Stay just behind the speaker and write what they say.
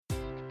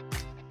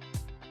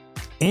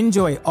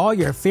Enjoy all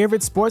your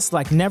favorite sports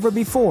like never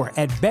before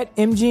at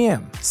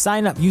BetMGM.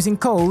 Sign up using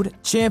code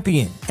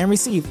CHAMPION and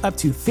receive up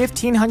to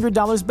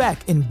 $1,500 back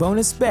in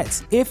bonus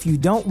bets if you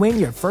don't win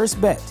your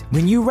first bet.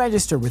 When you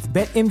register with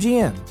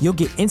BetMGM, you'll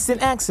get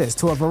instant access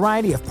to a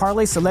variety of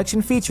parlay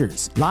selection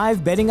features,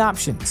 live betting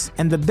options,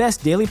 and the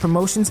best daily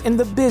promotions in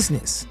the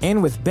business.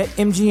 And with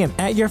BetMGM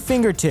at your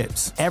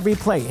fingertips, every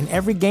play and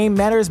every game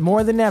matters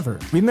more than ever.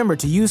 Remember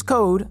to use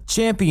code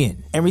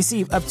CHAMPION and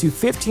receive up to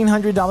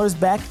 $1,500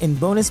 back in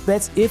bonus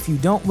bets if you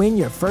don't win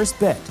your first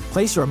bet.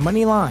 Place your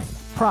money line,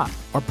 prop,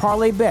 or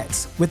parlay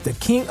bets with the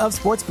king of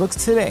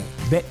sportsbooks today.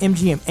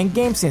 BetMGM and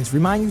GameSense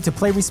remind you to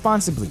play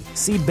responsibly.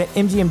 See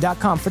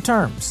BetMGM.com for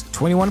terms.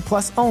 21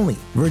 plus only.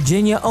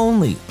 Virginia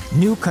only.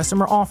 New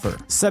customer offer.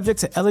 Subject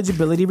to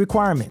eligibility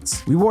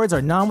requirements. Rewards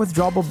are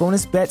non-withdrawable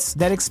bonus bets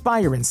that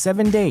expire in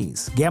 7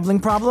 days. Gambling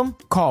problem?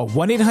 Call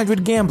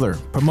 1-800-GAMBLER.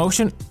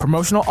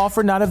 Promotional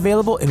offer not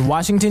available in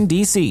Washington,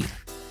 D.C.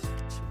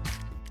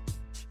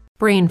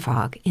 Brain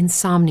fog,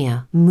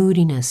 insomnia,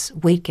 moodiness,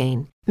 weight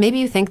gain. Maybe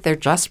you think they're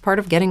just part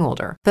of getting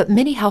older, but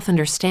MIDI Health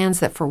understands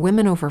that for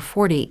women over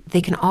 40,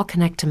 they can all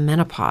connect to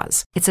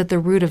menopause. It's at the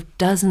root of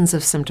dozens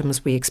of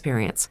symptoms we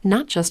experience,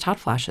 not just hot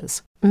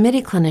flashes.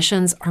 MIDI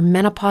clinicians are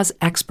menopause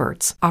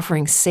experts,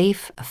 offering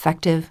safe,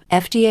 effective,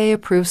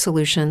 FDA-approved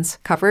solutions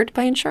covered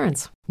by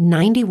insurance.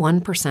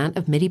 91%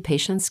 of MIDI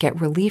patients get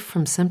relief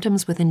from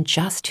symptoms within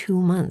just 2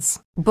 months.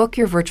 Book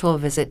your virtual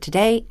visit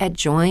today at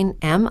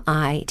joinmidi.com.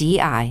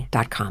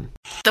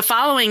 The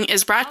following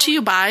is brought to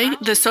you by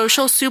the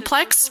Social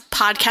Suplex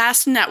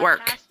Podcast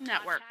Network.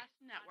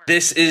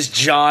 This is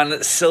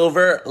John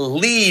Silver,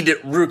 lead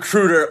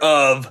recruiter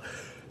of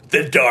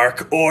the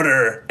Dark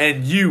Order,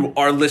 and you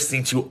are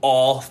listening to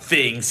All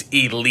Things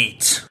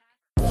Elite.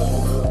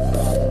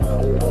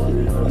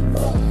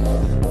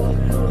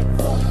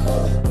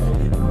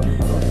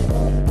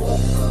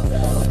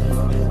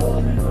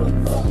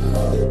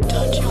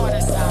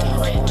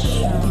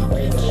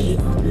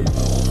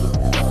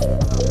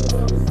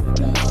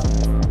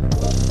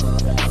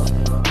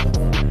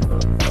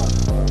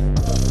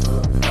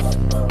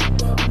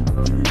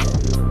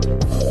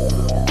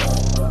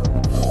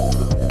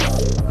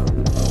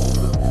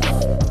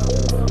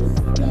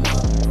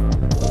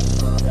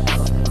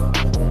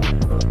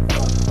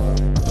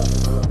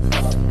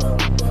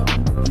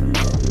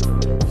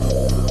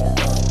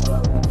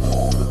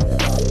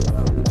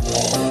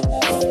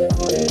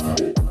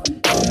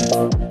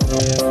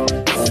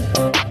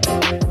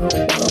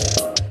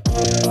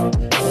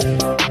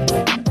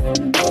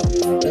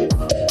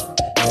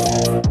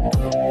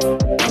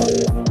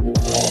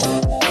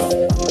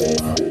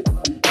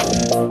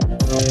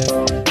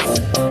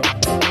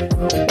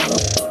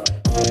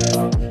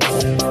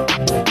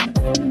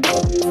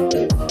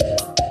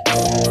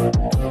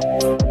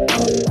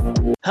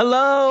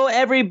 Hello,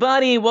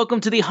 everybody. Welcome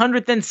to the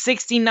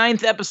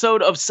 169th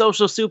episode of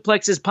Social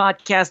Suplex's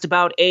podcast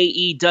about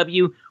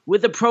AEW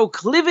with a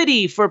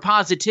proclivity for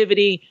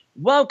positivity.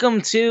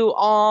 Welcome to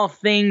All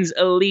Things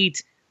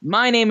Elite.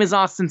 My name is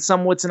Austin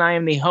Sumwitz, and I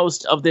am the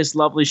host of this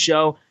lovely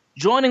show.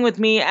 Joining with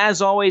me,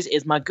 as always,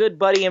 is my good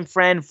buddy and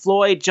friend,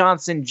 Floyd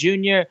Johnson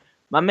Jr.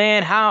 My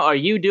man, how are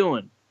you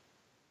doing?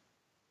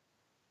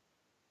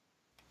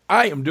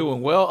 I am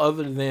doing well,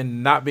 other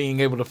than not being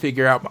able to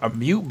figure out my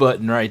mute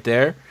button right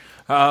there.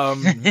 No,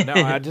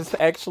 I just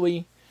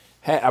actually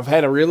I've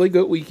had a really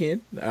good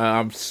weekend.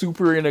 I'm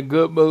super in a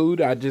good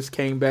mood. I just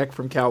came back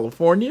from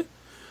California,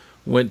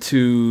 went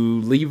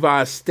to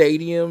Levi's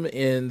Stadium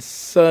in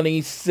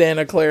sunny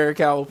Santa Clara,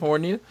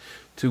 California,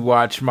 to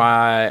watch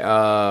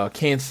my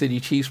Kansas City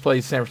Chiefs play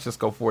San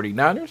Francisco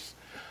 49ers.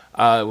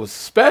 It was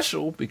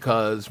special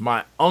because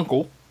my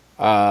uncle,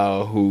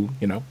 who,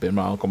 been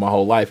my uncle my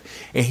whole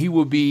life, and he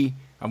would be,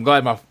 I'm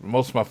glad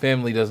most of my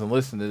family doesn't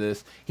listen to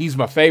this. He's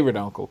my favorite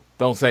uncle.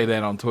 Don't say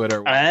that on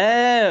Twitter.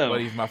 But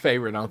he's my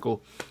favorite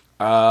uncle.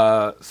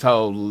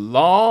 So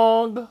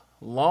long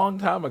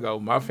time ago,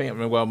 my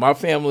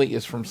family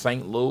is from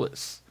St.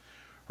 Louis,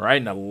 right?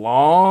 And a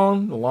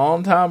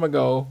long time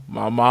ago,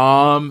 my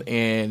mom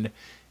and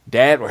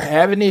dad were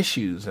having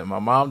issues, and my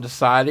mom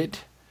decided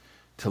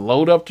to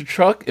load up the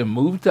truck and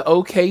move to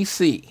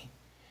OKC.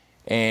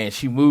 And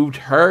she moved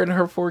her and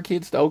her 4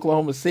 kids to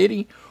Oklahoma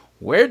City.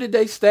 Where did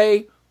they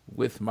stay?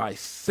 With my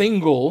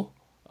single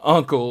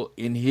uncle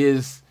in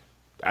his,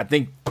 I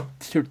think,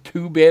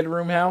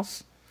 2-bedroom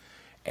house.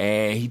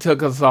 And he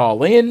took us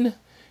all in,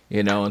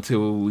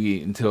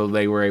 until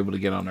they were able to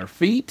get on their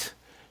feet.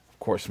 Of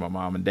course, my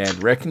mom and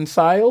dad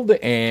reconciled,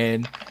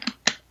 and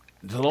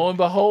lo and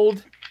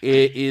behold,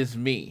 it is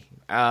me.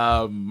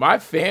 My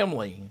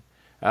family,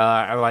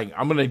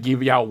 I'm going to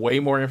give y'all way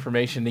more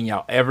information than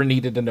y'all ever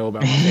needed to know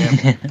about my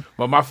family.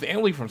 But my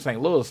family from St.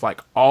 Louis,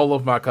 all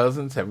of my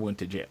cousins have went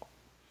to jail.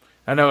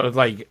 I know it's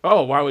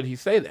why would he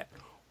say that?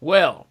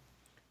 Well,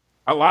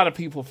 a lot of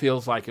people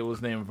feels like it was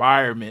the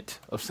environment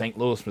of St.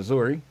 Louis,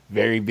 Missouri.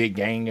 Very big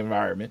gang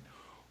environment.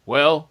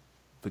 Well,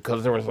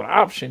 because there was an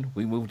option,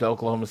 we moved to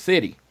Oklahoma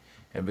City.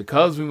 And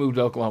because we moved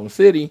to Oklahoma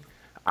City,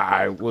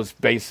 I was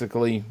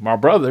basically, my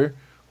brother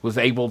was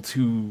able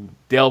to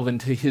delve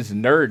into his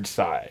nerd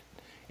side.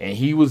 And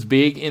he was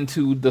big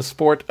into the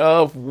sport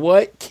of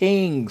what?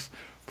 Kings?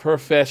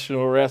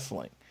 Professional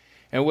wrestling.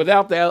 And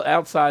without the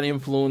outside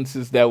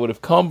influences that would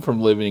have come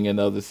from living in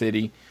another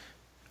city,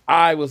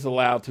 I was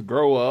allowed to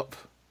grow up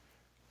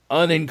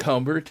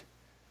unencumbered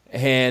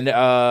and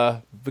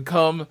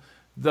become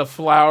the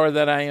flower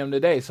that I am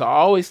today. So I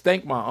always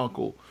thank my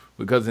uncle,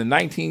 because in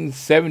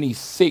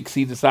 1976,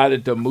 he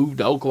decided to move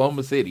to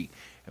Oklahoma City.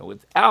 And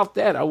without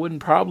that, I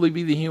wouldn't probably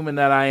be the human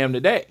that I am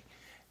today.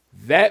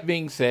 That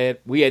being said,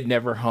 we had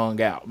never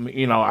hung out.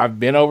 You know, I've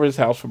been over his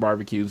house for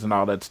barbecues and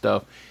all that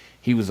stuff.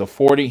 He's a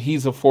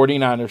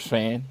 49ers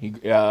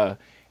fan.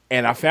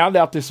 And I found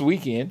out this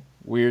weekend,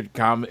 weird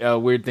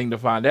thing to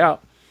find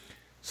out.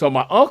 So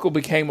my uncle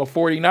became a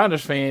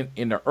 49ers fan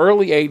in the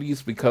early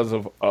 80s because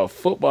of a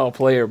football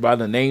player by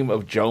the name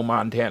of Joe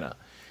Montana.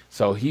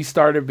 So he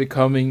started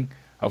becoming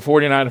a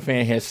 49er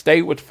fan, has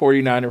stayed with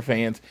 49er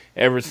fans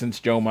ever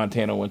since Joe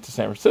Montana went to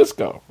San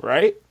Francisco,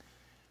 right?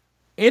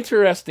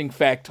 Interesting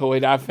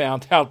factoid I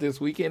found out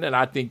this weekend, and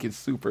I think it's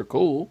super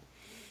cool.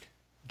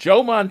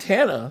 Joe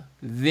Montana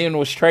then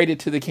was traded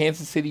to the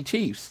Kansas City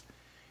Chiefs.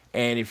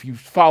 And if you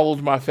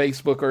followed my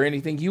Facebook or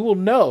anything, you will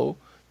know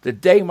the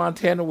day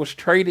Montana was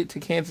traded to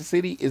Kansas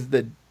City is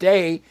the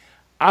day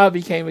I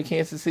became a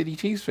Kansas City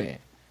Chiefs fan.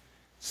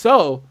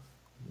 So,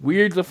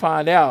 weird to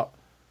find out,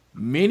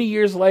 many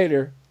years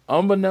later,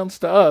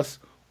 unbeknownst to us,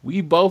 we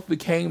both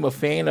became a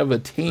fan of a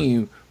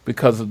team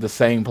because of the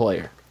same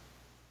player.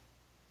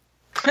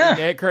 Isn't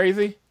that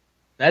crazy?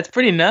 That's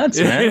pretty nuts,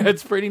 man.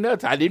 That's pretty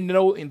nuts. I didn't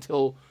know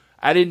until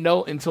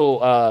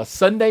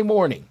Sunday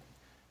morning.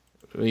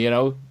 You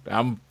know,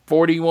 I'm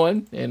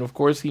 41, and of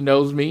course he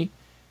knows me.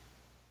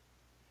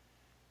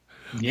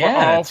 Yeah,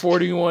 for all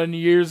 41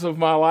 years of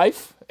my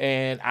life,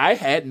 and I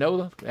had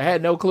no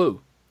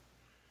clue.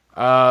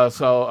 Yeah,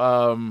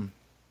 I'm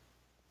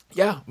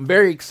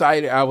very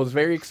excited. I was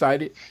very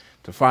excited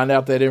to find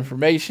out that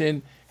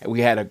information.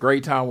 We had a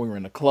great time. We were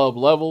in the club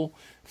level.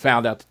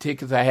 Found out the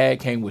tickets I had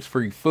came with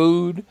free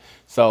food.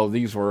 So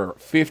these were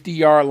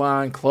 50-yard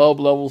line club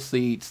level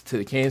seats to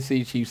the Kansas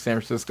City Chiefs, San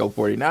Francisco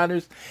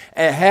 49ers.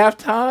 At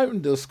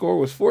halftime, the score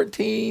was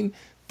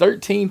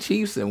 14-13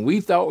 Chiefs, and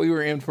we thought we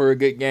were in for a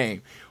good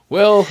game.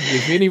 Well,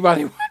 if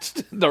anybody watched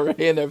the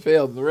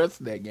NFL, the rest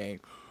of that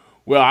game,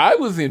 well, I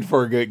was in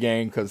for a good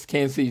game because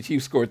Kansas City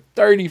Chiefs scored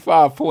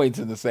 35 points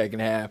in the second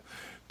half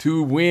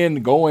to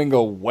win going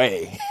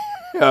away.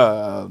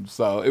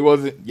 So it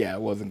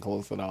wasn't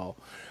close at all.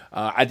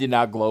 I did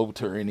not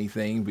gloat or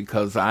anything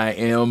because I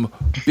am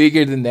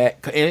bigger than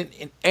that.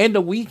 And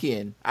the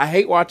weekend, I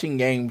hate watching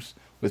games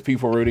with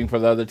people rooting for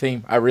the other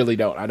team. I really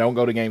don't. I don't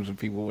go to games with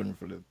people rooting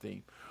for the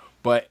team.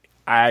 But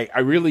I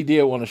really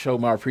did want to show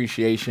my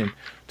appreciation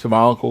to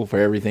my uncle for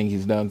everything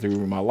he's done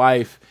through my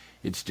life.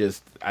 It's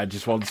just, I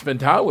just wanted to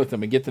spend time with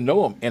him and get to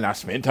know him. And I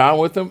spent time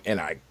with him,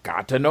 and I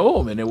got to know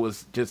him. And it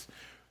was just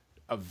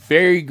a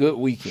very good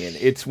weekend.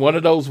 It's one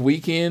of those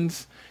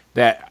weekends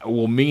that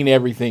will mean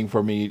everything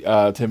for me,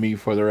 to me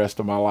for the rest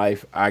of my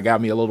life. I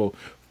got me a little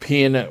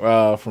pin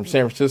from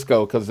San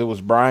Francisco because it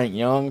was Bryant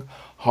Young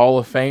Hall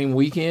of Fame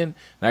weekend.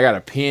 And I got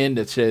a pin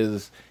that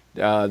says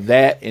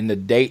that and the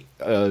date,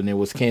 and it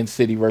was Kansas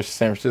City versus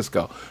San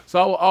Francisco.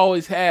 So I will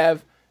always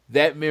have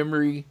that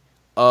memory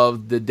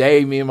of the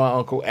day me and my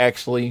uncle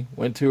actually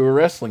went to a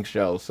wrestling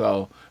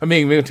show.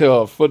 We went to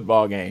a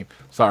football game.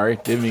 Sorry,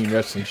 didn't mean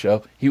wrestling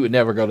show. He would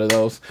never go to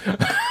those.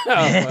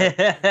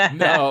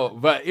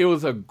 But it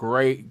was a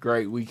great,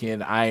 great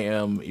weekend.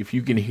 If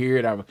you can hear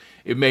it,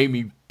 it made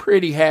me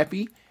pretty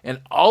happy. And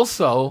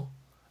also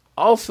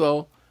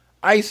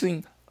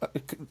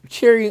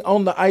cherry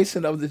on the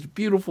icing of this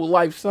beautiful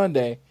Life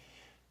Sunday,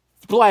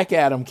 Black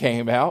Adam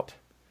came out.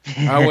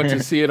 I went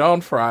to see it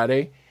on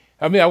Friday.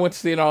 I went to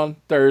see it on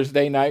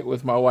Thursday night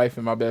with my wife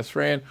and my best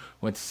friend.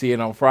 Went to see it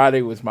on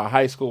Friday with my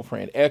high school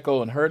friend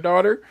Echo and her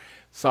daughter.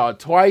 Saw it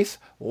twice.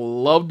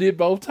 Loved it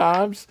both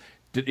times.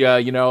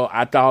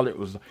 I thought it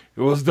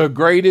was the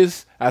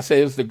greatest. I said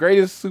it was the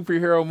greatest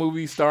superhero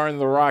movie starring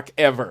The Rock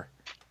ever.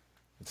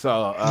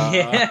 So,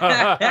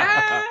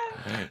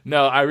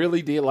 no, I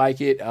really did like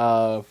it.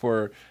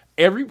 For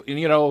every,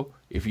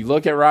 if you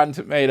look at Rotten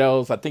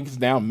Tomatoes, I think it's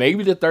down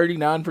maybe to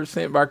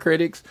 39% by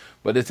critics,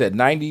 but it's at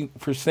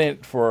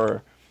 90%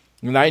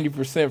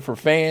 for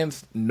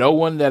fans. No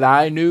one that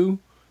I knew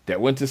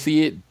that went to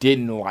see it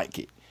didn't like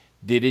it.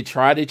 Did it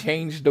try to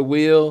change the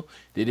wheel?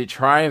 Did it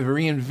try and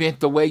reinvent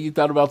the way you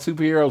thought about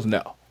superheroes?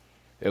 No.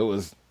 It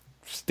was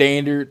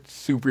standard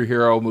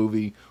superhero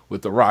movie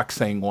with The Rock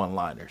saying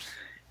one-liners.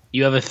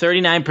 You have a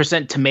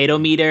 39% tomato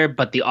meter,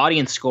 but the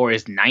audience score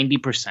is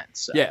 90%.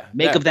 So yeah,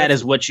 make of that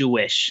as what you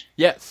wish.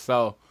 Yes.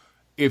 So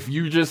if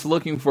you're just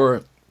looking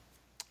for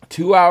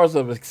 2 hours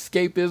of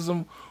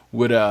escapism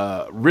with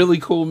a really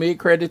cool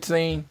mid-credit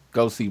scene,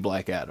 go see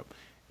Black Adam.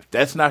 If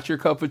that's not your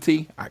cup of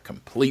tea, I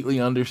completely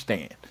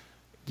understand.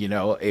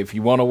 If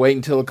you want to wait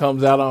until it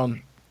comes out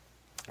on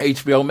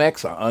HBO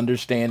Max, I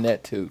understand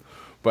that too.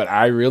 But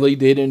I really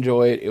did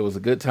enjoy it. It was a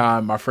good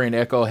time. My friend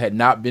Echo had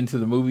not been to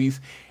the movies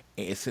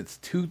since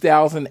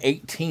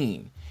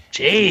 2018.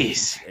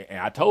 Jeez. And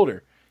I told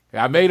her,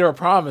 I made her a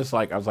promise.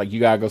 Like, I was like, you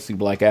gotta go see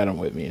Black Adam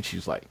with me. And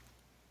she's like,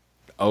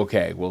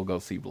 okay, we'll go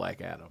see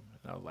Black Adam.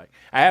 And I was like,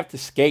 I have to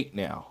skate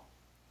now.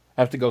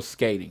 I have to go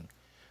skating.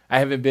 I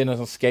haven't been on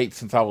a skate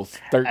since I was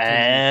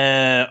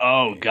 13.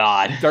 Oh,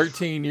 God.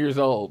 13 years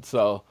old.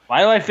 So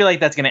why do I feel like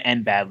that's going to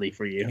end badly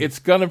for you? it's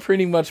going to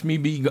pretty much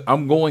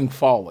I'm going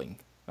falling.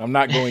 I'm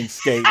not going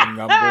skating. I'm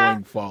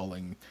going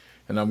falling.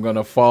 And I'm going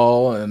to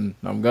fall, and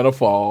I'm going to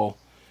fall.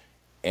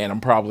 And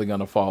I'm probably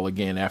going to fall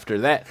again after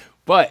that.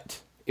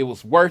 But it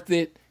was worth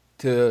it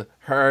to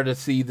her to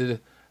see the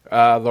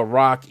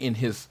Rock in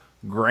his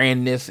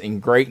grandness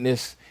and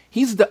greatness.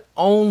 He's the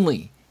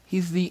only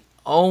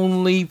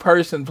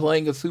person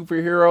playing a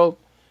superhero,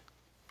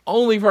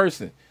 only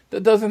person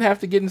that doesn't have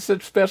to get in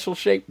such special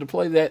shape to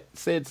play that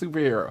said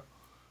superhero.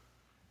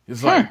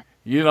 It's like,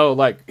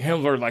 like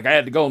Hemsworth, like, I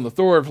had to go on the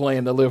Thor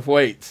plane to lift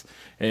weights.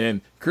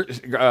 And Chris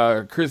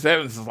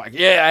Evans is like,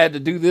 yeah, I had to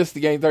do this to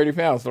gain 30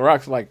 pounds. The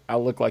Rock's like, I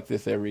look like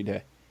this every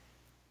day.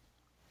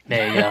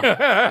 There you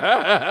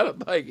go.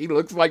 Like, he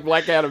looks like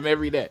Black Adam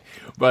every day.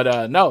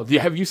 But no,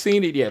 have you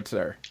seen it yet,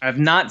 sir? I've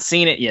not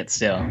seen it yet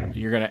still.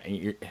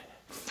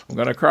 I'm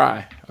gonna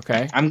cry.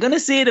 Okay. I'm gonna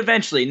see it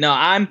eventually. No,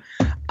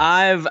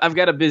 I've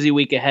got a busy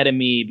week ahead of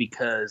me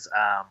because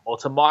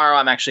tomorrow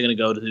I'm actually gonna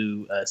go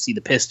to see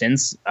the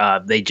Pistons.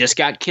 They just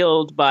got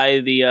killed by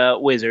the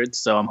Wizards,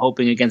 so I'm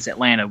hoping against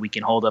Atlanta we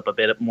can hold up a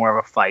bit more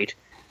of a fight.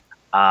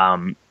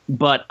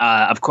 But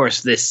of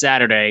course this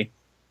Saturday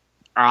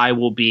I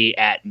will be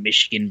at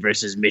Michigan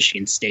versus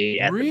Michigan State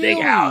at the Big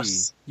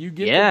House. You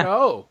get to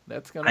go.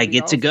 That's gonna. I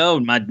get to go.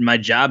 My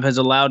job has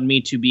allowed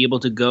me to be able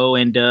to go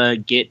and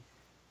get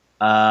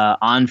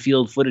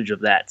on-field footage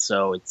of that,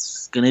 so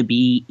it's gonna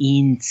be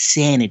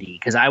insanity.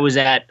 Because I was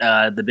at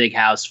the Big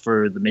House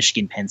for the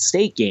Michigan-Penn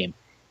State game,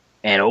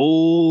 and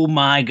oh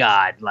my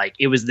god, like,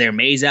 it was their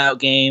maze-out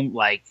game.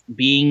 Like,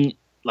 being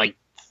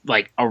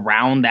like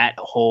around that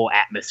whole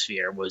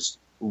atmosphere was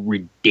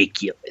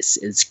ridiculous.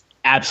 It's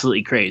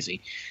absolutely crazy.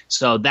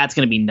 So that's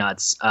gonna be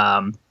nuts.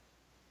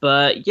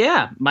 But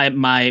yeah,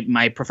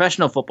 my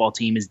professional football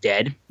team is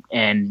dead,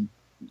 and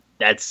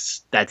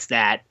that's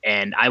that.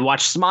 And I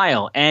watched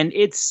Smile, and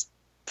it's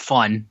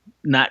fun.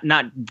 Not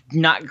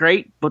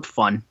great, but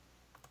fun.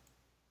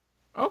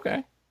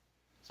 Okay.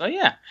 So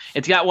yeah,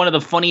 it's got one of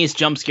the funniest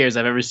jump scares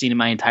I've ever seen in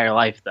my entire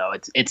life, though.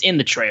 It's in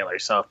the trailer,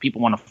 so if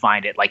people want to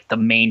find it, like the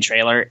main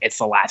trailer, it's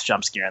the last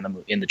jump scare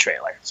in the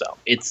trailer. So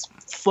it's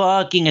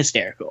fucking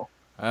hysterical.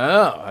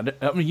 Oh,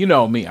 I mean, you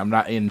know me, I'm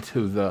not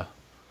into the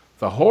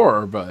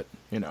horror, but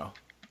you know.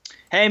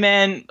 Hey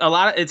man,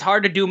 it's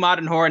hard to do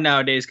modern horror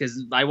nowadays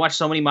because I watch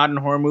so many modern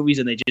horror movies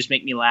and they just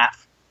make me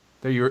laugh.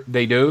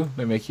 They do?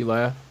 They make you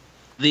laugh?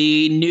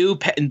 The new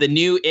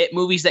It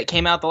movies that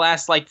came out the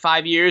last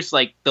 5 years,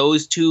 like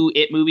those two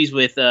It movies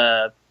with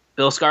Bill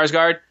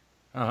Skarsgård,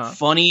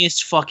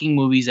 funniest fucking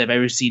movies I've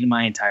ever seen in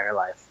my entire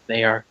life.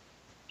 They are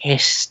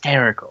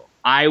hysterical.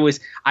 I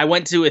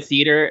went to a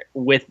theater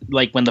with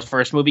when the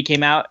first movie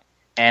came out,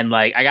 and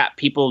I got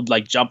people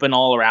jumping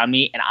all around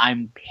me, and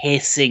I'm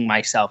pissing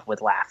myself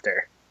with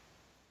laughter.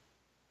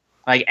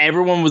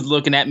 Everyone was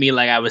looking at me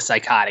like I was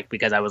psychotic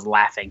because I was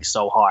laughing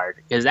so hard.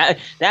 Because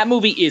that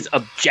movie is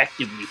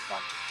objectively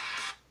funny.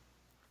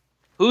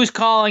 Who's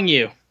calling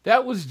you?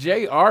 That was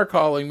JR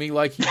calling me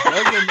like he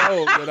doesn't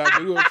know that I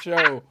do a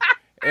show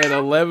at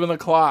 11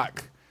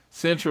 o'clock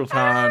Central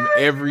Time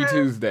every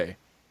Tuesday.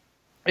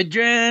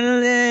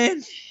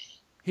 Adrenaline.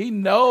 He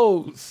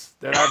knows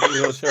that I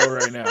do a show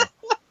right now.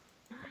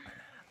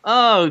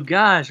 Oh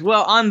gosh.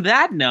 Well, on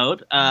that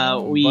note,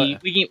 we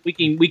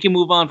can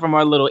move on from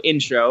our little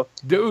intro.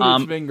 Dude,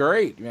 it's been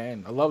great,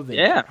 man. I love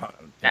the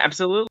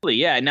absolutely.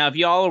 Yeah. Now, if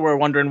y'all were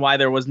wondering why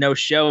there was no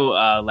show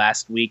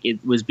last week,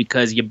 it was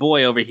because your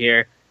boy over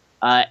here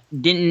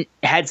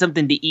had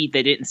something to eat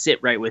that didn't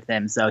sit right with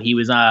him, so he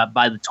was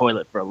by the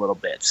toilet for a little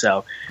bit.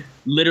 So,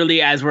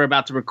 literally, as we're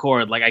about to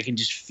record, I can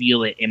just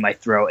feel it in my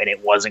throat, and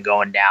it wasn't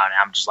going down. And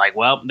I'm just like,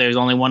 well, there's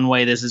only one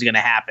way this is going to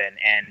happen,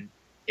 and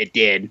it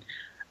did.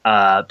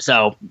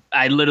 So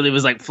I literally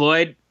was like,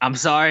 Floyd, I'm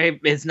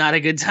sorry, it's not a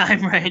good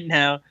time right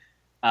now.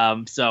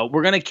 So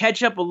we're going to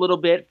catch up a little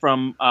bit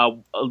from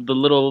the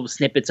little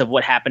snippets of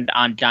what happened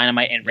on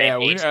Dynamite and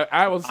Rampage.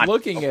 I was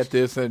looking at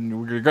this,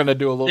 and we're going to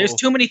do a little... There's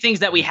too many things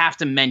that we have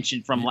to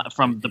mention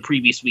from the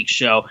previous week's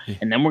show,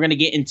 and then we're going to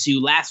get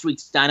into last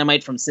week's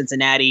Dynamite from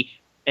Cincinnati,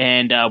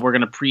 and we're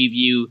going to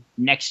preview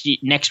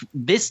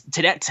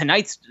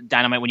tonight's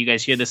Dynamite when you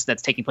guys hear this,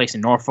 that's taking place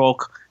in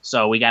Norfolk.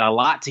 So we got a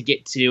lot to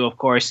get to, of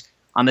course,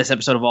 on this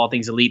episode of All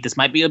Things Elite. This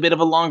might be a bit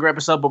of a longer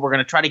episode, but we're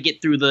going to try to get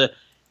through the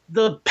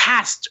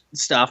past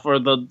stuff, or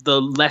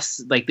the less,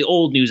 the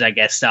old news, I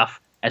guess,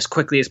 stuff as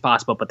quickly as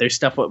possible. But there's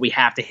stuff what we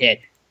have to hit.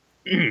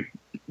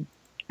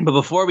 But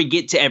before we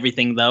get to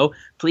everything, though,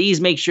 please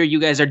make sure you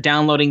guys are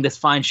downloading this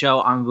fine show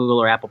on Google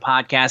or Apple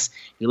Podcasts.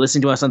 You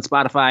listen to us on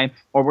Spotify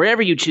or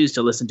wherever you choose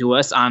to listen to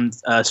us on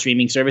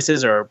streaming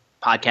services or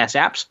podcast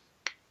apps.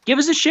 give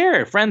us a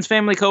share. Friends,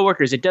 family,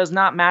 coworkers. It does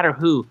not matter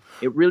who.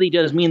 It really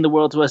does mean the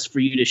world to us for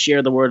you to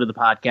share the word of the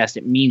podcast.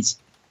 It means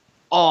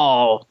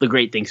all the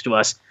great things to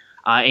us.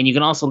 And you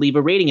can also leave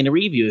a rating and a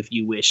review if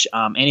you wish.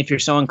 And if you're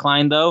so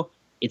inclined, though,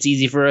 it's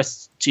easy for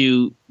us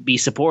to be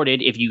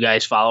supported if you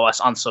guys follow us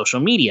on social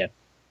media.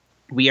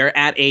 We are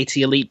at AT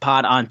Elite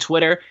Pod on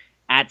Twitter.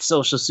 At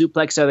Social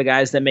Suplex are the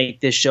guys that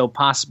make this show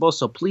possible.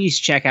 So please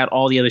check out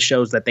all the other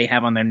shows that they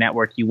have on their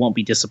network. You won't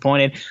be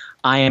disappointed.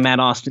 I am at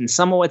Austin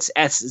Szumowicz,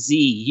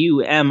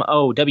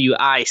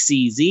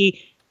 SZUMOWICZ.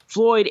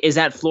 Floyd is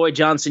at Floyd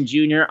Johnson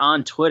Jr.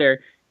 on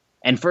Twitter.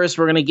 And first,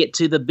 we're going to get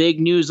to the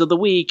big news of the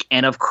week.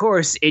 And of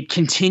course, it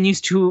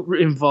continues to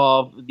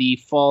involve the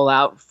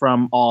fallout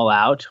from All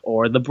Out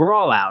or the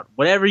Brawl Out,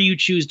 whatever you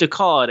choose to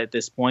call it at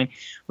this point.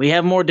 We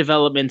have more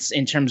developments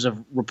in terms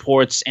of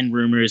reports and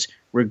rumors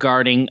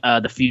regarding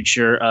the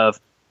future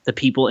of the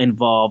people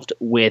involved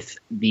with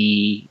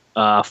the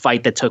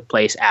fight that took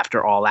place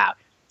after All Out.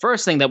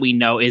 First thing that we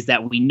know is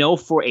that we know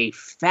for a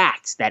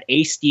fact that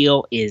Ace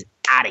Steel is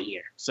out of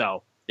here.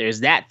 So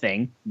there's that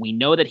thing. We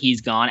know that he's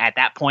gone. At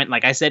that point,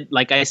 like I said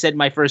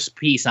my first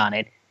piece on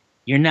it,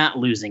 you're not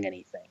losing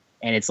anything.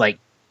 And it's like,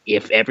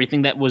 if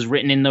everything that was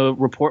written in the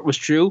report was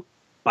true,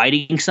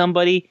 biting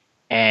somebody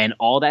and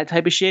all that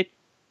type of shit,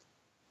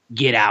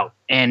 get out.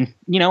 And,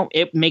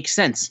 it makes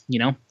sense,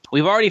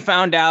 We've already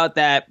found out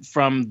that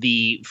from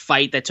the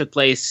fight that took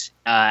place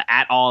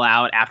at All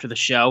Out after the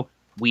show,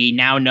 we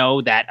now know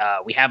that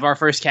we have our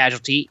first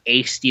casualty.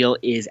 Ace Steel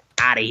is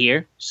out of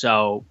here.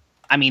 So,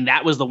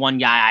 that was the one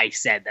guy I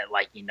said that,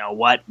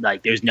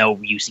 there's no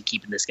use in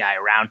keeping this guy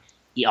around.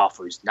 He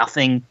offers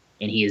nothing,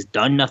 and he has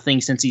done nothing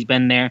since he's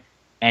been there.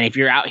 And if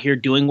you're out here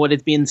doing what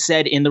is being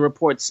said in the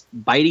reports,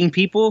 biting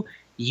people,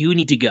 you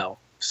need to go.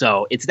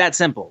 So it's that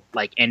simple.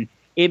 And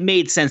it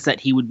made sense that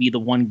he would be the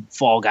one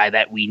fall guy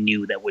that we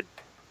knew that would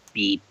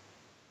be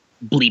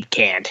bleep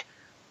canned.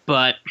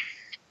 But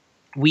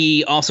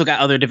we also got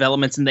other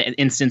developments in the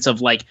instance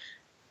of,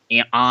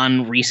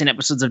 on recent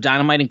episodes of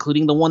Dynamite,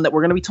 including the one that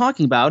we're going to be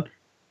talking about.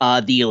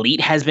 The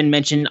Elite has been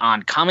mentioned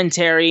on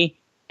commentary,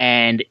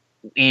 and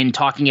in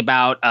talking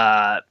about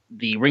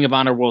the Ring of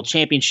Honor World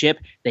Championship,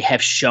 they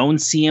have shown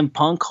CM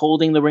Punk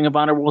holding the Ring of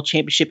Honor World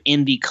Championship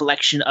in the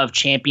collection of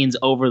champions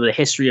over the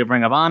history of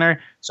Ring of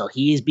Honor. So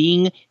he is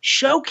being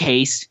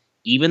showcased,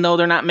 even though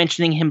they're not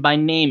mentioning him by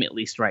name, at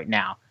least right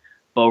now.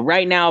 But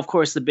right now, of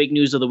course, the big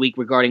news of the week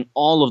regarding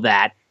all of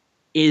that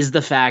is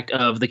the fact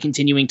of the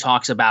continuing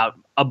talks about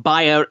a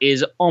buyout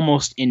is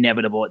almost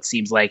inevitable, it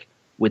seems like,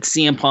 with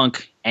CM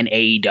Punk and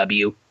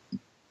AEW.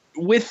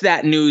 With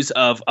that news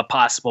of a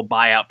possible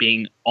buyout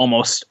being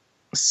almost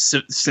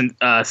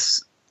a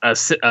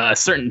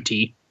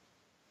certainty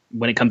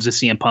when it comes to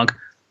CM Punk,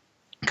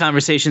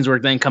 conversations were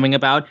then coming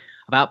about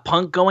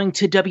Punk going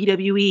to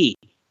WWE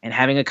and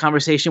having a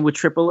conversation with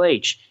Triple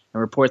H.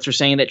 And reports were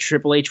saying that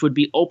Triple H would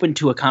be open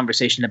to a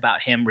conversation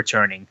about him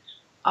returning.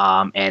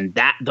 And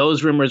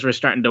those rumors were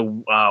starting to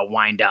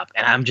wind up.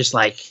 And I'm just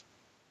like,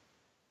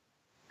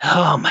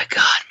 oh my God,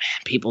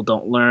 man, people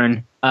don't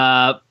learn.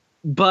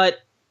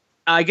 But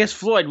I guess,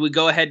 Floyd, we'll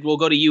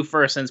go to you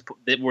first, since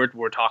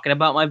we're talking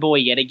about my boy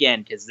yet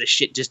again, because this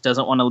shit just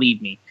doesn't want to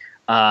leave me.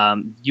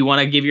 You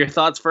want to give your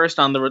thoughts first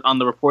on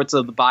the reports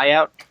of the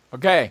buyout?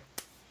 Okay.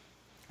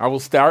 I will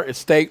start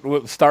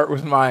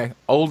with my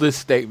oldest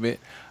statement.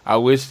 I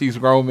wish these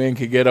grown men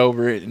could get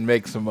over it and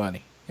make some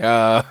money.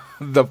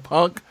 The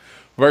Punk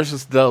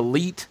versus the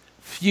Elite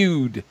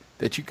feud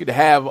that you could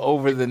have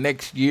over the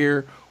next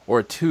year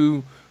or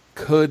two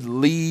could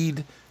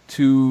lead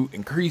to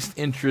increased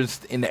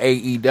interest in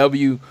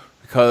AEW,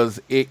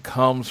 because it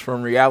comes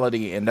from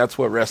reality, and that's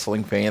what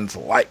wrestling fans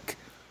like.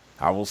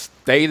 I will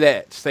state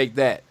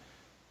that.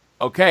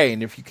 Okay,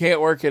 and if you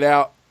can't work it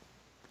out,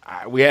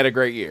 we had a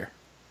great year.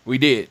 We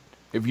did.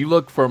 If you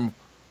look from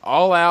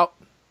All Out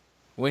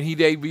when he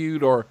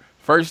debuted, or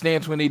First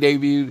Dance when he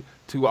debuted,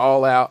 to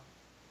All Out,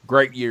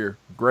 great year.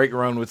 Great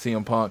run with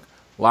CM Punk.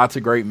 Lots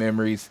of great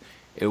memories.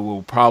 It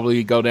will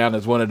probably go down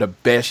as one of the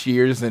best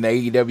years in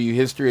AEW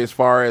history as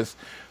far as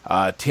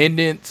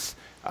attendance,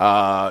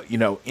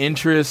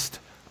 interest,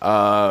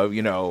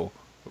 memorable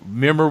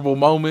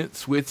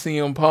moments with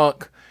CM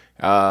Punk,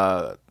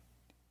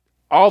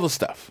 all the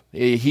stuff.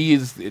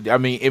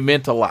 It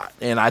meant a lot,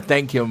 and I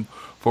thank him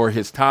for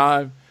his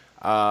time.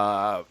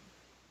 I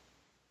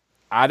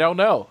don't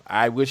know.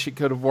 I wish it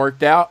could have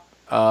worked out.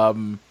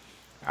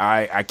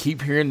 I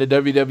keep hearing the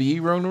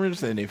WWE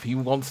rumors, and if he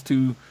wants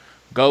to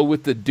go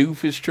with the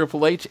doofus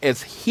Triple H,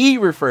 as he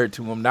referred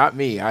to him, not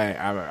me.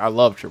 I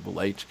love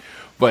Triple H,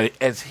 but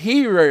as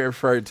he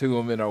referred to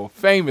him in a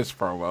famous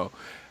promo,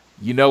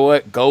 you know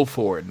what? Go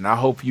for it, and I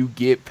hope you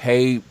get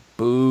paid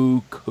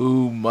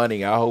buku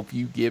money. I hope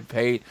you get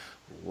paid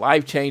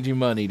life-changing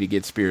money to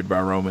get speared by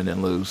Roman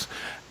and lose.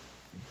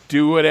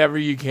 Do whatever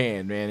you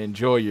can, man.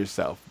 Enjoy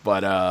yourself.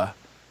 But I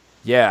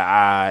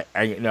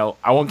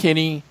want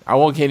Kenny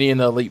in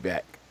the Elite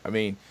back.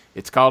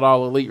 It's called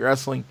All Elite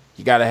Wrestling.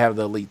 You got to have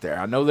the Elite there.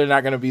 I know they're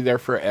not going to be there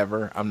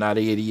forever. I'm not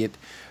an idiot.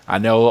 I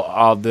know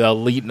all the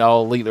Elite and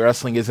All Elite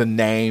Wrestling is a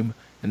name.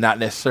 and not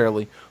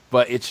necessarily,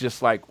 but it's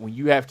just like when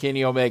you have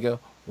Kenny Omega,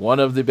 one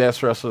of the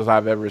best wrestlers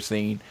I've ever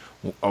seen,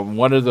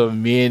 one of the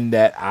men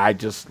that I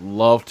just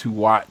love to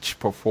watch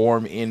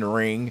perform in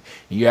ring.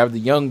 You have the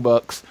Young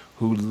Bucks,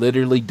 who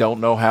literally don't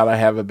know how to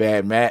have a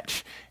bad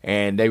match,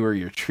 and they were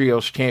your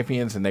trios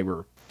champions, and they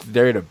were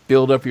there to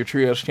build up your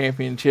trios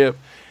championship,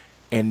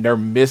 and they're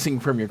missing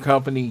from your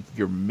company.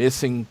 You're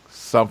missing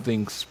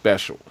something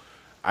special.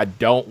 I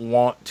don't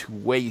want to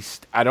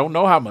waste. I don't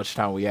know how much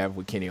time we have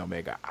with Kenny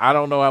Omega. I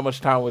don't know how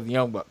much time with the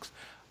Young Bucks.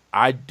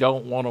 I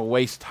don't want to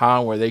waste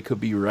time where they could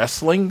be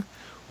wrestling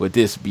with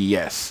this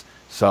BS.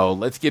 So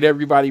let's get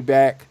everybody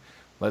back.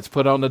 Let's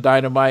put on the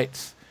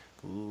Dynamites.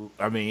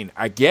 I mean,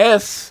 I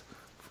guess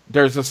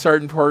there's a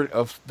certain part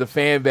of the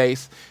fan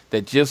base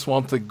that just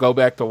wants to go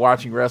back to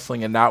watching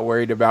wrestling and not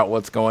worried about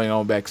what's going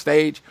on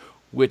backstage,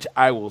 which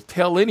I will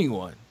tell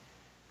anyone.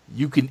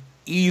 You can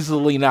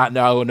easily not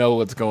know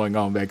what's going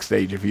on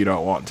backstage if you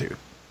don't want to.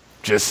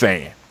 Just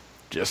saying.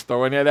 Just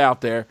throwing it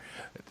out there.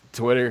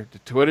 Twitter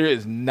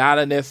is not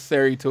a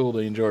necessary tool to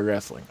enjoy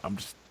wrestling. I'm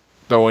just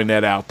throwing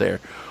that out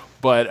there.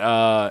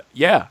 But,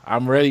 yeah,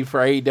 I'm ready for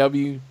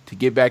AEW to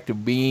get back to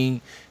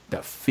being the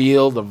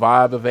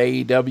vibe of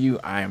AEW.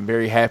 I am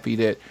very happy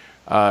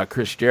that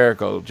Chris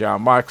Jericho,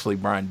 Jon Moxley,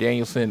 Bryan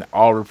Danielson,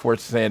 all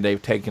reports saying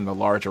they've taken a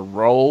larger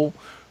role.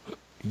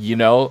 You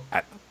know,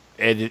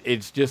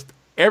 it's just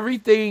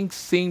everything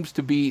seems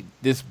to be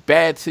this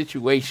bad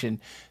situation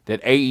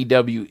that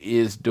AEW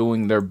is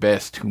doing their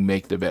best to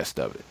make the best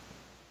of it.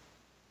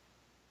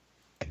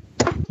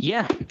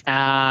 Yeah.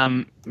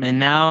 And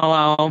now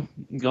I'll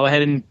go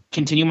ahead and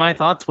continue my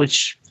thoughts,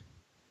 which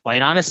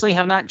quite honestly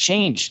have not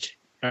changed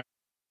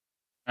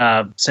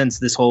since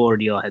this whole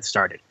ordeal had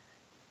started.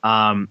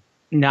 No,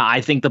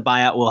 I think the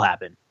buyout will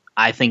happen.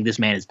 I think this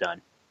man is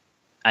done.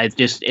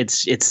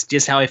 It's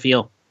just how I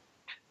feel.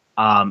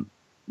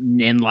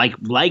 And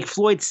like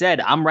Floyd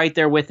said, I'm right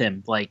there with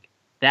him. Like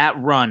that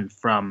run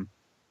from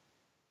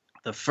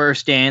the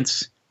First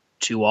Dance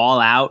to All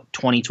Out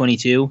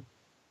 2022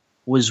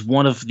 was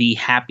one of the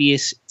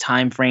happiest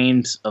time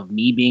frames of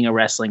me being a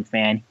wrestling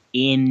fan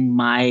in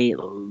my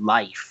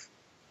life.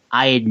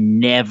 I had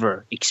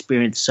never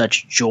experienced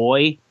such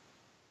joy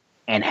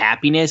and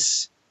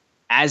happiness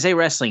as a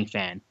wrestling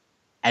fan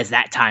as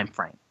that time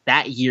frame.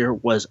 That year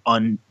was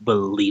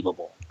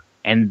unbelievable.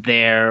 And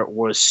there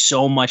was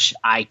so much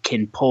I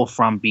can pull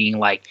from being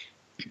like,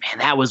 man,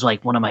 that was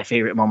like one of my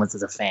favorite moments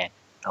as a fan.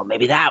 Oh,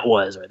 maybe that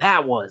was, or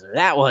that was, or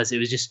that was. It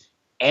was just,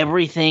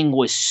 everything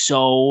was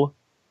so,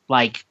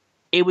 like,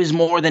 it was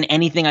more than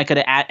anything I could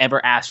have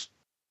ever asked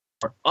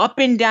for. Up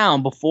and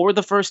down before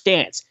the First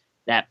Dance,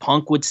 that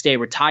Punk would stay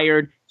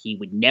retired. He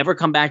would never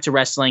come back to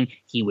wrestling.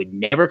 He would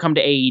never come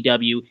to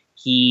AEW.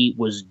 He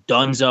was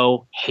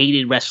donezo,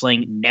 hated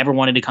wrestling, never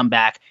wanted to come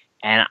back,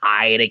 and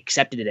I had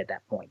accepted it at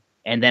that point.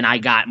 And then I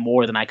got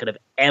more than I could have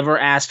ever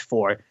asked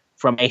for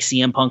from a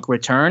CM Punk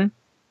return.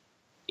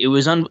 It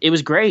was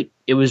great.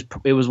 It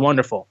was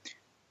wonderful.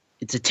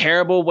 It's a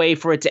terrible way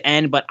for it to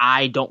end, but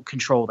I don't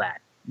control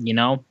that. You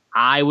know,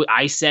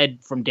 I said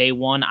from day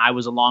one I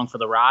was along for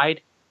the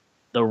ride.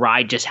 The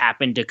ride just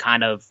happened to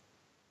kind of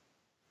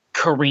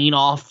careen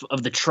off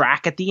of the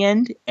track at the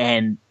end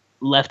and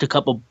left a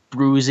couple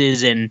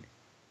bruises and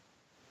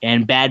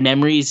bad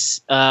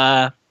memories.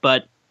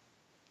 But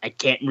I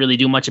can't really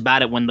do much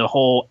about it when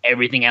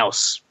everything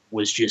else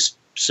was just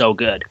so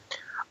good.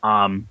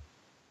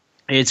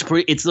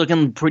 It's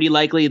looking pretty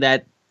likely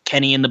that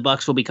Kenny and the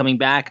Bucks will be coming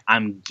back.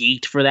 I'm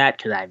geeked for that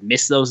because I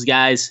miss those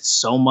guys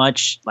so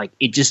much. Like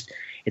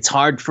it's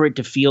hard for it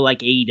to feel like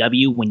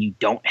AEW when you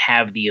don't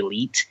have the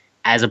Elite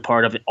as a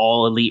part of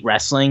All Elite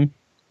Wrestling.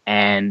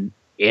 And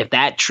if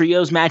that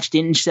trios match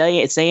didn't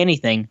say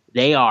anything,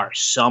 they are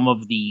some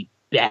of the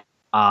best.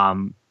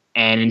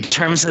 And in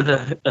terms of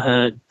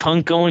the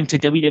Punk going to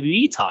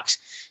WWE talks,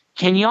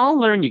 can y'all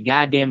learn your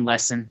goddamn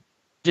lesson?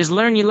 Just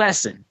learn your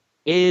lesson.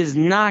 It is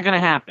not going to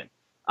happen.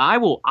 I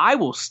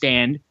will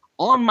stand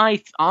on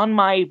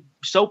my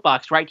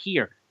soapbox right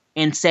here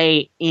and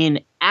say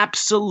in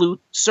absolute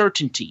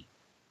certainty,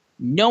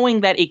 knowing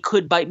that it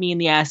could bite me in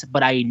the ass,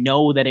 but I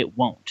know that it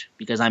won't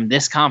because I'm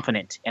this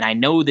confident and I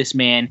know this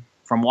man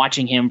from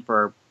watching him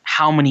for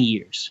how many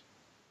years.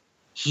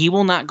 He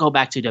will not go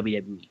back to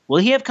WWE.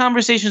 Will he have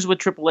conversations with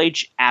Triple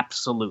H?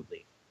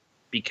 Absolutely.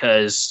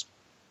 Because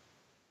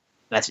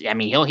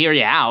he'll hear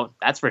you out,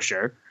 that's for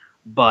sure.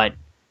 But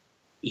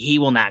he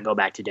will not go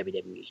back to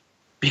WWE.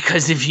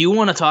 Because if you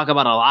want to talk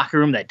about a locker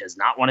room that does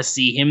not want to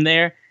see him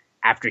there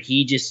after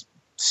he just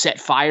set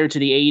fire to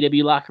the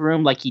AEW locker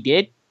room like he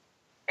did,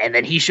 and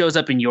then he shows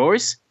up in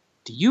yours,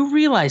 do you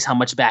realize how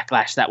much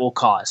backlash that will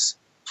cause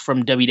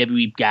from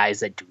WWE guys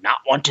that do not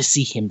want to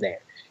see him there?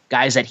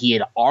 Guys that he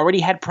had already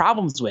had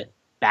problems with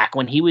back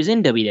when he was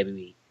in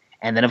WWE.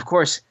 And then, of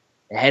course,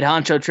 the head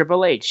honcho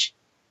Triple H,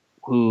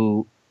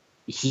 who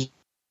he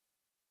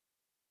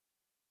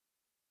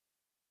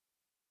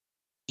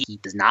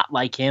does not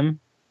like him.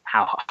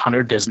 How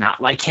Hunter does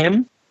not like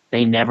him.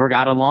 They never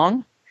got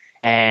along.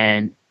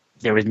 And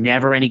there was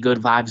never any good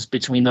vibes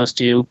between those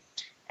two.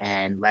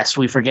 And lest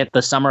we forget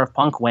the Summer of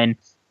Punk when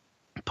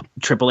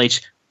Triple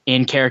H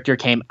in character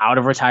came out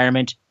of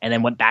retirement and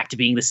then went back to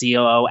being the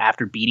COO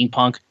after beating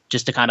Punk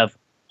just to kind of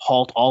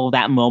halt all of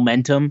that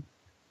momentum.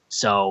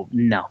 So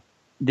no,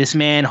 this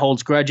man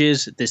holds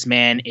grudges. This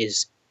man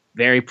is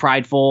very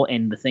prideful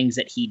in the things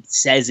that he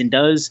says and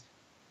does.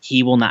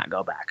 He will not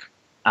go back.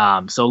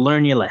 So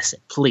learn your lesson,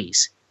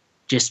 please.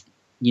 Just,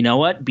 you know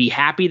what? Be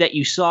happy that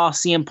you saw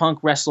CM Punk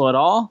wrestle at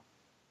all,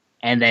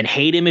 and then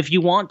hate him if you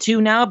want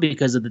to now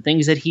because of the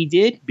things that he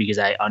did, because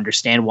I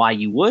understand why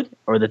you would,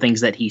 or the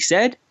things that he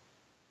said.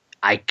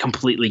 I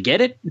completely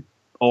get it.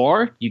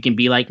 Or you can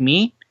be like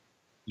me.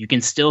 You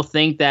can still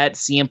think that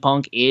CM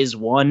Punk is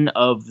one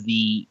of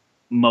the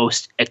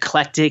most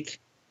eclectic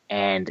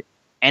and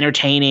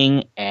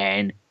entertaining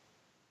and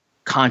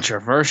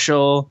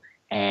controversial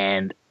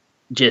and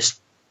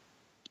just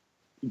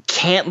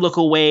can't look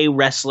away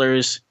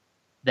wrestlers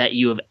that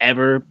you have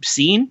ever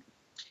seen,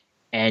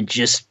 and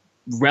just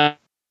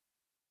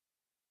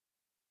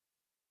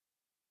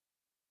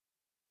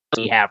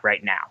we have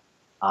right now.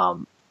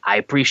 I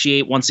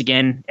appreciate once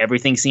again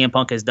everything CM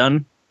Punk has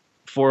done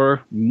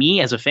for me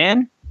as a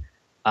fan.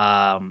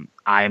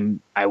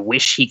 I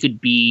wish he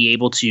could be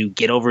able to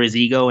get over his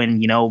ego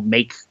and, you know,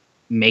 make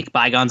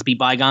bygones be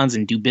bygones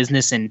and do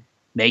business and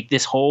make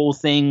this whole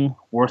thing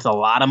worth a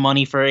lot of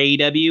money for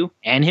AEW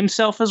and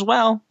himself as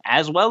well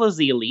as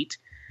the Elite.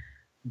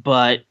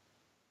 But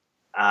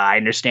I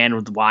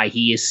understand why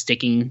he is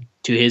sticking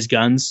to his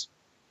guns.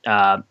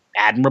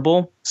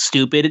 Admirable,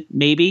 stupid,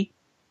 maybe,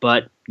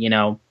 but, you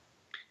know,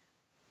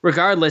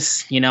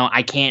 regardless, you know,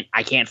 I can't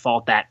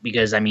fault that,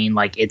 because I mean,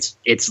 like,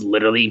 it's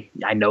literally,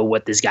 I know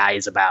what this guy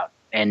is about,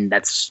 and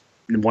that's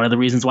one of the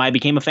reasons why I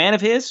became a fan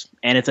of his,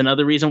 and it's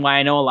another reason why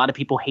I know a lot of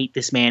people hate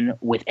this man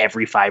with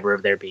every fiber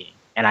of their being,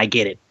 and I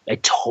get it. I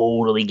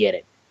totally get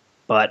it.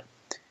 But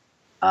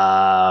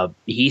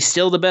he's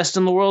still the best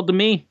in the world to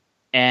me,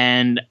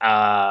 and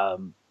I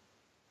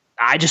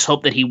just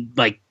hope that he,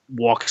 like,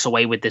 walks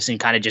away with this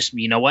and kind of just,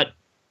 you know what,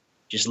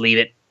 just leave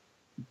it.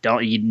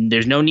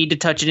 There's no need to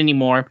touch it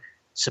anymore.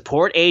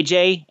 Support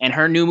AJ and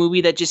her new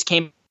movie that just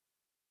came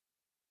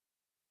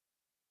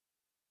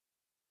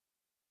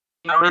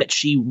out that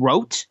she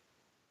wrote.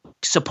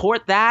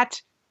 Support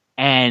that,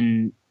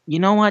 and you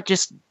know what?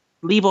 Just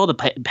leave all the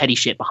petty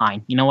shit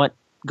behind. You know what?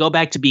 Go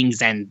back to being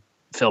Zen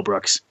Phil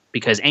Brooks,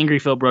 because angry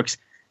Phil Brooks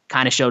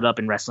kind of showed up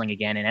in wrestling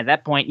again. And at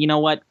that point, you know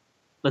what?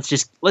 Let's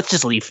just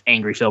leave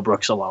angry Phil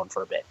Brooks alone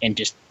for a bit and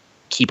just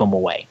keep him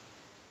away.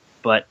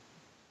 But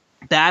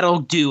that'll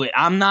do it.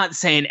 I'm not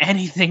saying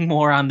anything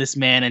more on this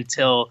man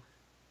until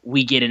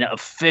we get an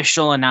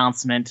official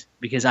announcement,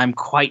 because I'm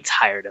quite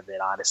tired of it,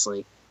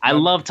 honestly. I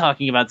love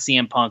talking about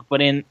CM Punk,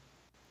 but in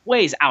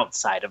ways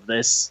outside of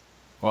this.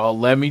 Well,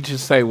 let me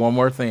just say one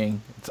more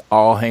thing. It's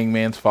all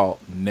Hangman's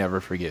fault. Never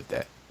forget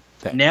that.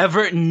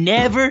 Never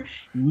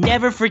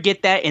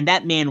forget that. And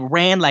that man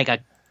ran like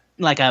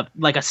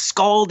a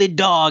scalded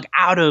dog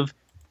out of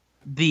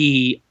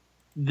the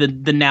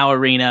Now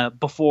Arena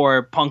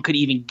before Punk could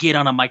even get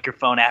on a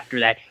microphone after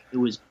that. It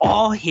was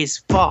all his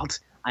fault.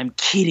 I'm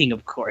kidding,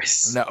 of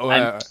course.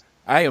 No,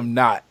 I am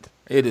not.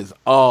 It is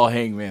all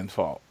Hangman's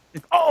fault.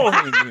 All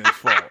Hangman's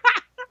fault.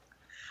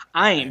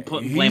 I ain't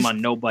putting blame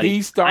on nobody.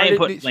 He started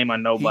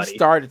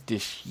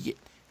this shit.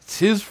 It's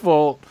his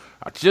fault.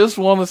 I just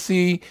want to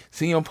see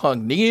CM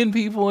Punk kneeing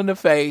people in the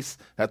face.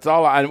 That's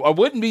all. I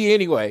wouldn't be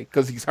anyway,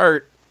 because he's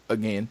hurt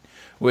again,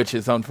 which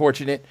is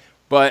unfortunate.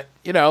 But,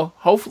 you know,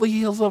 hopefully he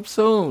heals up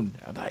soon.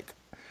 I'm like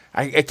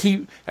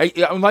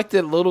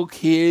that little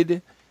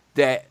kid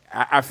that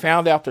I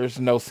found out there's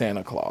no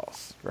Santa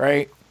Claus,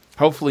 right?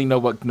 Hopefully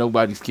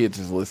nobody's kids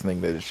is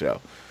listening to the show.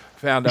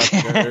 Found out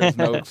that there's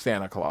no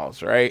Santa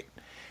Claus, right?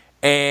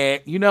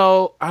 And, you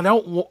know,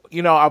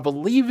 I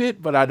believe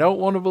it, but I don't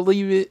want to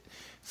believe it.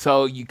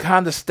 So you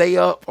kind of stay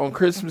up on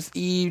Christmas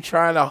Eve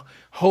trying to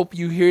hope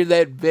you hear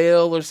that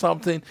bell or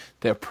something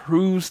that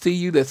proves to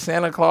you that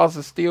Santa Claus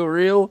is still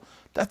real.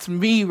 That's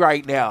me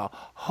right now,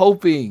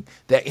 hoping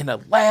that in a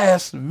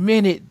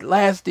last-minute,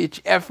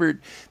 last-ditch effort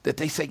that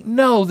they say,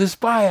 no, this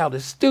buyout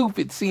is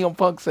stupid. CM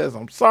Punk says,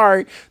 I'm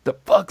sorry. The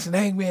Bucks and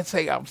Hangman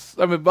say,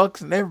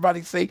 Bucks and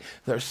everybody say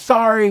they're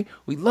sorry.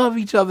 We love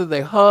each other. They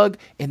hug,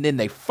 and then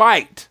they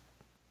fight.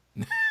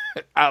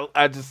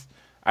 I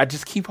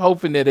just keep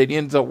hoping that it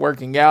ends up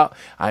working out.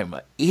 I'm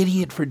an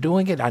idiot for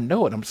doing it. I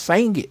know it. I'm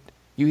saying it.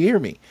 You hear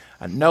me?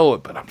 I know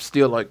it, but I'm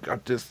still like,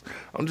 I'm just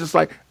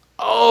like,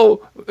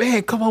 oh,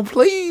 man, come on,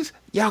 please.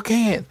 Y'all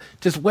can.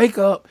 Just wake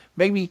up.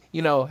 Maybe,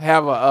 you know,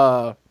 have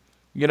a,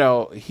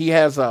 he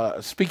has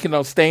speaking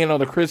of staying on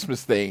the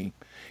Christmas theme,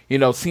 you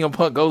know, CM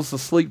Punk goes to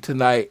sleep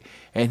tonight,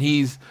 and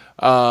he's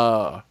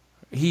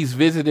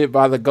visited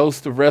by the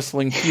ghost of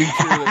wrestling future,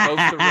 the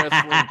ghost of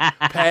wrestling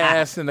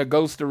past, and the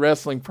ghost of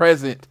wrestling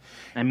present.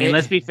 I mean,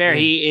 let's be fair.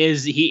 He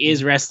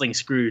is wrestling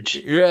Scrooge.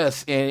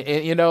 Yes,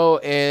 and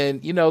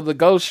the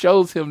ghost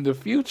shows him the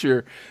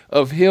future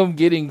of him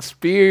getting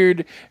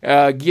speared,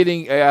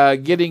 getting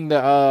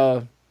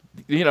the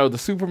the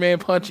Superman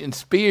punch and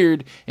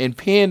speared and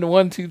pinned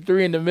 1, 2,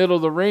 3 in the middle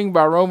of the ring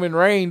by Roman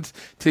Reigns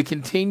to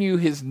continue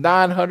his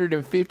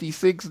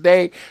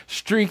 956-day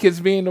streak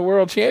as being the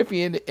world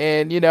champion,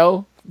 and,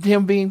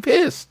 him being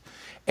pissed.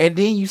 And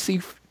then you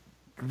see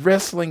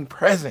wrestling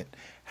present,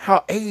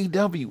 how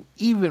AEW,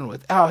 even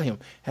without him,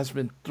 has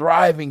been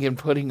thriving and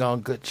putting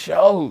on good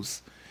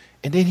shows.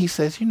 And then he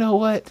says, you know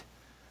what?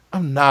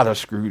 I'm not a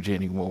Scrooge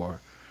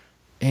anymore.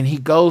 And he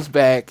goes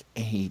back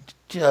and he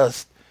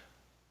just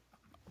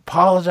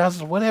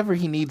apologizes, whatever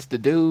he needs to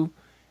do,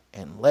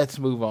 and let's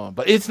move on.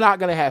 But it's not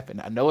going to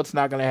happen. I know it's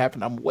not going to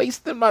happen. I'm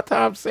wasting my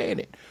time saying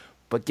it.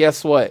 But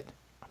guess what?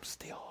 I'm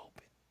still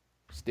hoping.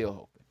 Still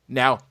hoping.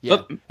 Now,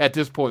 at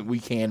this point, we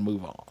can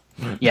move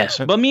on. Yes.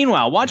 But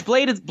meanwhile, watch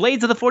Blades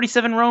of the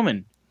 47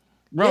 Ronan.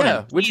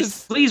 Yeah,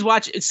 please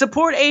watch.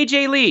 Support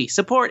AJ Lee.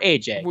 Support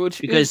AJ.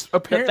 Because the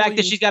fact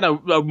that she's got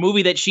a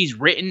movie that she's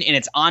written and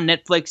it's on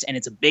Netflix and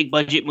it's a big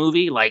budget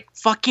movie, like,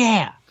 fuck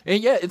yeah.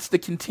 And it's the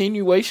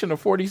continuation of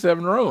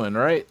 47 Ronin,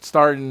 right?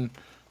 Starring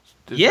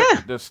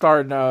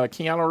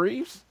Keanu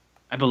Reeves?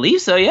 I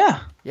believe so, yeah.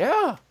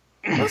 Yeah.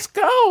 Let's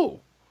go.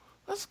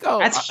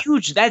 That's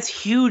huge. That's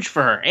huge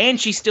for her. And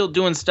she's still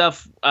doing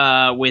stuff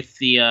with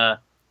the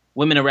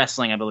Women of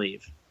Wrestling, I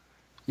believe.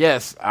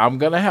 Yes, I'm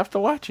going to have to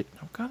watch it.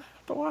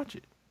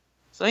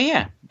 So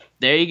yeah,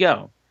 there you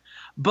go.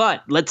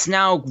 But let's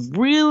now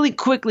really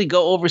quickly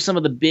go over some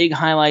of the big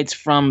highlights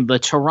from the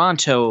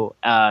Toronto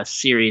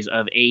series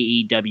of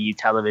AEW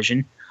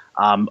television.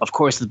 Of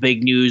course, the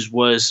big news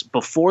was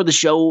before the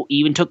show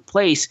even took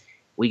place,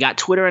 we got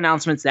Twitter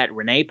announcements that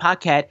Renee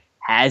Paquette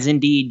has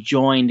indeed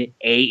joined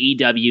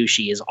AEW.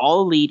 She is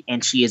All Elite,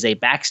 and she is a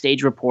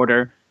backstage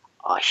reporter.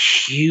 A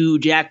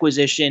huge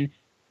acquisition.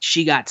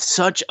 She got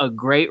such a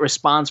great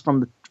response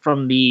from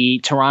the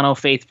Toronto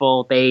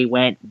faithful. They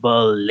went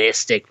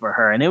ballistic for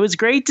her, and it was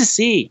great to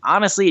see.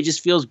 Honestly, it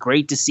just feels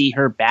great to see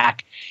her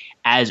back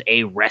as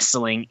a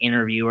wrestling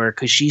interviewer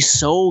because she's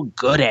so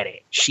good at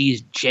it.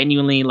 She's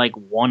genuinely like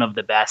one of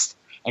the best,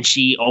 and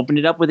she opened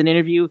it up with an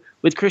interview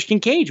with Christian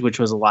Cage, which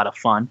was a lot of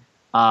fun.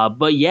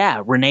 But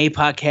yeah, Renee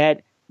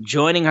Paquette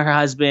joining her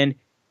husband.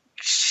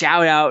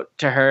 Shout out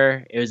to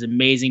her. It was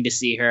amazing to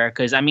see her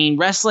because,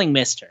 wrestling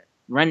missed her.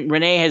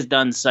 Renee has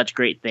done such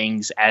great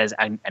things as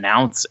an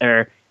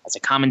announcer, as a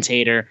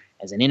commentator,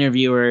 as an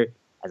interviewer,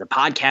 as a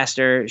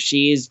podcaster.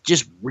 She is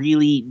just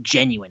really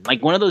genuine.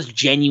 Like one of those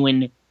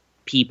genuine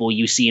people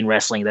you see in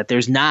wrestling that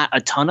there's not a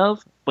ton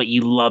of, but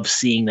you love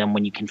seeing them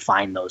when you can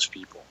find those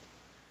people.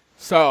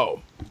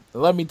 So,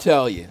 let me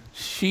tell you,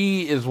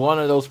 she is one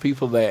of those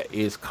people that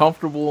is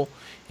comfortable,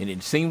 and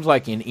it seems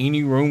like in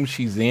any room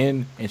she's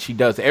in, and she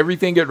does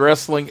everything at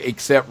wrestling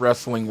except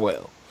wrestling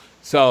well.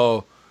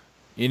 So,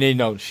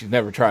 she's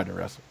never tried to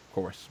wrestle, of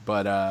course.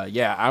 But,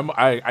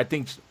 I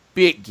think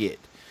big get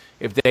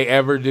if they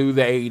ever do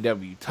the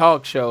AEW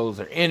talk shows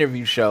or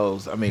interview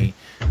shows.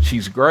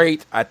 She's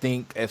great. I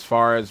think as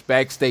far as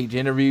backstage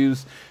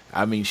interviews,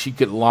 she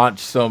could launch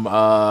some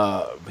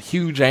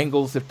huge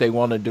angles if they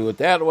want to do it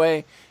that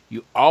way.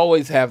 You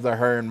always have the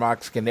her and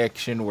Mox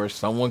connection where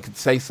someone could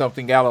say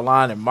something out of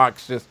line and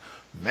Mox just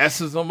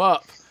messes them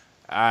up.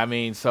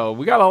 So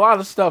we got a lot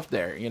of stuff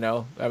there,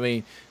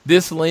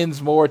 this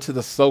lends more to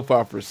the soap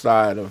opera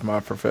side of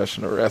my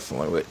professional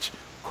wrestling, which,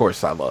 of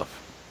course, I love.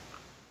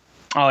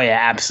 Oh, yeah,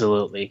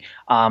 absolutely.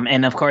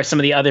 And, of course, some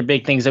of the other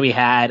big things that we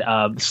had,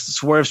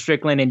 Swerve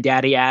Strickland and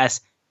Daddy Ass,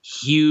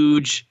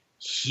 huge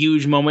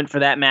moment for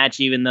that match,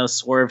 even though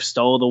Swerve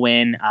stole the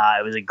win.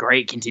 It was a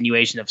great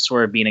continuation of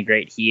Swerve being a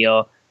great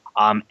heel.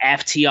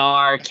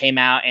 FTR came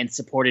out and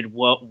supported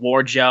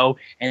Wardlow,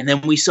 and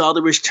then we saw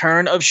the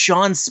return of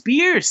Shawn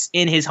Spears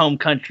in his home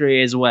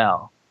country as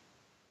well.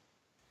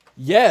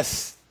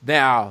 Yes.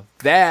 Now,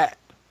 that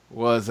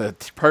was a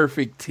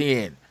perfect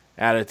 10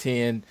 out of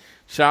 10.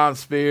 Shawn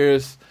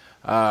Spears,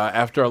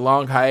 after a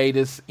long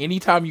hiatus,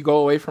 anytime you go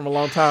away from a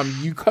long time,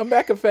 you come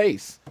back a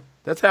face.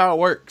 That's how it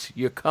works.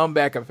 You come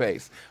back a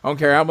face. I don't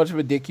care how much of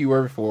a dick you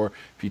were before.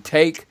 If you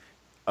take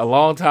a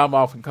long time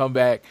off and come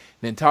back,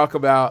 then talk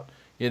about,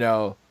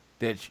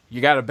 that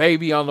you got a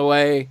baby on the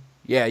way,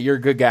 yeah, you're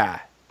a good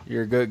guy.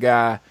 You're a good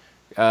guy.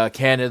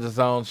 Canada's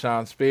own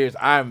Shawn Spears.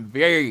 I'm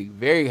very,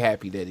 very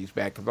happy that he's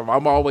back because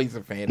I'm always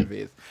a fan of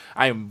his.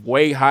 I am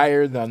way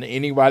higher than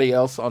anybody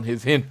else on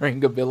his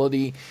in-ring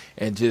ability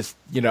and just,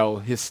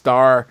 his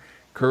star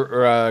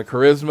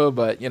charisma.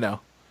 But,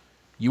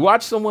 you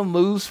watch someone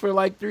lose for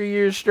like 3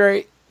 years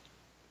straight,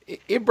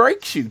 it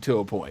breaks you to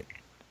a point.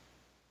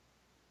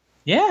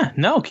 Yeah,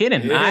 no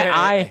kidding.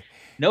 Yeah.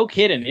 No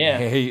kidding, yeah.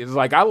 It's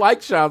like, I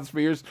like Shawn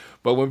Spears,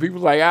 but when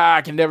people's like,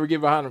 I can never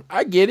get behind him,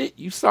 I get it.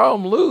 You saw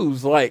him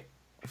lose, like,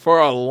 for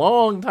a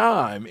long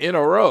time in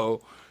a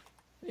row.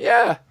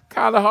 Yeah,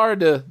 kind of hard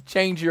to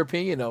change your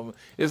opinion of him.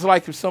 It's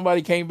like if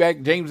somebody came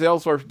back, James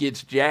Ellsworth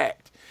gets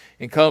jacked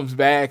and comes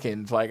back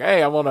and it's like,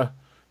 hey, I want to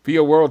be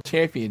a world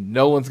champion.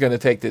 No one's going to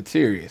take that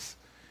serious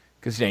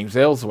because James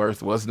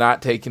Ellsworth was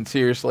not taken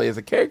seriously as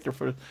a character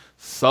for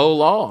so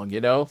long,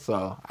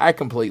 So I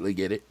completely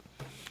get it.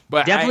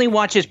 But definitely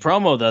watch his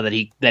promo though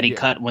that he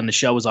cut when the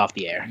show was off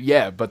the air.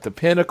 Yeah, but the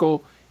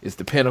pinnacle is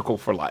the pinnacle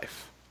for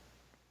life.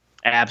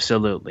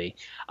 Absolutely.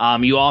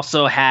 You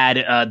also had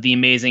the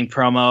amazing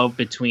promo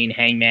between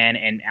Hangman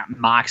and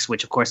Mox,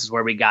 which of course is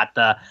where we got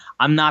the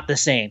 "I'm not the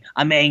same.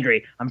 I'm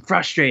angry. I'm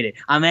frustrated.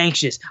 I'm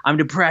anxious. I'm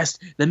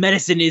depressed. The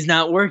medicine is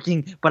not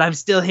working, but I'm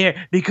still here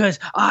because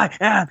I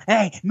am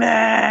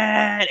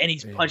Hangman." And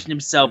he's punching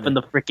himself in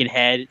the freaking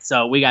head.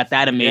 So we got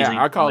that amazing.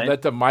 Yeah, I call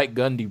that the Mike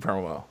Gundy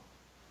promo.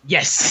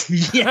 Yes,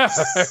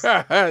 yes,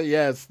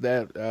 yes.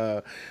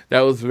 That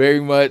was very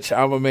much.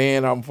 I'm a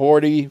man. I'm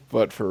 40,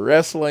 but for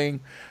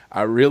wrestling.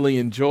 I really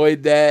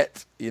enjoyed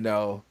that.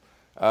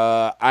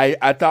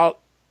 I thought,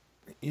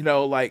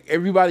 like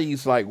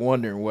everybody's like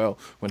wondering, well,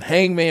 when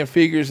Hangman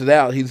figures it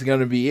out, he's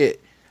going to be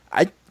it.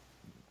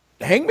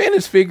 Hangman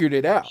has figured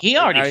it out. He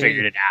already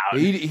figured it out.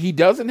 He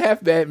doesn't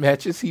have bad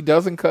matches. He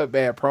doesn't cut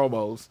bad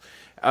promos.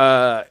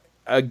 I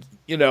think,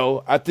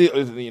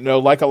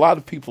 like a lot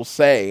of people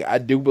say, I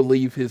do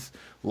believe his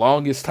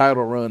longest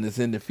title run is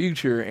in the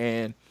future.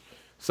 And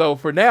so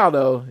for now,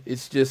 though,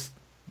 it's just,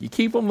 you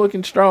keep him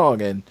looking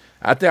strong, and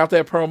I thought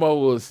that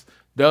promo was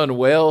done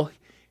well.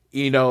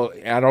 I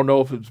don't know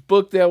if it was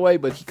booked that way,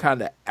 but he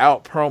kind of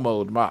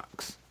out-promoed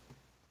Mox.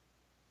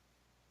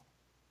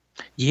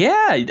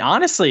 Yeah,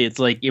 honestly, it's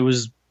like it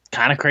was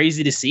kind of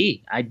crazy to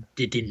see. I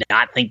did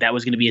not think that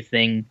was going to be a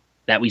thing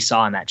that we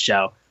saw in that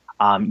show.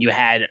 You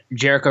had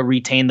Jericho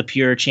retain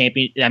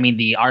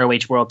the ROH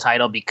World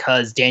title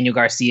because Daniel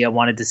Garcia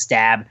wanted to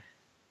stab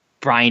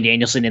Bryan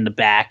Danielson in the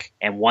back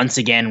and once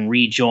again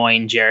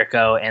rejoin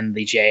Jericho and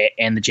the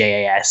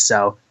JAS.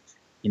 So,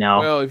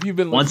 well, if you've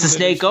been once a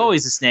snake,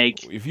 always a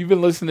snake. If you've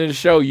been listening to the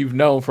show, you've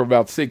known for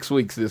about 6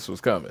 weeks this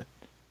was coming.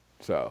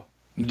 So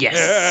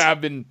yes,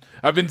 I've been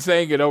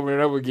saying it over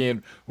and over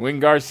again. When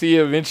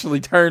Garcia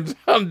eventually turns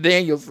on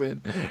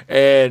Danielson,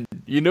 and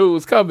you knew it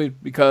was coming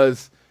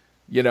because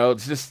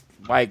it's just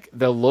like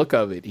the look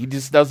of it. He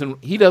just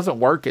doesn't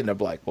work in the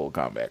Blackpool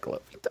Combat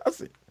Club. He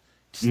doesn't.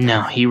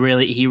 No, he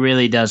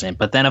really doesn't.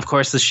 But then, of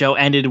course, the show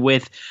ended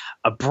with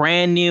a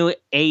brand new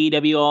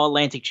AEW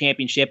All-Atlantic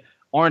Championship.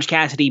 Orange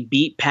Cassidy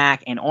beat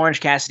Pac, and Orange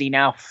Cassidy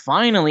now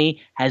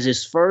finally has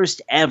his first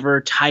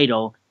ever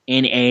title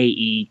in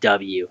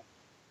AEW.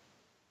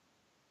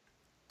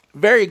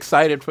 Very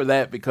excited for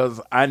that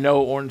because I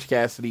know Orange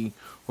Cassidy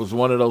was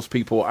one of those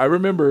people. I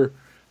remember,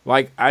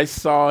 I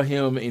saw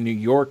him in New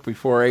York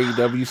before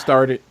AEW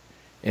started,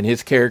 and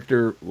his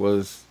character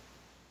was,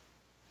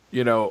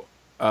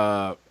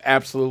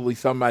 absolutely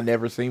something I'd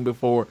never seen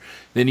before.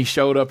 Then he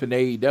showed up in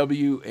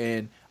AEW,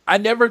 and I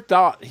never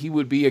thought he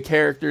would be a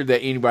character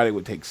that anybody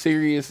would take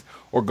serious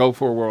or go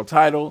for a world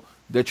title.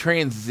 The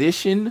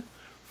transition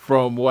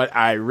from what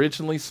I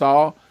originally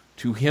saw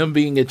to him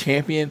being a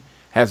champion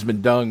has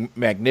been done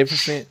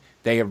magnificent.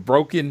 They have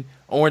broken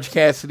Orange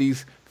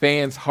Cassidy's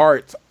fans'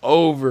 hearts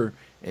over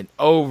and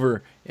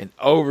over and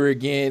over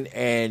again.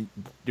 And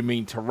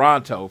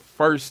Toronto,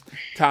 first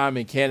time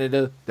in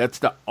Canada, that's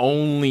the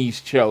only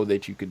show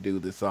that you could do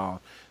this on.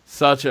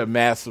 Such a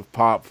massive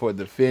pop for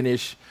the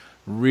finish.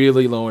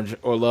 Really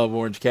love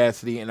Orange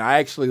Cassidy, and I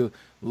actually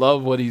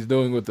love what he's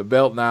doing with the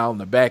belt now and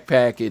the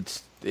backpack.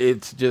 It's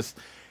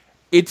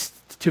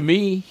to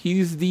me,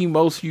 he's the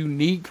most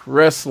unique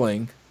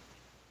most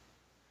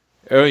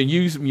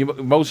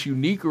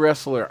unique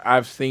wrestler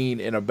I've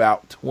seen in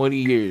about 20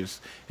 years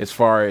as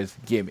far as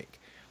gimmick.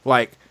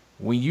 Like,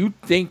 when you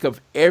think of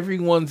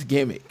everyone's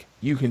gimmick,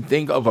 you can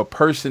think of a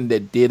person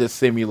that did a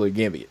similar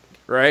gimmick,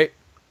 right?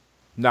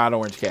 Not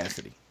Orange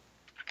Cassidy.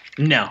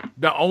 No.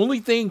 The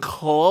only thing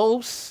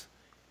close,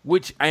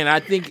 and I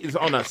think is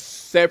on a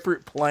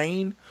separate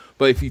plane,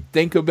 but if you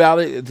think about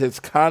it, it's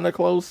kind of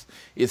close,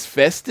 is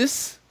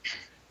Festus.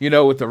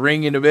 With the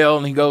ring and the bell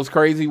and he goes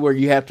crazy where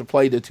you have to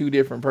play the two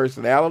different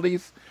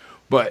personalities.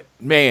 But,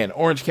 man,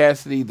 Orange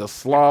Cassidy, the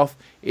Sloth,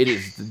 it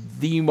is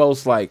the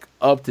most,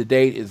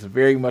 up-to-date. It's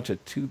very much a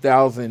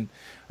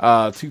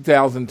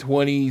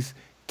 2020s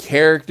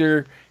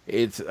character.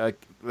 It's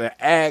the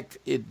act.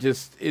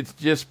 It's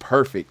just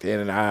perfect.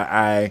 And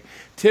I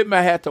tip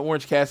my hat to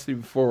Orange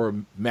Cassidy for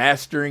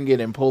mastering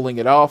it and pulling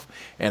it off.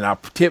 And I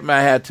tip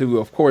my hat to,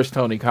 of course,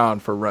 Tony Khan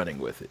for running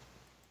with it.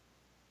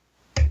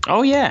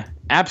 Oh yeah,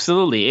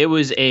 absolutely.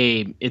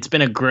 It's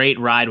been a great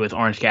ride with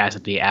Orange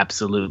Cassidy,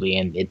 absolutely,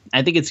 and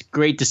I think it's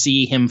great to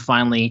see him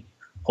finally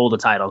hold a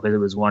title because it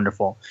was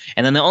wonderful.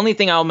 And then the only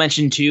thing I'll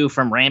mention too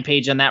from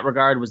Rampage in that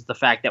regard was the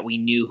fact that we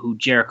knew who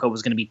Jericho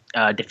was going to be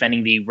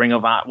defending the Ring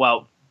of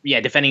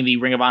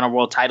Honor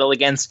World title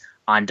against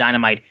on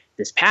Dynamite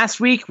this past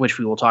week, which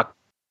we will talk.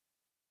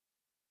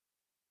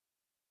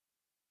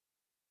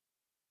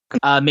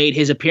 Made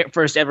his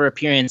first ever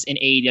appearance in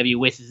AEW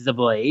with The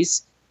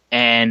Blaze.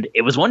 And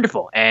it was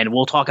wonderful. And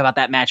we'll talk about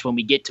that match when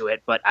we get to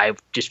it. But I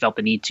just felt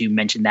the need to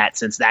mention that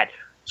since that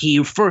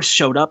he first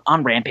showed up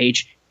on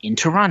Rampage in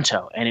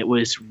Toronto. And it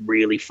was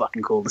really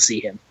fucking cool to see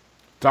him.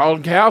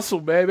 Dalton Castle,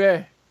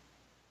 baby.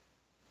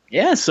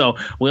 Yeah, so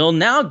we'll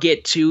now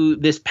get to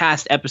this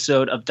past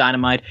episode of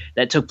Dynamite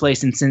that took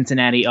place in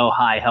Cincinnati,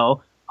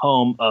 Ohio,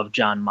 home of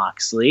Jon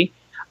Moxley.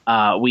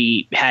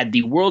 We had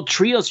the World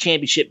Trios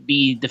Championship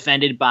be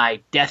defended by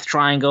Death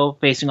Triangle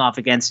facing off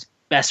against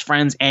Best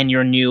Friends and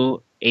your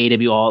new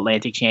AEW All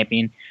Atlantic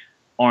champion,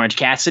 Orange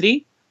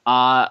Cassidy.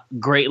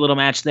 Great little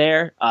match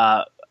there.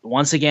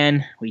 Once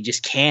again, we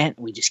just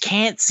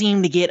can't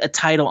seem to get a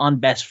title on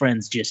Best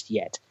Friends just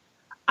yet.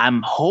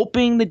 I'm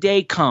hoping the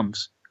day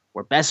comes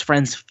where Best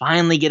Friends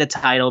finally get a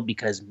title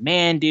because,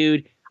 man,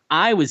 dude,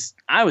 I was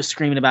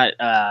screaming about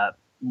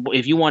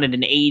if you wanted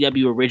an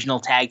AEW original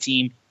tag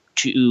team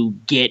to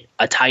get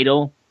a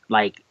title,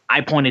 like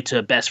I pointed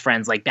to Best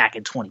Friends like back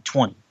in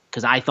 2020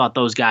 because I thought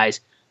those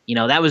guys,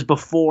 that was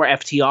before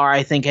FTR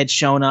I think had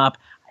shown up.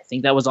 I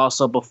think that was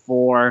also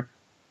before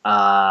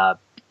a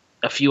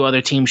few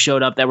other teams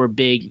showed up that were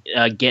big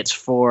gets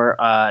for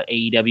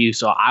AEW.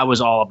 So I was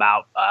all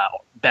about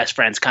Best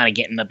Friends kind of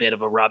getting a bit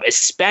of a rub,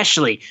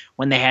 especially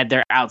when they had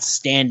their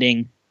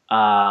outstanding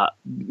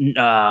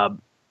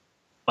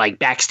like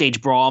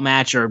backstage brawl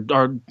match or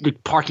the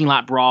parking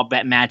lot brawl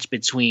match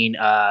between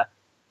not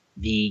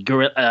the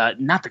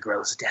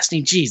Gorillas of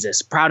Destiny,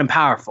 Jesus, Proud and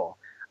Powerful,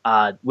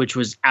 which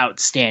was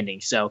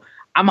outstanding. So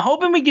I'm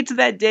hoping we get to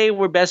that day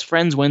where Best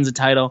Friends wins a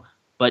title.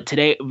 But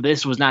today,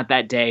 this was not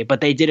that day. But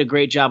they did a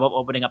great job of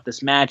opening up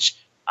this match.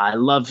 I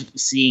love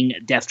seeing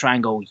Death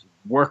Triangle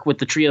work with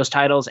the trios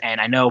titles, and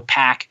I know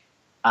Pac,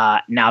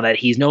 now that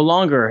he's no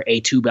longer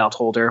a 2-belt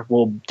holder,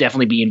 will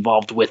definitely be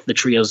involved with the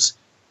trios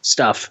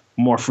stuff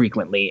more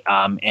frequently.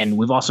 And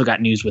we've also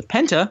got news with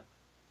Penta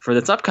for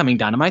this upcoming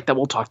Dynamite that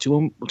we'll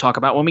talk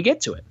about when we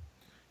get to it.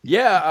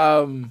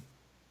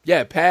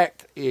 Yeah,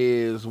 Pac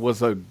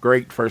was a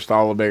great first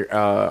All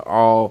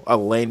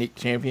Atlantic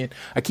champion.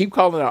 I keep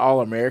calling it an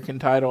All American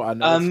title. I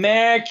know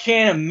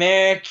American.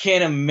 If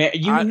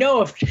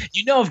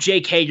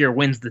Jake Hager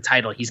wins the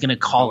title, he's gonna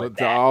call it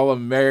the All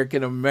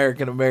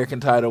American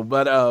title.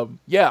 But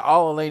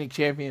All Atlantic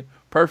champion,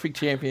 perfect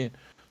champion.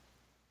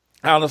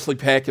 Honestly,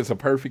 Pac is a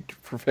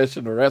perfect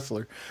professional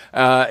wrestler.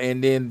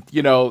 And then,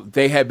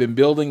 they had been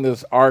building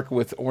this arc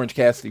with Orange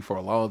Cassidy for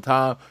a long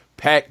time.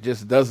 Pac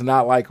just does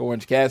not like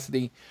Orange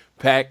Cassidy.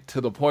 Pac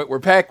to the point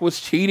where Pac was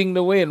cheating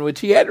to win,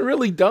 which he hadn't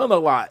really done a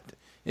lot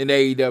in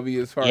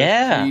AEW as far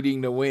as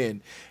cheating to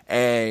win.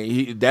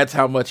 And that's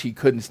how much he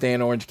couldn't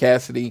stand Orange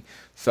Cassidy.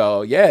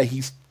 So,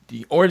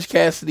 the Orange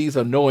Cassidy's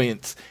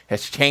annoyance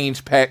has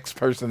changed Pac's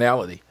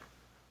personality.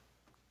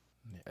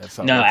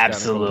 No,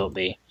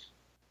 absolutely.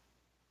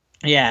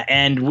 Yeah,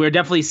 and we're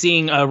definitely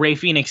seeing Rey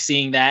Fenix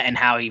seeing that and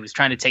how he was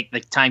trying to take the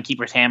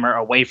Timekeeper's hammer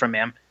away from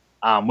him,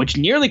 which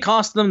nearly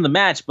cost them the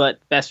match, but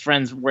Best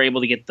Friends were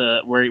able to get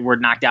were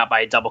knocked out by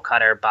a double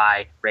cutter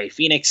by Rey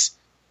Fenix.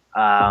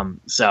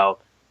 So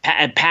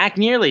Pac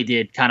nearly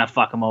did kind of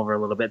fuck him over a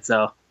little bit,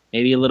 so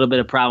maybe a little bit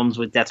of problems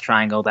with Death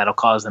Triangle that'll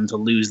cause them to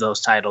lose those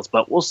titles,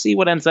 but we'll see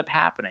what ends up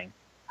happening.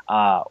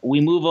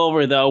 We move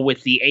over, though,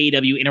 with the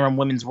AEW Interim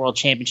Women's World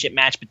Championship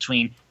match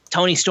between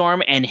Toni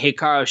Storm and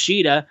Hikaru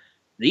Shida.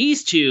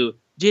 These two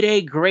did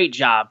a great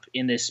job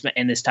in this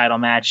title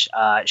match.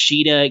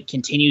 Shida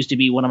continues to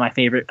be one of my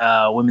favorite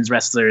women's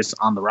wrestlers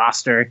on the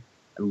roster.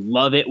 I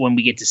love it when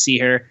we get to see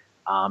her.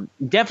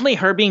 Definitely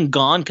her being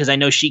gone, because I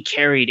know she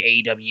carried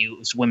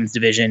AEW's women's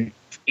division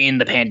in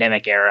the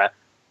pandemic era.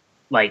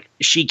 Like,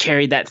 she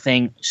carried that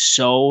thing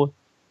so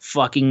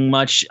fucking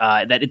much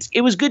that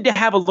it was good to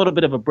have a little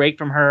bit of a break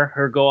from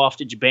her go off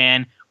to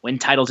Japan, win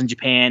titles in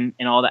Japan,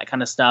 and all that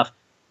kind of stuff.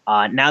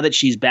 Now that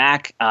she's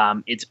back,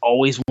 it's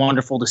always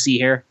wonderful to see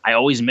her. I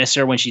always miss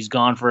her when she's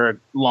gone for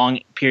long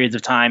periods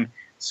of time.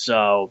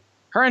 So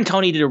her and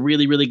Toni did a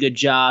really, really good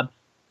job.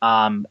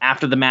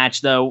 After the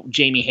match, though,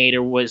 Jamie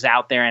Hayter was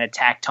out there and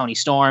attacked Toni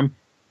Storm.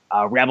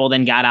 Rebel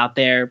then got out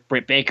there.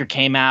 Britt Baker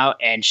came out,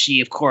 and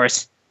she, of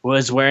course,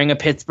 was wearing a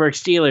Pittsburgh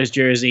Steelers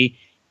jersey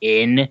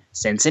in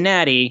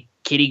Cincinnati.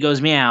 Kitty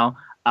goes meow.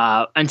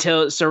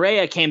 Until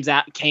Saraya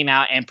came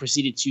out and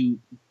proceeded to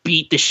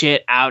beat the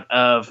shit out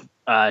of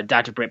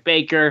Dr. Britt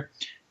Baker.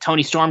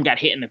 Toni Storm got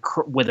hit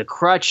with a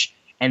crutch,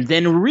 and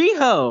then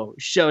Riho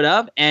showed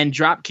up and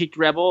drop kicked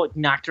Rebel,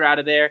 knocked her out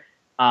of there.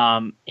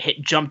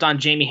 Jumped on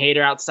Jamie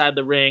Hayter outside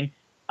the ring.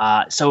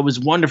 So it was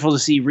wonderful to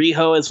see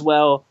Riho as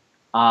well.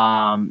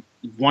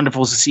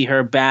 Wonderful to see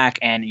her back,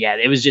 and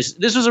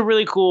this was a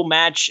really cool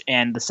match.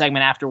 And the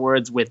segment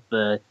afterwards with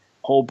the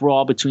whole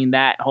brawl between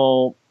that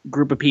whole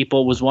group of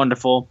people was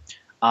wonderful.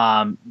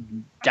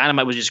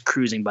 Dynamite was just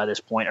cruising by this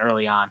point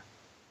early on.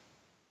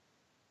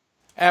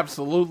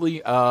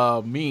 Absolutely.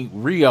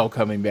 Rio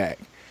coming back.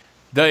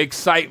 The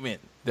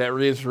excitement that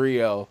is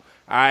Rio.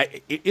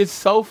 It's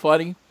so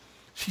funny.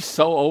 She's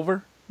so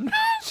over.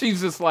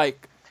 She's just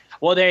like...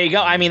 Well, there you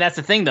go. I mean, that's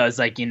the thing, though. It's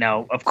like,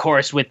 of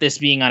course, with this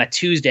being on a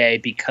Tuesday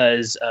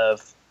because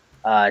of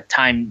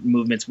time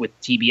movements with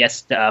TBS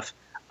stuff,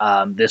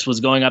 this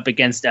was going up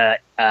against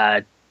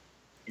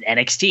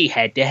NXT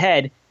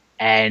head-to-head.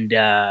 And,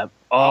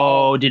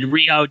 did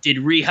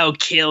Riho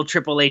kill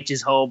Triple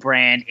H's whole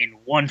brand in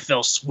one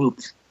fell swoop?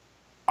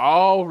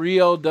 All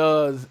Rio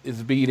does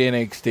is beat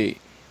NXT.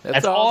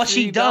 That's all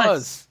she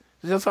does.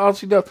 That's all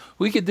she does.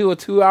 We could do a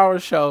 2-hour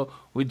show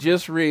with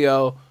just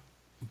Rio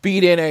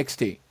beat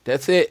NXT.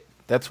 That's it.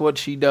 That's what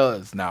she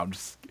does. Now, I'm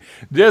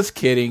just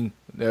kidding.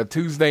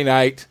 Tuesday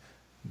night,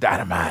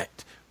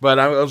 Dynamite. But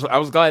I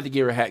was glad to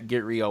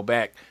get Rio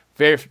back.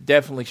 Very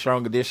definitely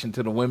strong addition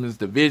to the women's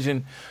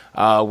division,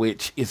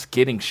 which is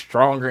getting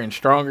stronger and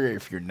stronger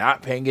if you're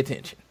not paying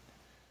attention.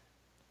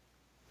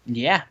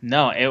 Yeah,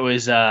 no, it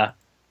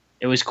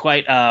was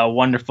quite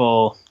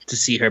wonderful to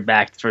see her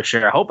back for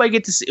sure. I hope we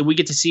get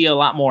to see a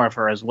lot more of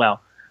her as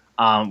well.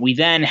 We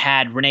then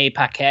had Renee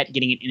Paquette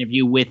getting an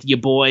interview with your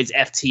boys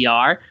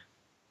FTR.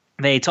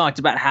 They talked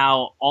about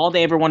how all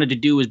they ever wanted to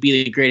do was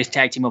be the greatest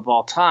tag team of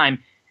all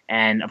time,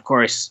 and of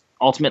course,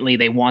 ultimately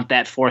they want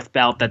that fourth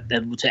belt that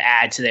to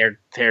add to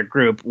their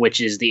group,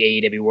 which is the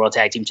AEW World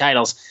Tag Team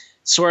titles.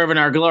 Swerve in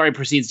Our Glory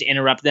proceeds to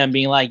interrupt them,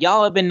 being like,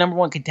 y'all have been number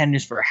one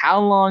contenders for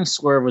how long?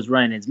 Swerve was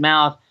running his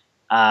mouth.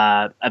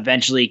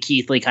 Eventually,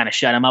 Keith Lee kind of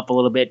shut him up a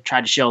little bit,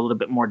 tried to show a little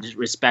bit more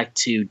respect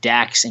to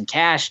Dax and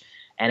Cash,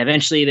 and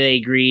eventually they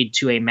agreed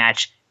to a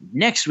match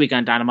next week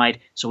on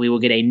Dynamite, so we will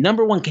get a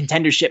number one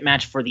contendership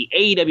match for the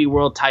AEW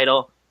World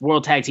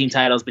Tag Team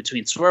titles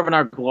between Swerve in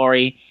Our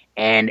Glory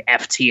and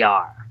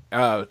FTR.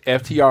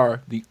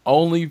 FTR, the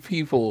only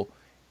people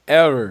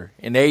ever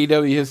in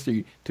AEW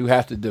history to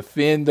have to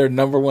defend their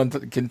number one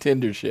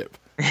contendership.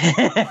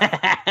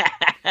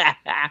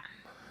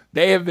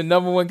 They have been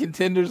number one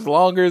contenders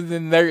longer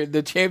than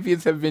the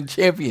champions have been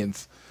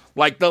champions,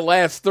 like the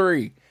last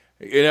three.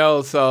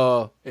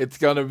 So it's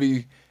gonna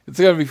be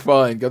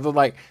fun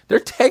because they're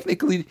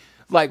technically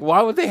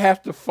why would they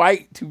have to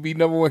fight to be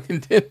number one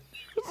contenders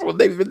when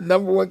they've been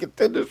number one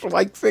contenders for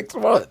 6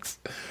 months?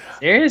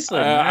 Seriously,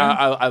 man.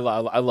 I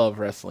love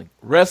wrestling.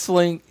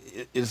 Wrestling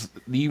is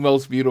the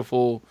most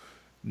beautiful,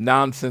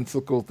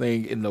 nonsensical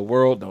thing in the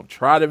world. Don't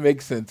try to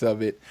make sense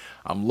of it.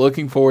 I'm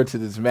looking forward to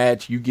this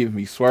match. You give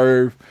me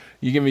Swerve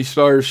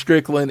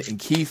Strickland and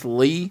Keith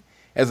Lee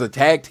as a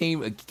tag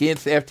team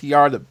against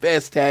FTR, the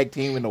best tag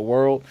team in the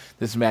world.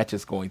 This match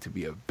is going to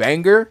be a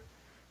banger.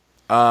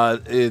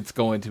 It's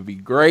going to be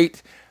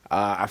great.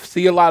 I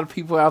see a lot of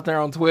people out there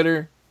on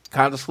Twitter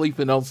kind of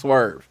sleeping on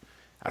Swerve.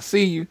 I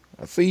see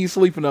you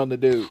sleeping on the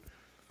dude.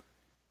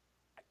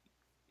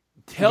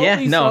 Tell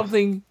me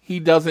something he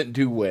doesn't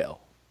do well.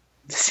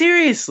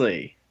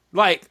 Seriously.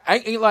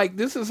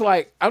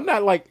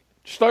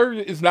 Swerve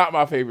is not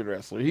my favorite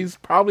wrestler. He's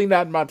probably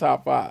not in my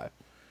top 5.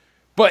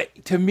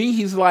 But to me,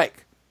 he's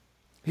like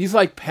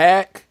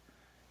Pac.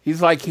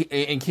 He's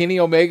and Kenny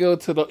Omega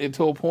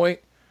to a point.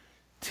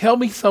 Tell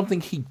me something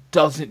he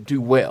doesn't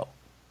do well.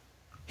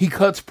 He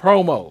cuts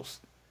promos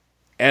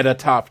at a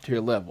top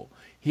tier level.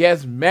 He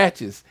has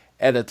matches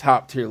at a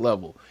top tier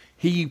level.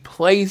 He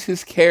plays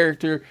his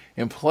character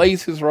and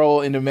plays his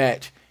role in the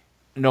match,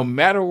 no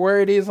matter where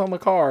it is on the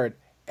card,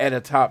 at a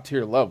top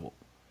tier level.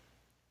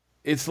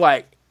 It's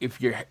like,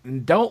 if you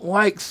don't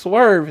like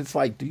Swerve, it's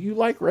like, do you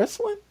like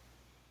wrestling?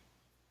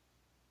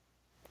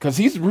 Because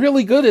he's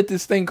really good at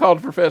this thing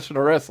called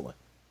professional wrestling.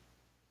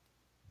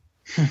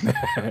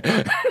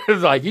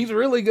 It's he's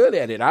really good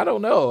at it. I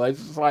don't know.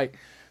 It's just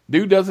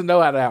dude doesn't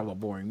know how to have a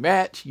boring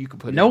match. You can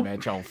put his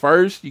match on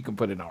first. You can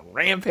put it on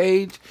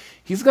Rampage.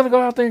 He's going to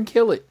go out there and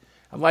kill it.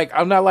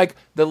 I'm not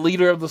the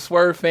leader of the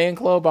Swerve fan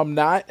club. I'm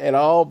not at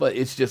all, but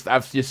it's just,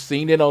 I've just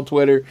seen it on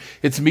Twitter.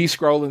 It's me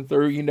scrolling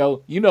through, you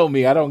know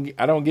me. I don't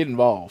get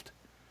involved,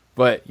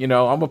 but I'm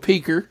a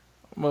peeker.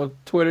 I'm a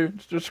Twitter,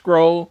 just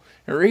scroll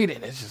and read it.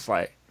 And it's just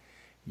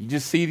you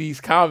just see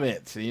these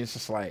comments and it's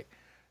just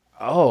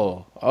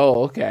oh,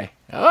 okay.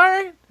 All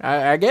right.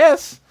 I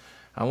guess.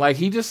 I'm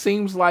he just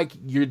seems like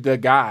you're the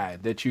guy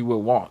that you would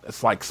want.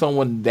 It's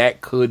someone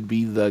that could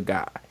be the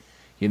guy.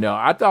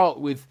 I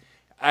thought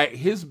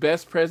his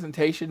best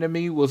presentation to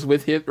me was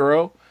with Hit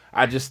Row.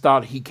 I just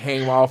thought he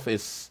came off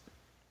as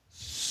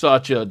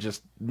such a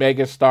just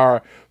mega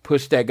star,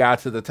 pushed that guy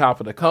to the top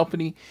of the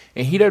company.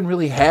 And he doesn't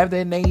really have that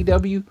in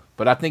AEW,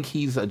 but I think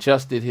he's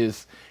adjusted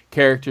his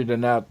character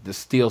to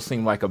still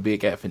seem like a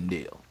big effing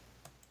deal.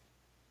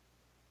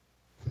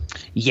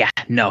 Yeah,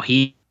 no,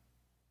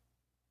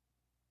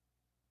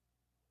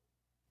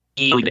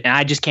 and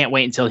I just can't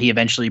wait until he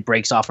eventually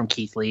breaks off from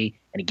Keith Lee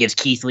and it gives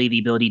Keith Lee the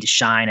ability to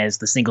shine as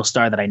the single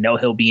star that I know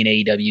he'll be in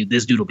AEW.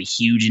 This dude will be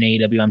huge in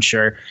AEW, I'm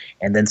sure.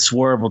 And then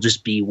Swerve will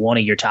just be one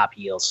of your top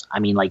heels. I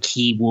mean,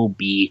 he will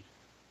be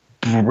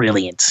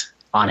brilliant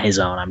on his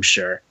own, I'm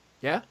sure.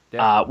 Yeah.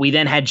 We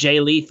then had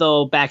Jay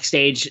Lethal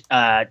backstage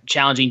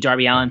challenging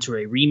Darby Allin to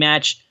a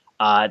rematch.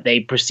 They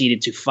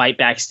proceeded to fight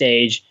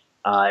backstage.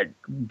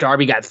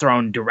 Darby got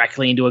thrown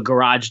directly into a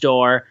garage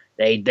door.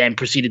 They then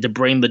proceeded to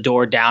bring the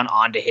door down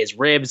onto his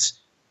ribs.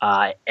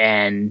 So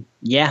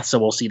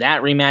we'll see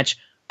that rematch.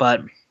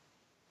 But,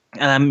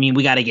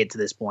 we got to get to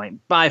this point.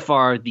 By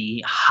far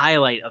the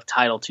highlight of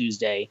Title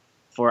Tuesday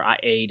for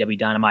AEW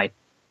Dynamite.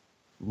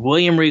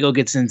 William Regal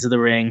gets into the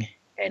ring,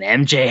 and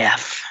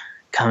MJF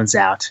comes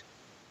out.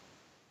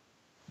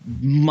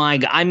 My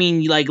God,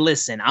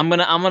 listen, I'm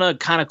gonna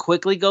kind of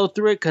quickly go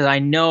through it because I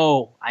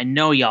know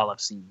y'all have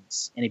seen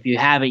this, and if you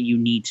haven't, you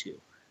need to.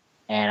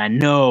 And I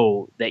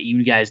know that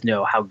you guys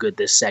know how good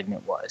this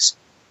segment was.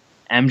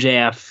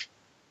 MJF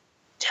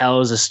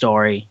tells a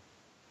story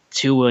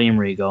to William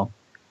Regal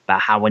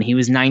about how when he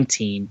was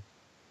 19,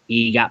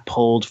 he got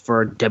pulled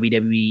for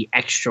WWE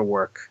extra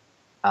work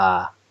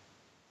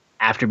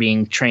after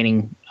being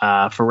training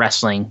for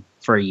wrestling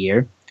for a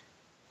year.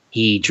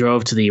 He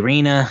drove to the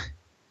arena.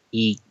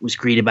 He was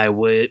greeted by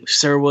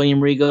Sir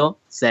William Regal,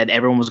 said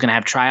everyone was going to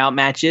have tryout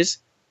matches.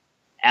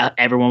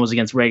 Everyone was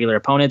against regular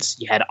opponents.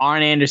 You had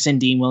Arn Anderson,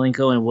 Dean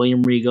Malenko, and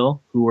William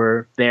Regal who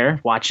were there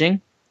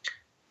watching.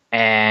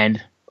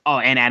 And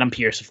Adam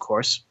Pearce, of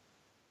course.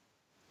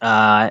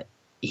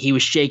 He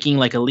was shaking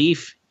like a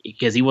leaf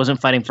because he wasn't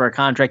fighting for a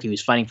contract. He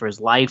was fighting for his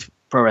life.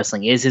 Pro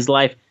wrestling is his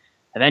life.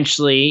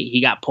 Eventually,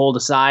 he got pulled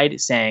aside,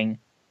 saying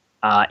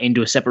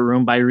into a separate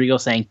room by Regal,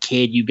 saying,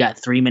 "Kid, you got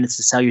 3 minutes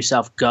to sell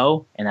yourself.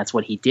 Go." And that's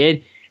what he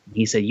did. And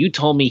he said, "You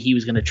told me he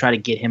was going to try to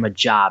get him a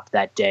job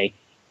that day.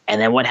 And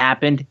then what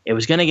happened? It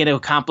was going to get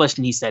accomplished."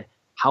 And he said,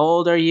 "How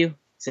old are you?"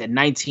 He said,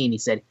 19. He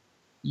said,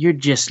 "You're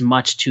just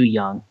much too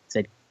young." He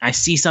said, "I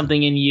see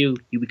something in you.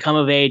 You become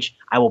of age.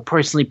 I will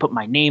personally put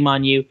my name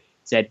on you."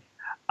 He said,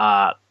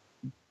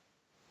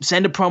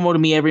 "Send a promo to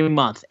me every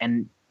month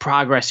and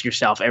progress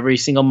yourself every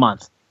single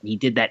month." And he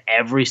did that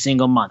every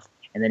single month.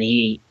 And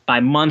then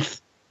by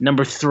month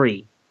number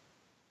 3,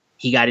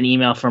 he got an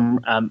email from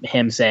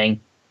him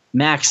saying,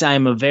 "Max, I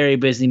am a very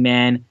busy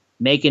man.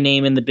 Make a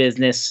name in the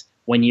business.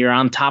 When you're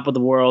on top of the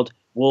world,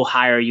 we'll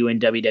hire you in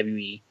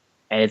WWE."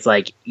 And it's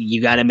like,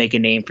 you got to make a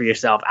name for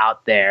yourself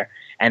out there.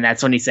 And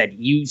that's when he said,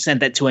 "You sent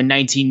that to a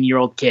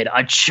 19-year-old kid,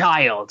 a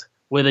child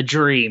with a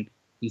dream."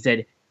 He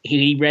said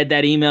he read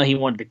that email. He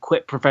wanted to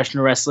quit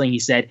professional wrestling. He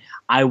said,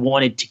 "I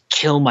wanted to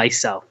kill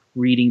myself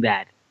reading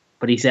that."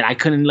 But he said, "I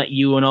couldn't let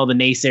you and all the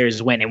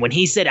naysayers win." And when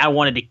he said, "I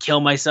wanted to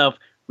kill myself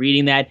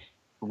reading that,"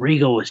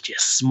 Regal was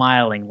just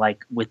smiling,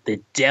 like with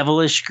the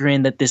devilish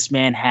grin that this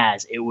man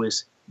has. It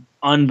was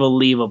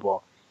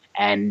unbelievable.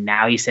 And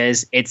now he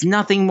says it's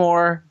nothing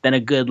more than a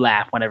good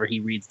laugh whenever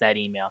he reads that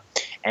email.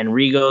 And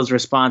Regal's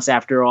response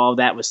after all of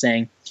that was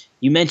saying,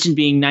 "You mentioned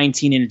being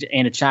 19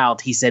 and a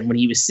child." He said when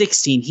he was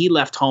 16, he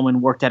left home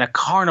and worked at a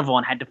carnival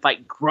and had to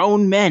fight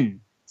grown men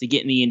to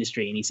get in the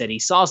industry. And he said he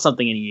saw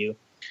something in you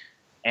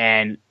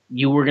and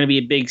you were going to be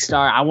a big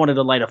star. I wanted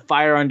to light a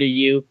fire under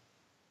you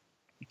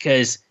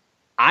because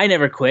I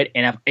never quit.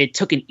 And if it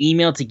took an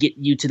email to get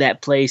you to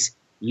that place,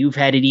 you've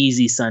had it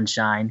easy,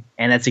 sunshine.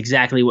 And that's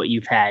exactly what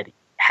you've had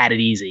it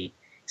easy." He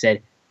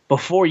said,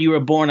 "Before you were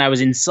born, I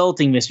was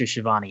insulting Mr.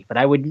 Schiavone, but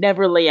I would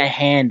never lay a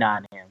hand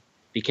on him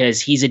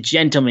because he's a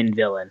gentleman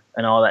villain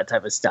and all that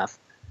type of stuff.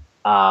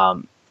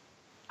 I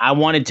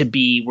wanted to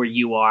be where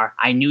you are.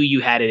 I knew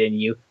you had it in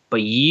you,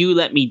 but you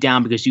let me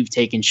down because you've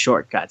taken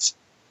shortcuts."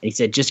 And he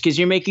said, "Just because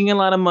you're making a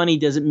lot of money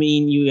doesn't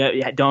mean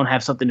you don't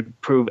have something to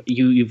prove.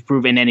 You've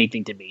proven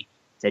anything to me." He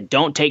said,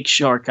 "Don't take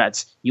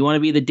shortcuts. You want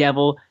to be the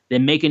devil,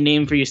 then make a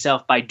name for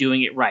yourself by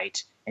doing it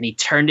right." And he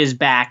turned his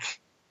back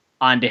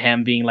onto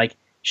him, being like,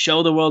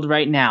 "Show the world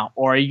right now,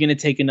 or are you going to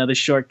take another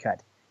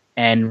shortcut?"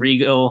 And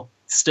Regal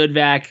stood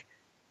back.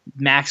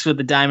 Max with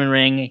the diamond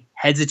ring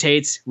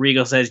hesitates.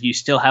 Regal says, "You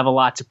still have a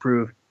lot to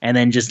prove," and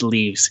then just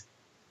leaves.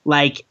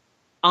 First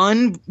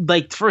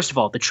of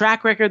all, the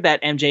track record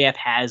that MJF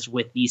has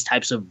with these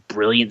types of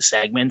brilliant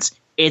segments,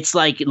 it's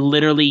like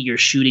literally you're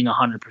shooting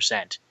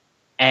 100%.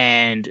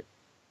 And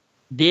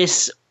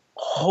this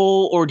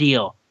whole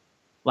ordeal,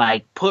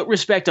 put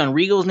respect on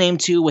Regal's name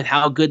too, with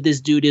how good this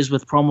dude is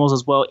with promos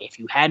as well, if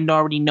you hadn't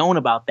already known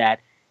about that.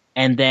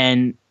 And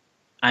then,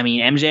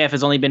 MJF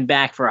has only been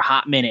back for a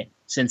hot minute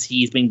since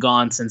he's been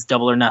gone since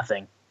Double or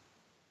Nothing.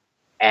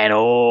 And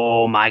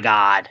oh my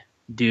God,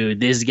 dude,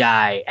 this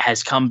guy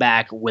has come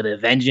back with a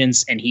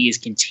vengeance, and he is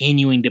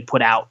continuing to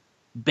put out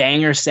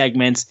banger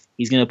segments.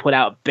 He's going to put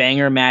out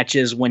banger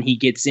matches when he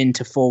gets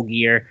into Full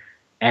Gear.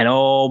 And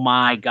oh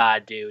my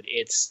God, dude,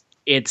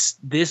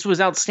 this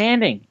was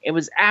outstanding. It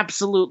was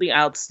absolutely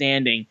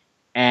outstanding.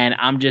 And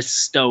I'm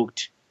just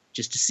stoked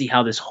just to see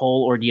how this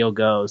whole ordeal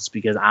goes,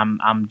 because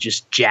I'm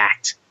just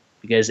jacked,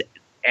 because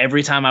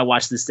every time I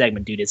watch this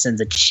segment, dude, it sends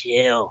a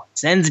chill.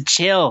 It's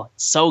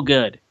so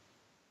good.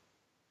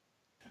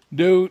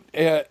 Dude,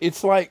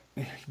 it's like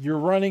you're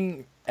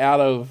running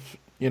out of,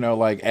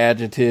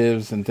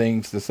 adjectives and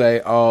things to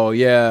say. "Oh,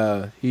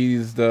 yeah,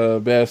 he's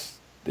the best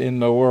in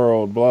the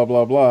world, blah,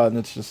 blah, blah." And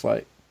it's just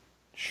like,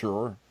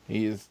 sure,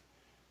 he is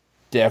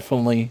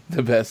definitely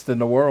the best in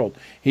the world.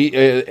 He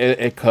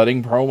at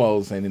cutting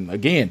promos, and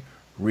again,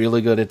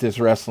 really good at this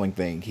wrestling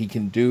thing. He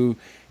can do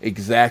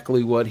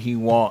exactly what he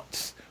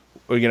wants.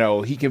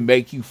 He can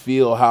make you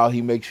feel how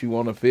he makes you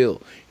want to feel.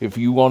 If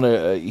you want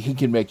to, he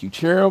can make you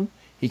cheer him.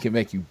 He can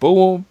make you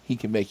boo him. He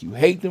can make you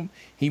hate him.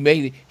 He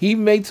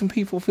made some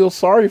people feel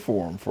sorry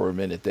for him for a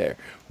minute there.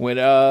 When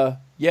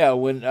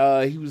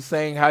he was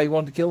saying how he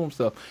wanted to kill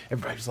himself,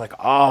 everybody was like,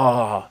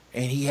 "Ah,"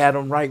 and he had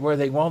them right where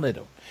they wanted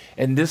him.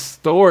 And this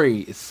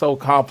story is so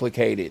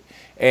complicated,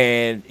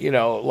 and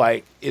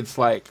it's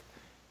like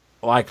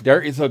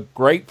there is a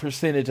great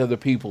percentage of the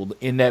people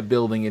in that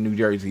building in New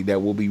Jersey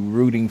that will be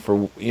rooting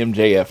for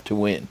MJF to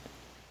win.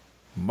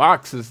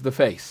 Mox is the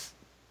face.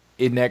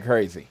 Isn't that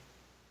crazy?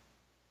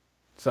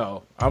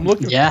 So I'm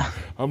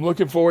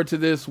looking forward to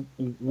this.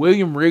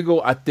 William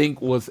Regal, I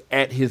think, was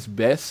at his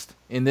best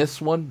in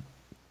this one.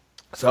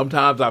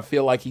 Sometimes I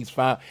feel like he's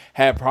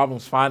had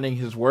problems finding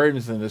his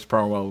words in this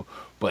promo,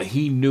 but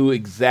he knew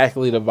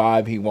exactly the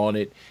vibe he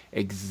wanted,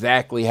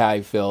 exactly how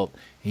he felt.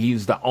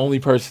 He's the only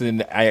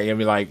person,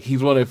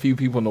 he's one of the few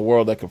people in the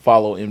world that could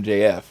follow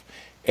MJF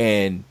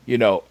and,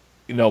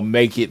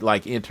 make it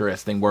like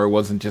interesting where it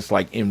wasn't just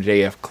like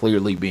MJF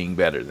clearly being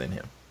better than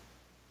him.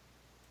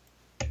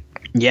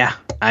 Yeah,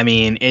 I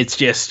mean, it's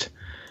just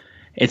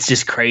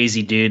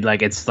crazy, dude.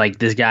 Like, it's like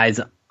this guy's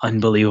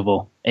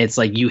unbelievable. It's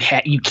like you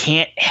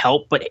can't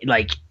help but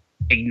like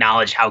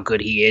acknowledge how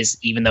good he is,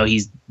 even though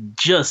he's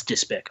just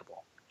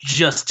despicable.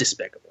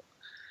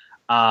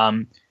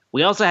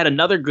 We also had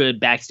another good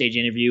backstage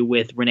interview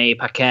with Renee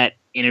Paquette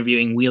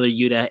interviewing Wheeler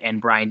Yuta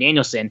and Bryan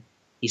Danielson.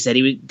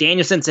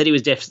 Danielson said he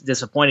was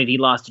disappointed he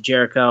lost to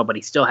Jericho, but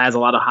he still has a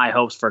lot of high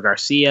hopes for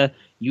Garcia.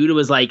 Yuta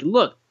was like,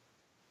 look,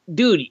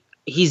 dude,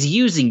 he's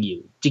using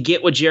you to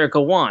get what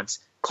Jericho wants.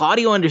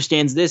 Claudio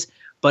understands this,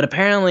 but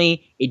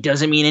apparently it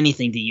doesn't mean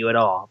anything to you at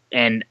all.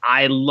 And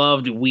I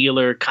loved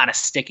Wheeler kind of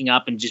sticking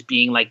up and just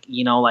being like,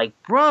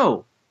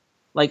 bro,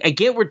 like, I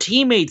get we're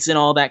teammates and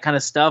all that kind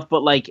of stuff,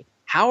 but like,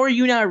 how are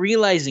you not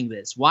realizing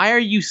this? Why are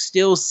you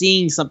still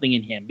seeing something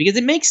in him? Because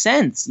it makes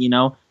sense,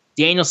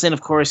 Danielson,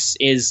 of course,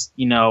 is,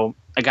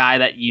 a guy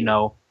that,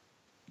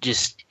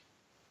 just,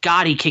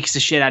 God, he kicks the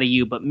shit out of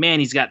you, but man,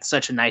 he's got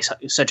such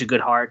a good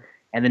heart.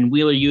 And then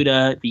Wheeler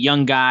Yuta, the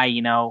young guy,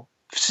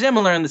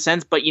 similar in the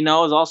sense, but, is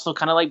also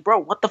kind of like, bro,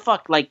 what the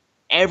fuck? Like,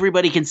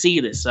 everybody can see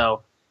this.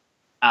 So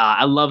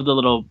I love the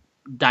little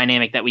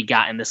dynamic that we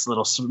got in this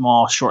little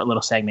small, short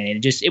little segment.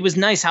 And it was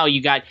nice how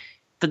you got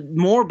the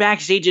more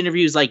backstage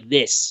interviews like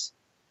this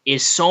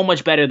is so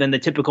much better than the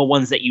typical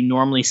ones that you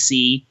normally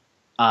see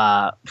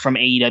from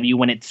AEW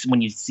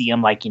when you see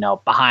them like,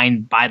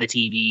 by the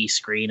TV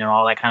screen and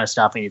all that kind of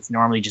stuff. And it's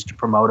normally just to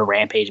promote a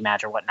Rampage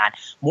match or whatnot.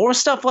 More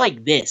stuff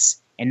like this.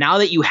 And now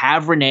that you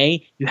have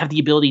Renee, you have the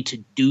ability to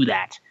do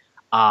that.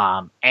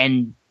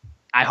 And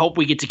I hope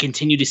we get to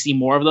continue to see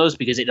more of those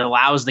because it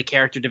allows the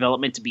character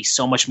development to be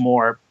so much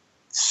more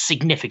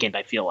significant,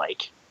 I feel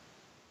like.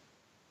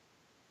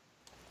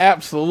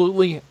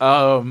 Absolutely.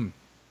 I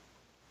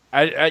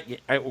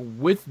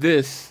with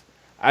this,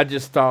 I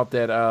just thought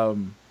that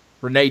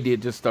Renee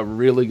did just a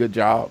really good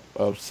job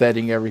of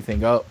setting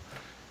everything up.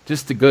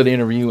 Just a good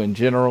interview in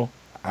general.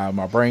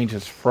 My brain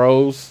just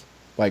froze.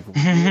 Like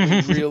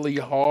really, really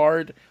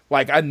hard.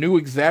 Like I knew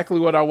exactly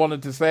what I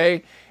wanted to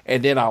say,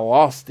 and then I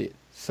lost it.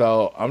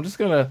 So I'm just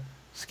gonna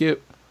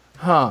skip.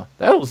 That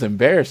was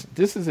embarrassing.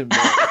 This is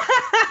embarrassing.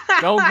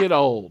 Don't get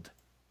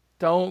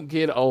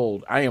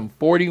old. I am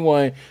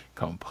 41.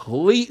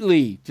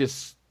 Completely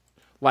just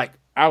like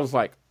I was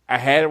like I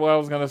had what I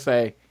was gonna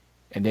say,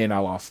 and then I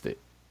lost it.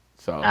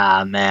 So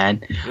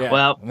man. Yeah.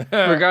 Well,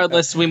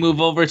 regardless, we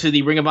move over to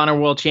the Ring of Honor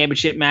World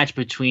Championship match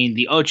between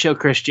the Ocho,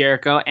 Chris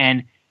Jericho,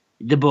 and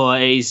the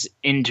boys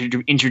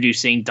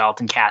introducing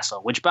Dalton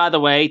Castle, which, by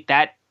the way,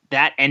 that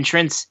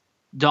entrance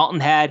Dalton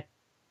had,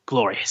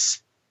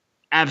 glorious.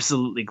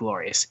 Absolutely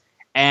glorious.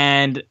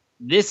 And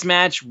this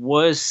match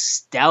was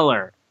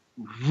stellar.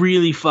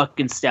 Really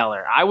fucking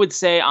stellar. I would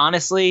say,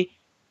 honestly,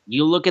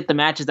 you look at the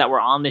matches that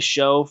were on this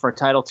show for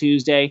Title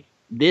Tuesday,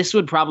 this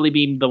would probably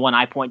be the one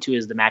I point to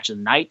as the match of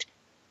the night.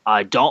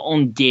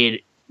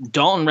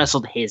 Dalton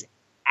wrestled his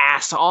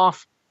ass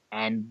off,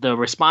 and the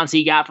response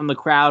he got from the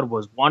crowd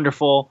was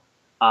wonderful.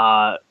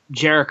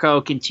 Jericho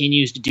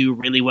continues to do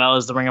really well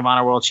as the Ring of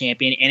Honor World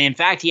Champion. And in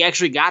fact, he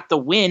actually got the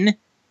win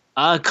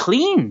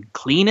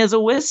clean as a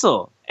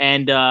whistle.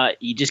 And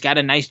he just got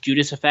a nice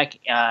Judas effect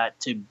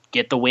to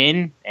get the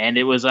win. And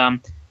it was,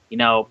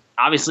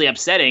 obviously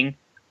upsetting.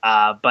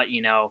 But,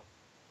 he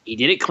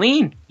did it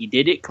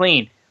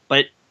clean.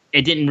 But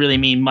it didn't really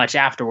mean much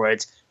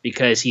afterwards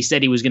because he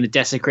said he was going to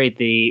desecrate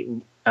the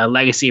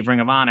legacy of Ring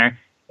of Honor.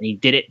 And he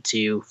did it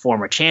to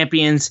former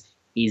champions.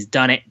 He's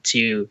done it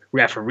to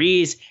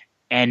referees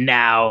and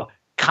now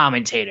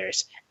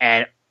commentators.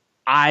 And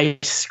I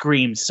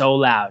screamed so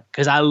loud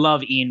because I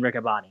love Ian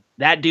Riccaboni.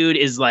 That dude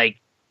is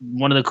like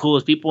one of the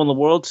coolest people in the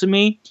world to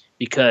me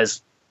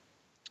because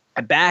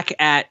back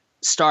at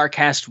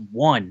StarCast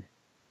 1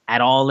 at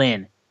All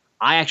In,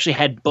 I actually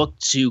had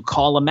booked to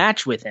call a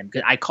match with him.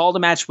 I called a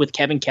match with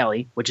Kevin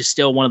Kelly, which is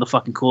still one of the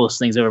fucking coolest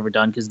things I've ever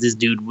done because this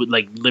dude would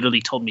like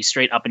literally told me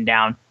straight up and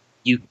down,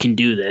 you can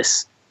do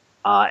this.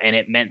 And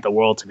it meant the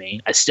world to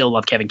me. I still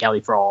love Kevin Kelly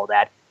for all of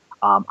that.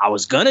 I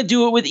was going to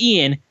do it with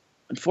Ian.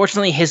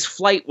 Unfortunately, his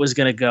flight was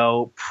going to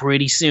go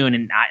pretty soon.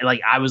 And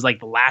I was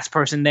like the last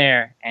person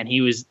there. And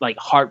he was like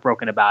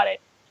heartbroken about it.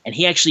 And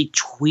he actually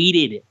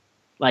tweeted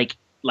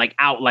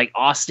out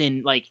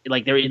Austin,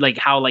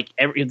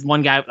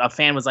 one guy, a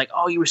fan was like,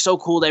 oh, you were so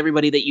cool to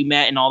everybody that you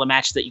met and all the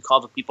matches that you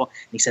called with people.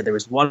 And he said, there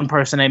was one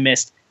person I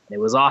missed. And it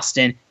was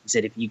Austin. He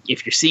said,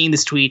 if you're seeing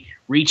this tweet,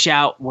 reach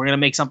out. We're going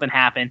to make something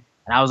happen.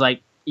 And I was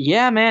like,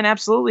 yeah, man,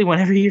 absolutely.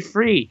 Whenever you're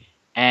free.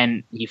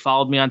 And he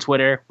followed me on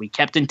Twitter. We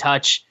kept in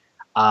touch.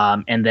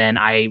 And then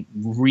I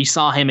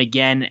resaw him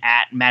again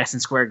at Madison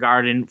Square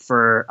Garden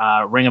for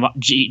Ring of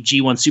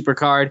G1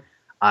 Supercard.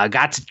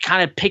 Got to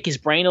kind of pick his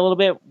brain a little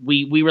bit.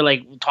 We were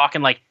like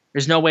talking like,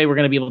 there's no way we're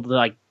gonna be able to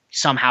like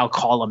somehow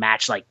call a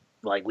match like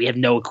we have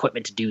no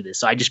equipment to do this.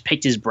 So I just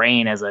picked his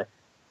brain as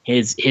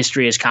his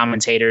history as a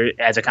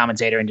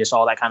commentator and just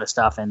all that kind of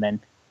stuff, and then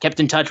kept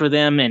in touch with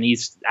him. And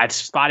I've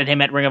spotted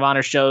him at Ring of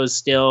Honor shows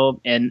still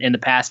in the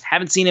past.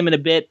 Haven't seen him in a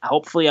bit.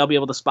 Hopefully I'll be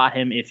able to spot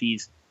him if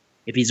he's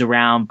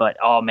around. But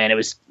oh man,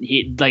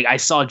 I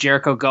saw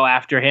Jericho go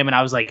after him and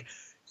I was like,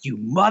 you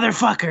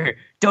motherfucker,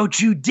 don't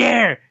you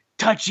dare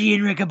touch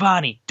Ian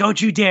Riccaboni.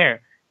 Don't you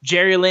dare.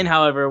 Jerry Lynn,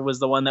 however, was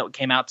the one that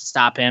came out to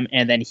stop him,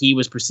 and then he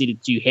was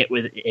proceeded to hit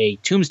with a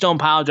tombstone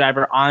pile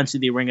driver onto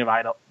the Ring of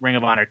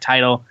Honor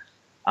title.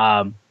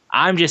 I'm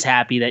just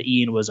happy that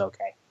Ian was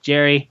okay.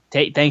 Jerry,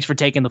 thanks for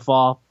taking the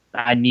fall.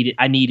 I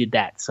needed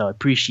that, so I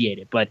appreciate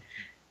it. But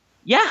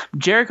yeah,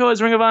 Jericho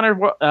is Ring of Honor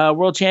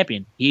world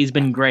champion. He's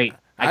been great.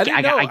 I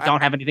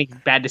don't have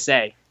anything bad to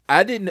say.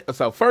 I didn't.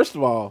 So first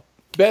of all,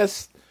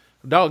 best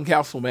Dalton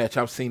Castle match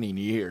I've seen in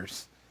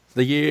years.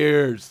 The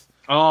years.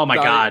 Oh my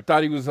God!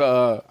 Thought he was.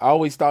 I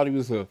always thought he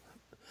was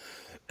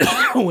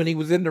when he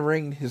was in the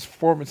ring, his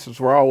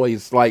performances were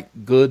always like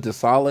good to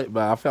solid.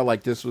 But I felt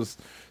like this was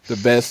the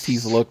best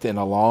he's looked in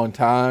a long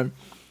time.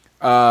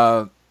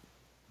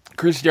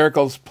 Chris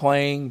Jericho's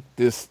playing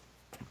this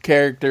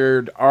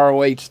character, the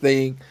ROH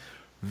thing,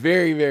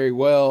 very, very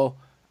well.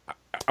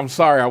 I'm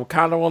sorry, I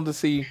kind of wanted to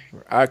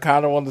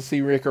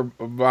see Rick or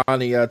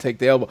Bonnie take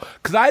the elbow,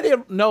 because I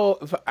didn't know.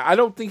 I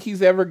don't think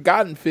he's ever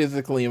gotten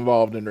physically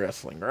involved in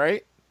wrestling,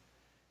 right?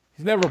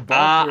 He's never bumped.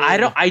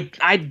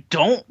 I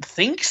don't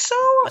think so.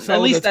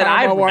 At least that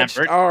I watched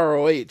remembered.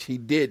 ROH, he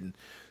didn't.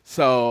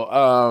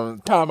 So,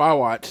 time I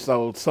watched,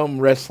 so some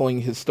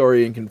wrestling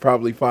historian can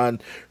probably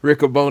find Rick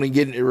Boner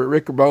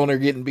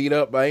getting beat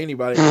up by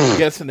anybody. I'm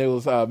guessing it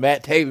was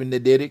Matt Taven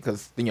that did it,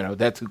 because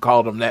that's who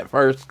called him that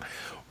first.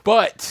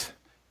 But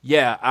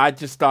yeah, I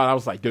just thought, I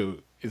was like,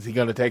 dude, is he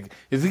gonna take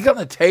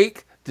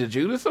the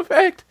Judas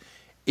Effect?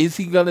 Is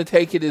he gonna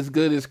take it as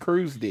good as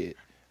Cruz did?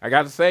 I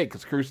got to say,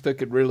 because Cruz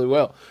took it really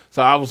well.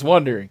 So I was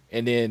wondering,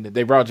 and then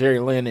they brought Jerry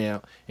Lynn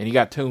out, and he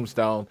got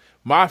Tombstone.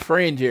 My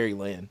friend Jerry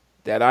Lynn,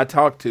 that I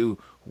talked to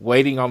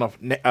waiting on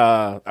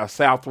a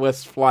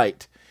Southwest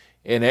flight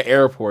in an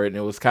airport, and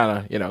it was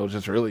kind of,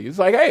 just really, it's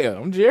like, hey,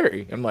 I'm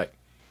Jerry. I'm like,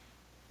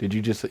 did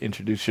you just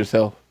introduce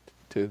yourself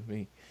to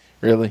me?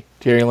 Really?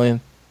 Jerry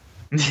Lynn?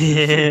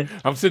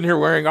 I'm sitting here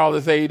wearing all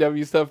this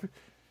AEW stuff.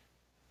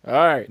 All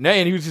right.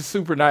 And he was just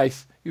super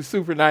nice. He was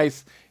super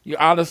nice. You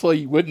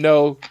honestly wouldn't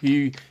know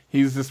he's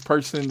this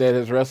person that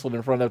has wrestled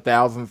in front of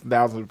thousands and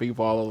thousands of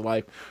people all his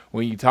life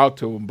when you talk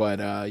to him.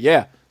 But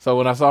yeah. So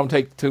when I saw him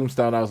take the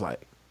Tombstone, I was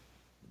like,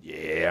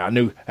 yeah,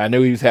 I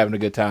knew he was having a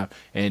good time.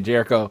 And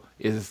Jericho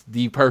is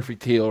the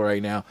perfect heel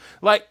right now.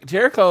 Like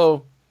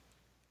Jericho,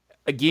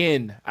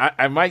 again,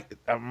 I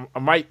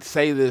might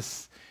say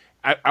this.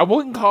 I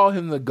wouldn't call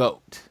him the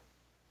GOAT.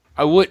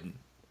 I wouldn't.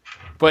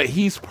 But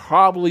he's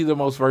probably the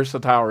most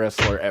versatile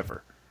wrestler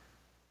ever.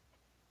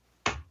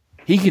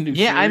 He can do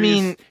serious. I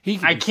mean,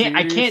 I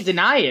can't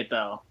deny it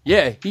though.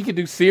 Yeah, he can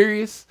do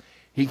serious.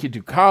 He can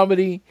do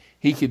comedy.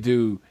 He could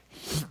do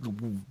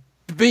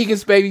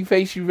biggest baby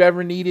face you've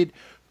ever needed,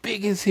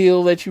 biggest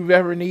heel that you've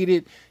ever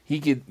needed. He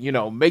could,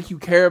 make you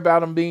care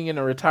about him being in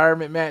a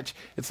retirement match.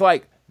 It's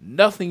like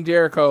nothing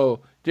Jericho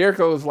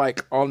is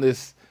like on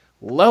this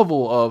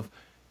level of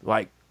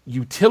like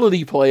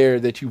utility player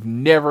that you've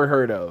never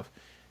heard of,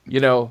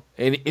 and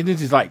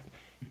it's just like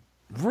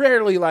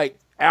rarely like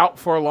out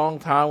for a long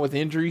time with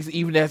injuries.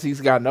 Even as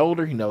he's gotten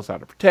older, he knows how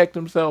to protect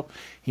himself.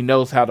 He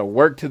knows how to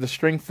work to the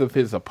strength of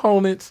his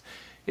opponents.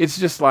 It's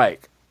just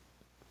like,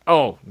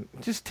 oh,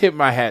 just tip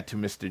my hat to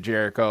Mr.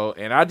 Jericho.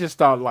 And I just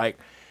thought, like,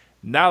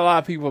 not a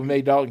lot of people have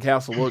made Dalton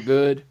Castle look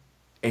good,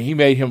 and he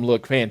made him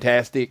look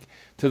fantastic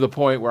to the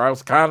point where I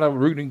was kind of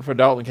rooting for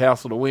Dalton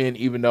Castle to win,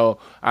 even though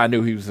I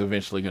knew he was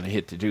eventually going to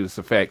hit the Judas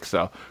Effect.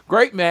 So,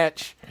 great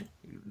match.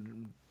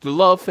 The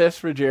love fest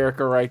for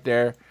Jericho right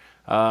there.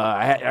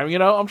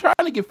 I'm trying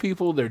to give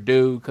people their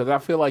due, because I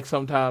feel like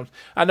sometimes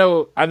I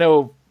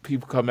know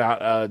people come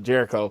out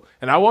Jericho,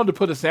 and I wanted to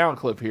put a sound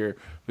clip here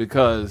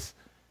because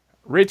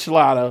Rich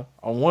Latta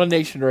on One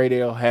Nation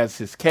Radio has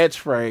his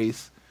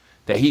catchphrase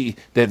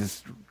that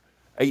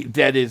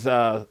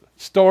is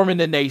storming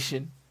the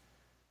nation.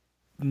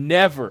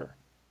 Never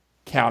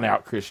count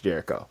out Chris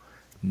Jericho.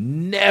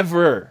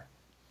 Never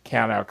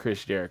count out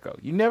Chris Jericho.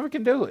 You never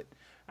can do it.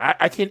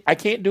 I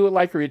can't do it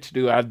like Rich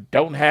do. I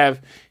don't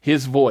have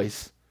his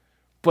voice.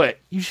 But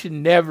you should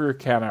never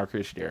count out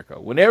Chris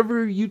Jericho.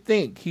 Whenever you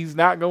think he's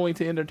not going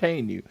to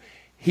entertain you,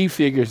 he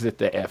figures it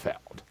the F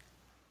out.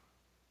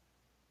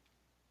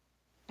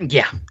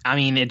 Yeah, I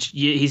mean,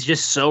 he's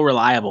just so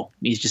reliable.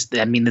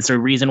 That's a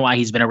reason why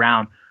he's been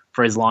around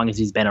for as long as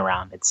he's been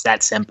around. It's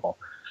that simple.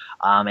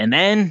 And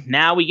then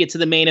now we get to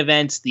the main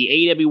event, the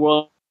AEW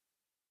World.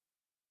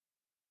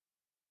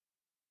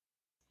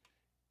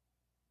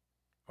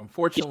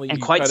 Unfortunately,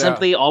 and quite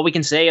simply, all we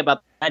can say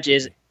about the match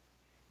is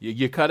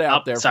You cut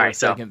out there for a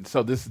second.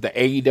 So this is the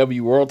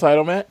AEW World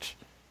Title match?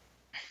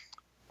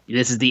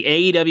 This is the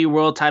AEW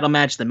World Title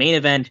match, the main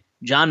event,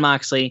 Jon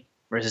Moxley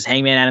versus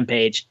Hangman Adam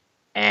Page.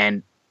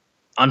 And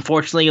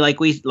unfortunately, like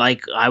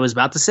I was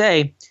about to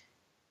say,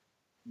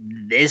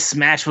 this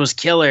match was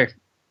killer.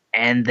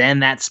 And then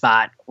that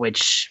spot,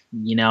 which,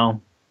 we now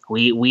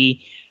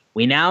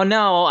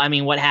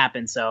know, what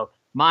happened. So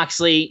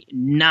Moxley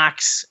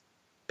knocks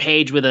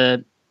Page with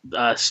a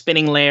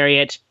spinning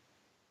lariat.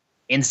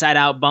 Inside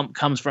out bump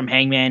comes from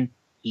Hangman.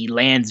 He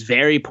lands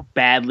very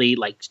badly,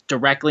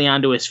 directly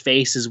onto his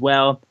face as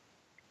well.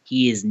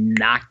 He is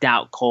knocked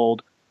out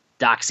cold.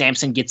 Doc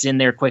Samson gets in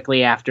there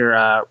quickly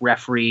after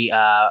referee.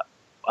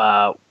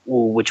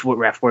 Which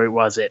referee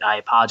was it? I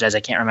apologize. I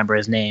can't remember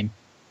his name.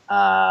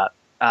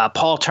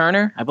 Paul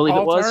Turner, I believe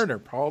it was.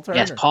 Paul Turner.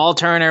 Yes, Paul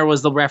Turner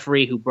was the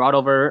referee who brought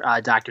over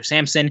Dr.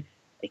 Samson.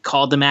 They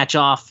called the match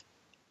off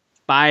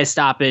by a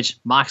stoppage.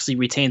 Moxley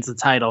retains the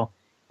title,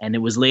 and it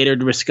was later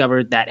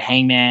discovered that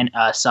Hangman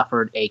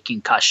suffered a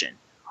concussion.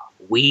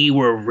 We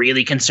were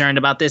really concerned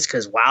about this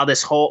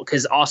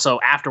because also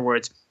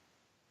afterwards,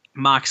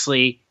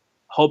 Moxley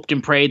hoped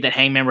and prayed that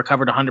Hangman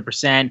recovered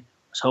 100%.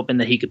 Was hoping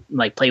that he could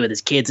play with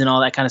his kids and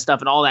all that kind of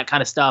stuff,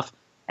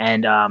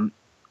 and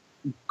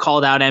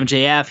called out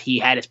MJF. He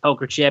had his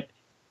poker chip.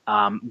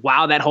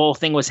 While that whole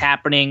thing was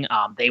happening,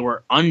 they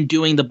were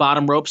undoing the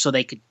bottom rope so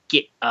they could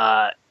get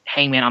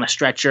Hangman on a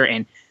stretcher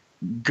and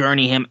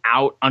gurney him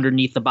out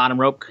underneath the bottom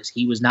rope because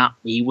he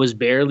was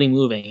barely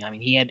moving.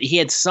 He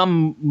had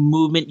some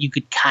movement you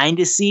could kind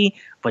of see,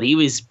 but it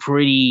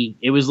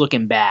was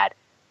looking bad.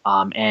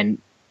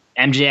 And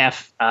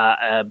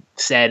MJF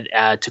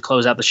said to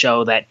close out the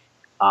show that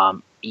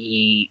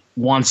he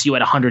wants you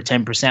at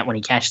 110% when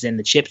he cashes in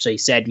the chip. So he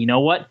said, you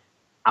know what?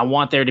 I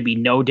want there to be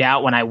no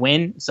doubt when I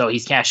win. So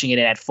he's cashing it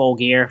in at Full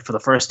Gear for the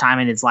first time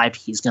in his life.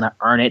 He's going to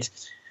earn it.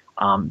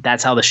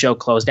 That's how the show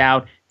closed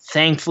out.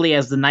 Thankfully,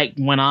 as the night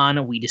went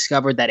on, we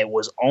discovered that it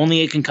was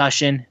only a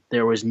concussion.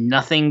 There was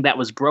nothing that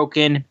was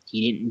broken.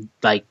 He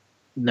didn't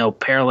no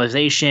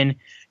paralyzation,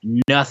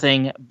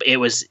 nothing. It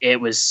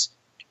was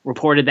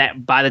reported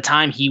that by the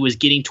time he was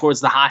getting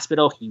towards the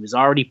hospital, he was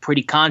already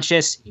pretty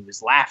conscious. He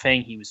was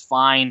laughing. He was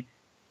fine.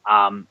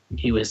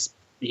 He was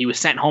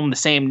sent home the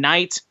same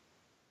night.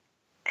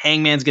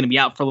 Hangman's going to be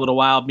out for a little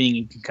while, being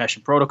in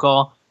concussion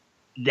protocol.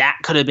 That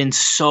could have been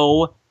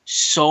so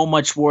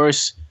much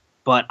worse.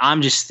 But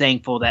I'm just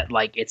thankful that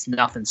it's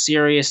nothing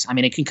serious.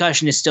 A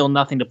concussion is still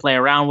nothing to play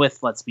around with.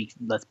 Let's be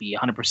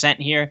 100%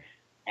 here,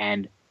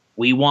 and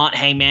we want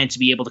Hangman to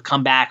be able to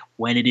come back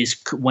when it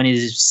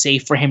is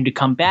safe for him to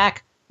come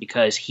back,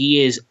 because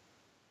he is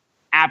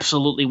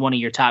absolutely one of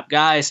your top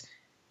guys.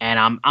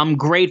 And I'm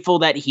grateful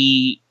that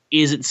he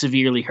isn't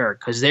severely hurt,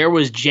 because there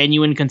was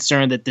genuine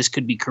concern that this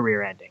could be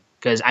career ending.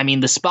 Because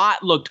the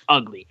spot looked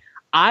ugly.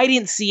 I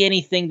didn't see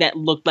anything that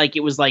looked like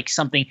it was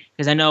something,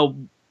 because I know.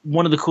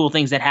 One of the cool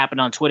things that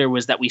happened on Twitter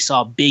was that we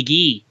saw Big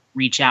E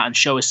reach out and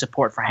show his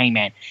support for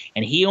Hangman.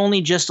 And he only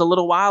just a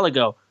little while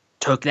ago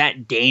took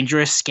that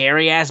dangerous,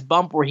 scary-ass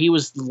bump where he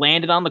was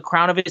landed on the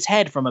crown of his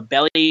head from an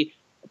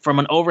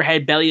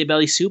overhead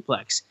belly-to-belly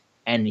suplex.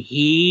 And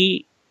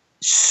he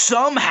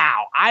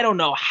somehow, I don't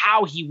know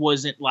how he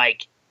wasn't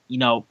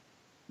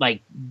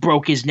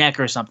broke his neck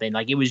or something.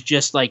 It was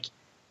just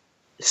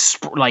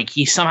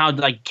he somehow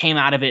came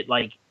out of it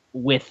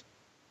with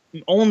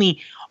only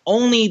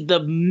the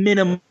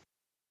minimum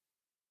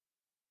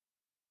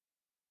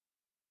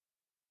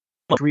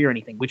career or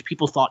anything, which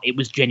people thought it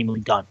was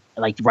genuinely done,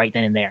 right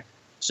then and there.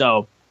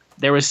 So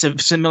there was some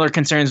similar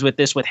concerns with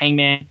this with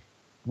Hangman.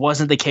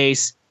 Wasn't the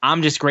case.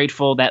 I'm just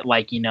grateful that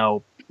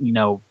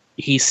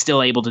he's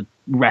still able to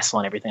wrestle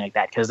and everything like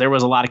that, because there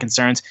was a lot of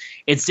concerns.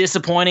 It's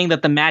disappointing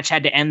that the match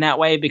had to end that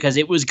way, because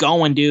it was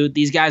going, dude.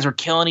 These guys were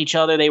killing each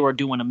other. They were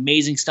doing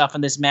amazing stuff in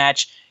this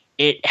match.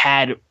 It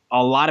had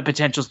a lot of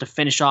potentials to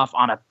finish off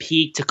on a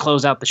peak to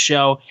close out the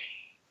show.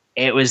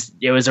 It was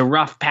a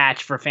rough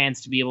patch for fans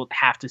to be able to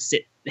have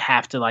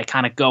to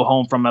kind of go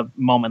home from a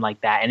moment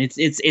like that. And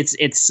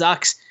it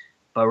sucks,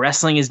 but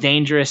wrestling is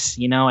dangerous.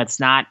 It's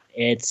not,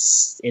 it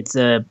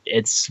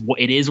is what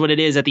it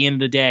is at the end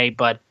of the day,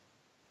 but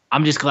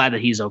I'm just glad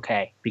that he's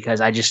okay,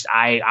 because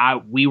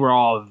we were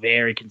all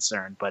very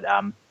concerned, but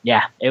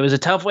it was a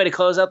tough way to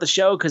close out the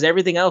show, because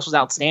everything else was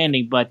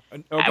outstanding, but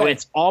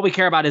it's all we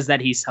care about is that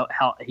he's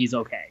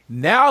okay.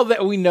 Now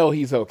that we know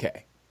he's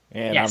okay,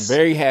 and yes. I'm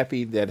very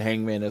happy that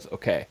Hangman is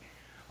okay.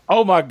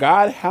 Oh my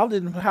God,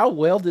 how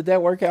well did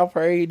that work out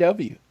for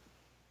AEW?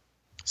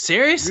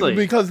 Seriously,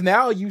 because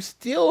now you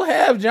still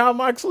have Jon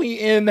Moxley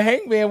and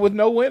Hangman with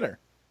no winner.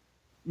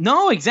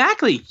 No,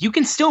 exactly. You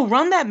can still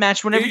run that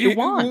match whenever you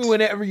want.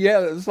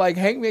 It's like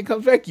Hangman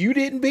comes back. You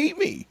didn't beat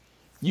me.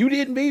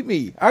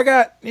 I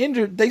got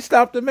injured. They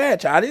stopped the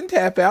match. I didn't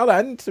tap out.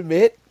 I didn't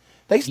submit.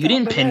 You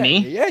didn't pin me.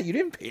 Yeah, you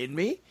didn't pin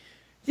me.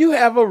 You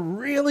have a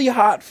really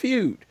hot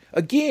feud.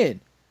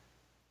 Again,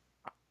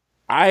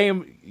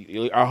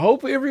 I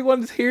hope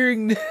everyone's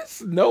hearing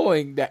this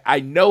knowing that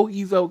I know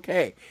he's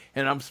okay.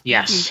 And I'm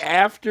speaking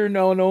after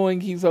knowing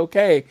he's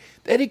okay,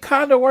 that it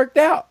kind of worked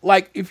out.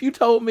 Like, if you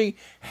told me,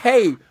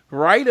 hey,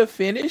 write a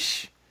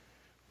finish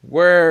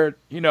where,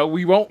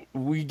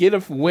 we get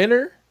a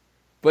winner,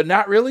 but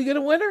not really get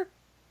a winner.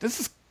 This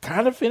is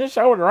kind of finish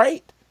I would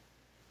write.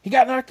 He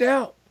got knocked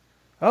out.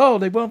 Oh,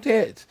 they bumped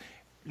heads.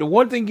 The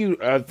one thing you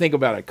think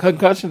about it,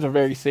 concussions are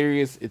very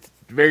serious. It's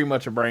very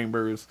much a brain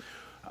bruise.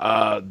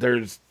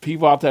 There's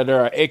people out there that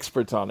are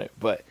experts on it.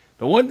 But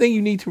the one thing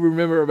you need to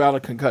remember about a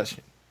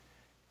concussion,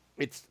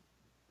 it's,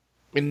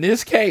 in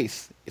this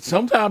case,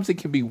 sometimes it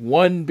can be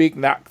one big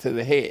knock to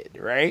the head,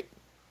 right?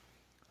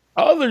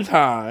 Other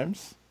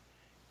times,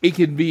 it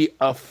can be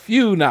a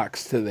few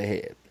knocks to the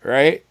head,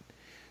 right?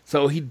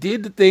 So he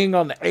did the thing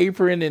on the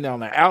apron and on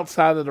the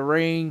outside of the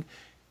ring,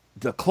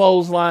 the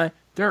clothesline.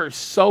 There are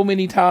so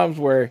many times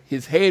where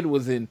his head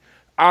was in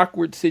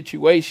awkward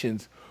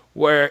situations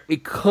where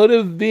it could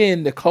have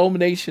been the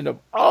culmination of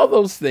all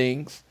those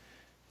things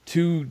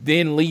to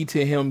then lead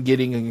to him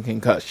getting a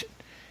concussion.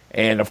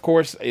 And of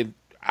course,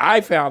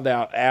 I found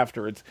out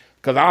afterwards,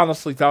 because I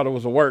honestly thought it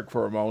was a work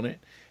for a moment.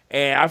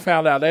 And I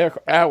found out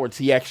afterwards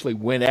he actually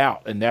went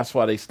out, and that's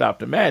why they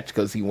stopped the match,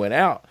 because he went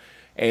out.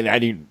 And I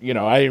didn't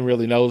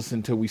really notice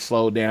until we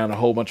slowed down a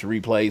whole bunch of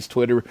replays,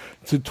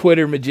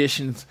 Twitter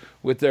magicians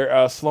with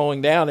their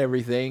slowing down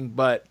everything.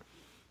 But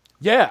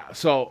yeah,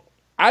 so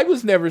I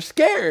was never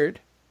scared.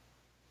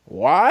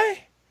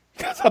 Why?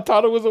 Because I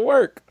thought it was a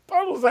work. I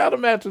thought it was how the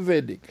match was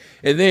ending.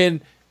 And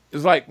then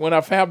it's like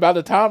by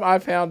the time I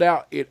found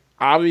out it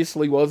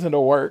obviously wasn't a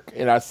work,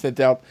 and I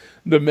sent out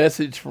the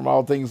message from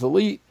All Things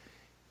Elite,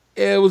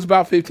 it was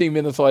about 15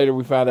 minutes later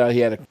we found out he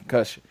had a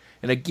concussion.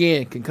 And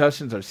again,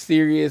 concussions are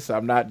serious.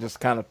 I'm not just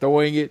kind of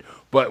throwing it.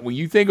 But when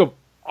you think of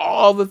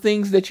all the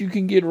things that you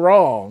can get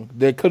wrong,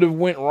 that could have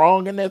went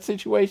wrong in that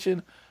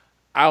situation,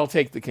 I'll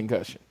take the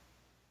concussion.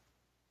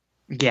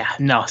 Yeah,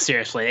 no,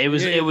 seriously. It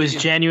was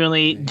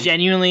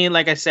genuinely,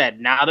 like I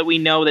said, now that we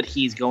know that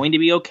he's going to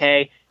be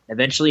okay,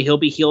 eventually he'll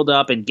be healed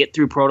up and get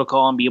through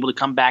protocol and be able to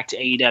come back to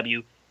AEW,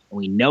 and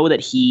we know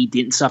that he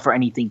didn't suffer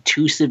anything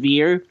too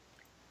severe.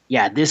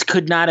 Yeah, this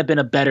could not have been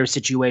a better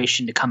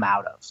situation to come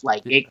out of.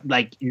 Like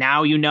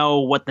now you know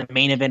what the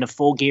main event of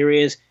Full Gear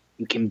is.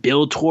 You can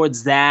build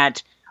towards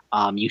that.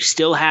 You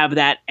still have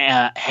that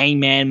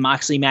Hangman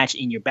Moxley match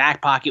in your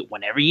back pocket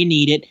whenever you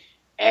need it.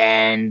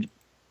 And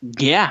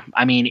yeah,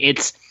 I mean,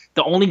 it's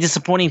the only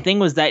disappointing thing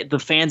was that the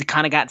fans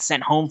kind of got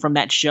sent home from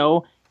that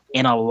show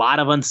in a lot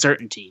of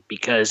uncertainty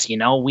because,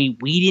 we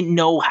didn't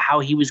know how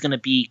he was going to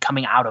be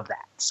coming out of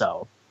that.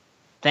 So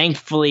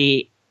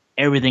thankfully,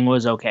 everything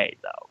was okay,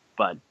 though.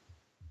 But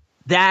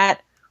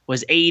that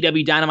was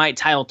AEW Dynamite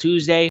Title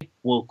Tuesday.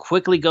 We'll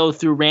quickly go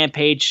through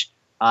Rampage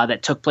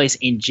that took place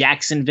in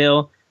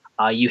Jacksonville.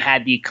 You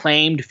had the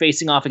Acclaimed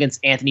facing off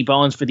against Anthony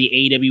Bowens for the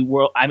AEW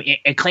World.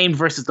 Acclaimed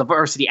versus the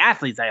Varsity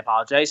Athletes. I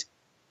apologize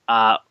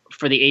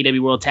for the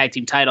AEW World Tag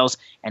Team titles.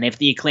 And if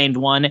the Acclaimed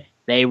won,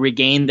 they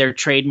regained their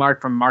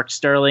trademark from Mark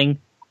Sterling,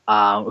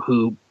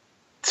 who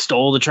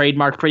stole the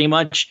trademark pretty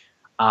much.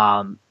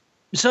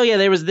 So yeah,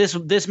 there was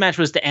this match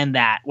was to end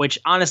that, which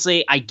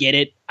honestly, I get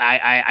it.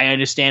 I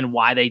understand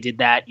why they did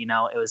that.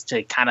 It was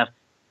to kind of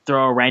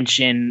throw a wrench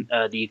in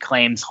the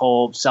Acclaim's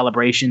whole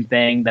celebration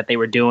thing that they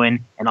were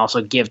doing, and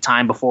also give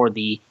time before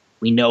we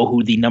know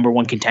who the number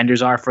one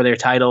contenders are for their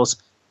titles.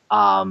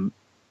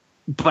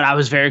 But I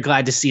was very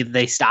glad to see that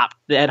they stopped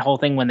that whole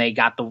thing when they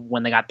got the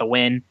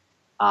win.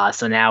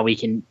 So now we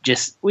can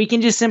just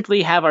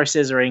simply have our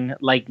scissoring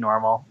like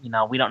normal.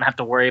 We don't have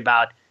to worry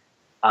about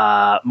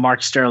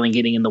Mark Sterling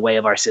getting in the way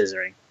of our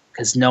scissoring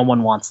because no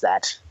one wants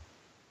that.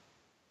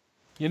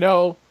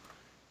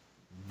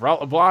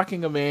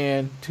 Blocking a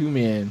man, two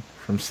men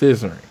from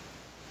scissoring.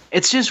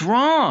 It's just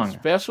wrong.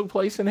 Special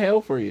place in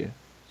hell for you.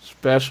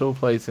 Special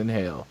place in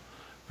hell.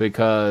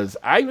 Because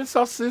I even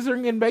saw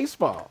scissoring in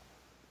baseball.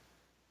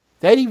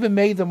 That even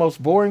made the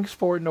most boring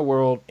sport in the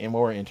world and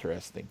more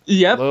interesting.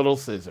 Yep. Little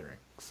scissoring.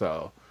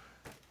 So,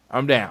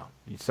 I'm down.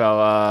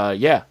 So,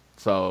 yeah.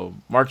 So,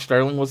 Mark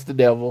Sterling was the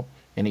devil,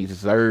 and he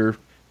deserved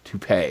to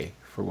pay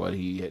for what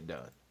he had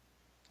done.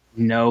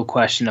 No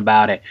question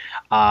about it.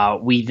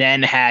 We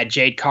then had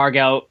Jade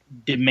Cargill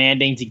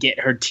demanding to get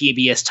her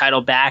TBS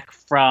title back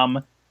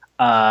from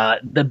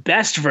the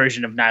best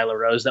version of Nyla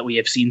Rose that we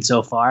have seen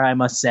so far, I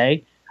must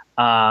say.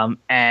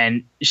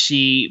 And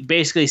she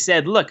basically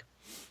said, look,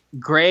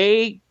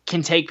 Gray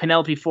can take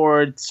Penelope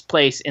Ford's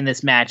place in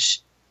this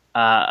match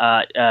so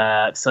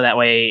that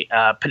way,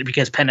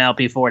 because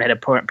Penelope Ford had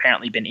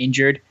apparently been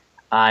injured.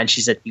 And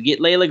she said, you get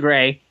Layla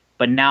Gray,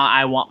 but now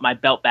I want my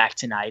belt back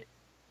tonight.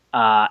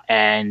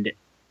 And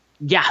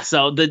yeah,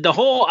 so the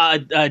whole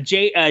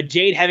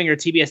Jade having her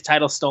TBS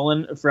title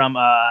stolen from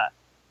her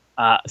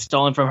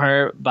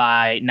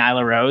by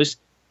Nyla Rose.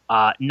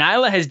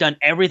 Nyla has done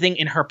everything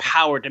in her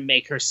power to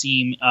make her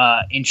seem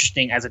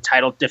interesting as a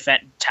title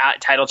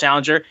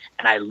challenger,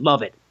 and I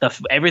love it.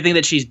 Everything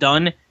that she's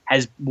done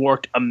has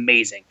worked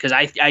amazing because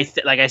like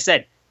I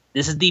said,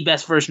 this is the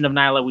best version of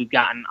Nyla we've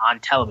gotten on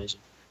television.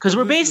 Because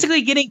we're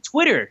basically getting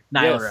Twitter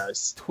Nyla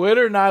Rose.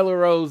 Twitter Nyla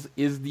Rose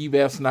is the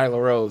best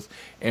Nyla Rose.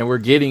 And we're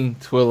getting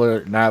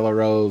Twitter Nyla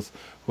Rose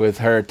with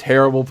her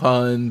terrible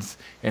puns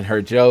and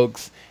her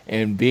jokes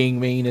and being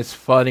mean is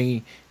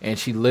funny. And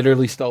she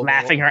literally stole...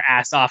 Laughing her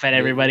ass off at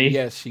everybody.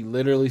 Yes, she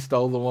literally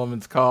stole the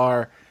woman's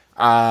car.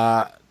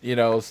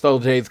 Stole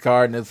Jade's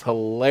car, and it's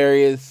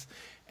hilarious.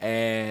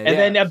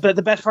 Then, but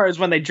the best part is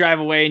when they drive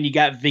away and you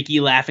got Vicky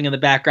laughing in the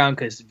background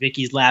because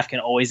Vicky's laugh can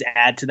always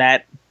add to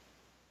that.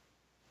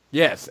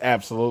 Yes,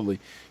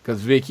 absolutely.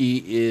 Because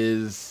Vicky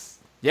is,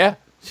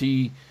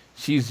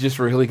 she's just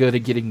really good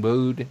at getting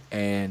booed,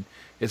 and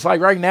it's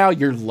like right now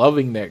you're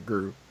loving that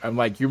group. I'm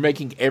like, you're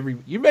making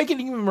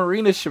even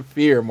Marina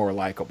Shafir more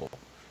likable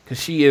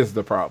because she is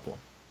the problem.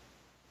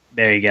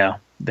 There you go.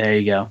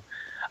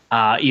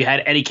 You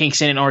had Eddie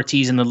Kingston and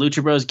Ortiz and the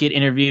Lucha Bros get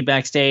interviewed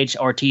backstage.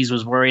 Ortiz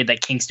was worried that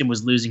Kingston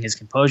was losing his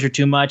composure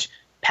too much.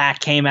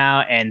 Pac came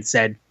out and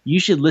said, you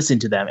should listen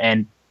to them.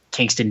 And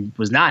Kingston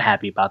was not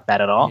happy about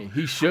that at all.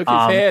 He shook his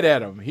head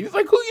at him. He was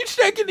like, who you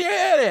shaking your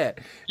head at?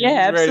 Yeah,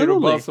 absolutely. Ready to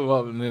bust him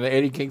up. And then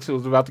Eddie Kingston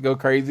was about to go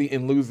crazy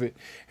and lose it.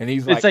 And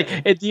he's like...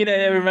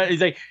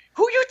 he's like,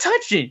 who you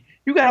touching?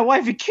 You got a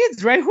wife and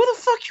kids, right? Who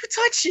the fuck you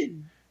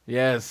touching?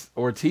 Yes,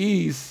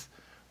 Ortiz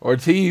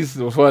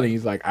was funny.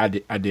 He's like, I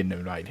didn't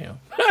invite him.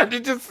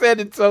 He just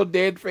said it so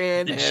dead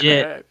fan.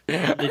 Legit.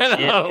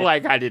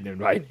 Like, I didn't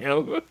invite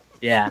him.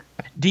 Yeah.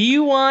 Do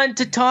you want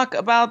to talk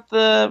about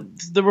the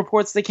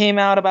reports that came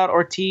out about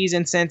Ortiz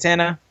and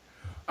Santana?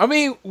 I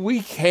mean,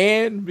 we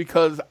can,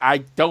 because I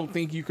don't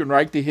think you can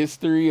write the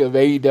history of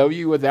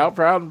AEW without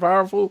Proud and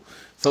Powerful.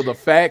 So the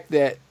fact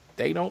that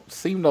they don't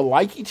seem to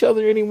like each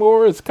other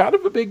anymore is kind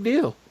of a big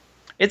deal.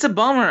 It's a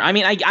bummer. I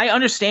mean, I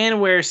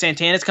understand where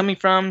Santana's coming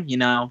from. You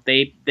know,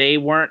 they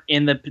weren't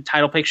in the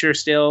title picture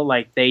still.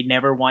 Like, they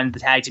never won the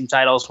tag team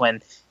titles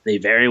when they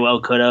very well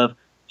could have.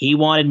 He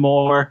wanted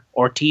more.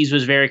 Ortiz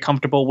was very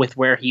comfortable with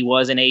where he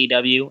was in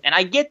AEW. And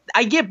I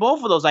get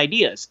both of those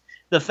ideas.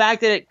 The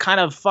fact that it kind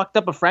of fucked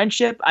up a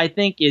friendship, I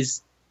think,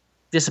 is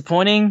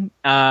disappointing.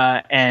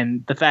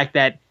 And the fact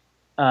that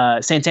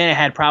Santana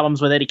had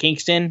problems with Eddie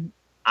Kingston,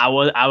 I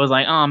was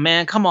like, oh,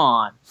 man, come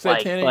on.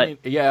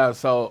 Santana,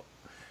 so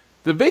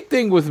the big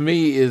thing with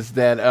me is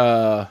that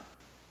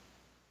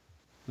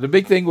the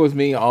big thing with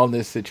me on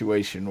this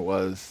situation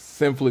was,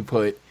 simply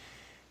put,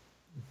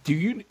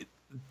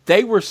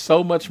 they were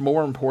so much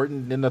more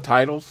important than the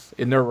titles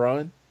in their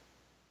run.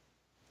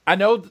 I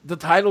know the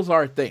titles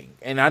are a thing,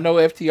 and I know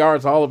FTR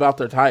is all about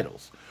their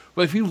titles.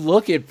 But if you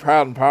look at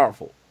Proud and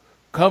Powerful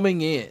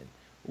coming in,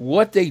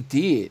 what they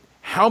did,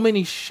 how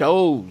many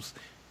shows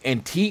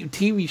and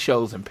TV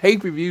shows and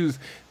pay-per-views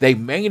they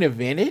main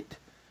evented,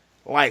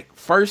 like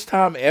first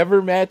time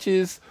ever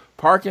matches,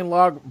 parking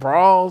lot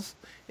brawls,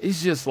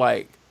 it's just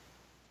like,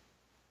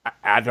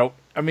 I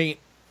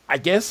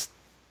guess,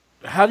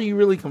 how do you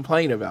really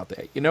complain about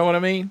that? You know what I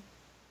mean?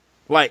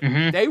 Like,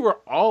 They were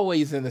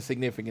always in a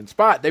significant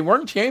spot. They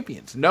weren't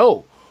champions,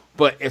 no.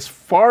 But as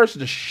far as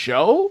the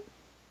show,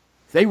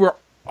 they were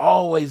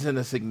always in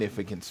a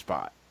significant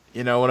spot.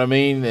 You know what I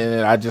mean?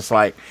 And I just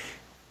like,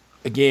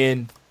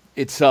 again,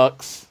 it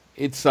sucks.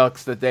 It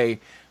sucks that they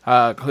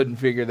couldn't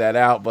figure that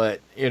out.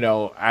 But, you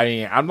know, I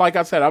mean, I'm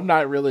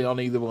not really on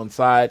either one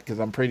side because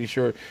I'm pretty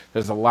sure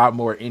there's a lot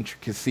more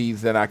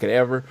intricacies than I could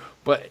ever.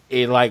 But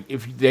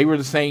if they were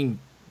the same,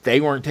 they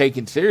weren't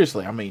taken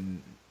seriously. I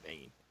mean,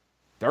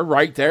 they're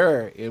right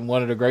there in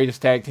one of the greatest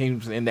tag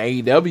teams in the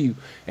AEW.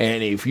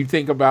 And if you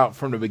think about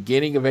from the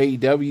beginning of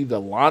AEW,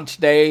 the launch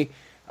day,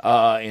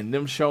 and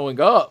them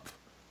showing up,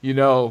 you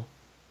know,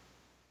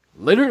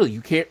 literally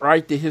you can't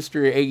write the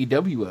history of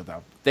AEW without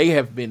them. They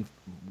have been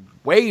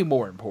way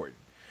more important.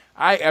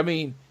 I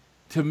mean,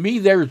 to me,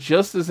 they're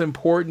just as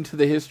important to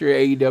the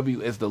history of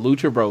AEW as the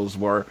Lucha Bros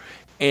were.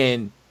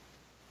 And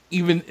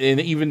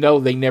even though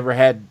they never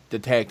had the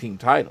tag team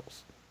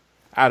titles.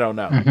 I don't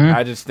know.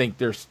 I just think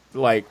there's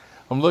like,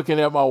 I'm looking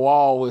at my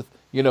wall with,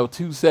 you know,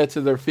 two sets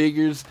of their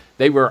figures.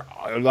 They were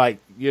like,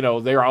 you know,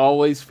 they're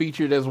always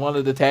featured as one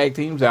of the tag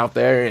teams out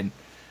there, and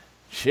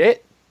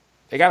shit,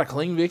 they got a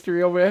clean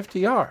victory over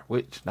FTR,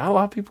 which not a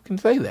lot of people can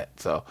say that.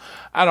 So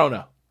I don't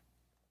know.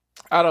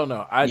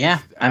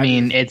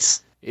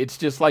 It's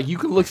just like you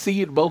can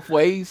see it both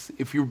ways.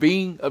 If you're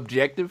being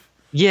objective,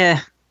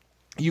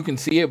 you can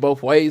see it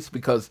both ways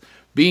because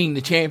being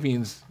the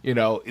champions, you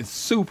know, is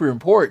super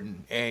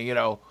important. And, you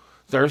know,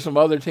 there are some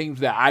other teams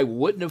that I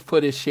wouldn't have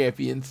put as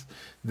champions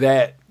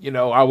that, you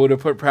know, I would have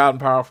put Proud and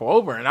Powerful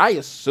over. And I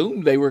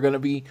assumed they were going to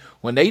be,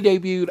 when they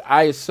debuted,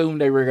 I assumed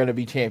they were going to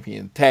be tag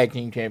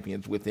team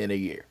champions within a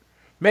year.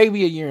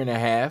 Maybe a year and a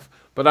half,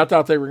 but I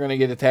thought they were going to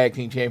get a tag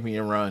team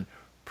champion run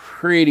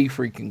pretty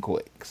freaking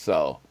quick.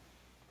 So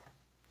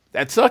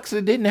that sucks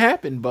it didn't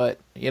happen, but,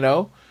 you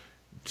know,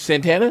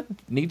 Santana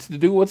needs to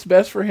do what's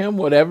best for him,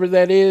 whatever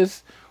that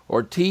is.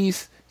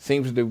 Ortiz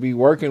seems to be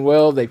working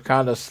well. They've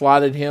kind of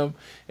slotted him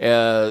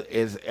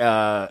as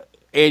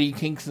Eddie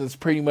Kingston's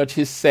pretty much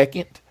his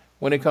second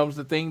when it comes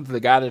to things,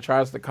 the guy that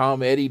tries to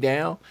calm Eddie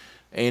down.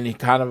 and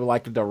kind of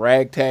like the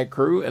ragtag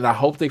crew. And I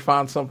hope they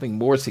find something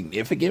more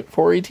significant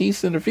for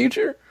Ortiz in the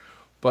future.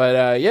 But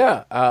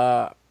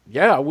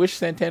I wish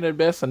Santana the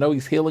best. I know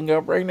he's healing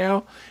up right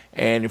now.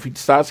 And if he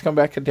decides to come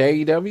back to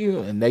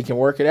AEW and they can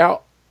work it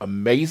out,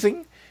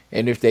 amazing.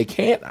 And if they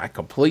can't, I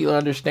completely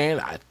understand.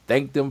 I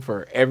thank them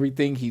for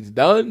everything he's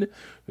done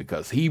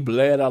because he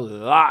bled a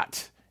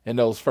lot in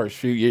those first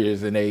few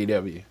years in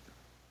AEW.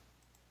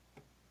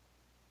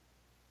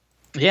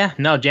 Yeah,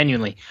 no,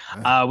 genuinely.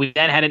 We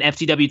then had an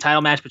FTW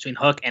title match between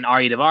Hook and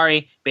Ari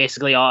Daivari.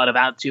 Basically, all it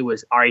amounted to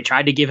was Ari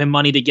tried to give him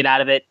money to get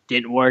out of it.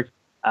 Didn't work.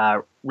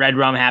 Red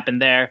Rum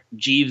happened there.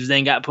 Jeeves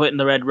then got put in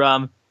the Red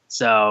Rum.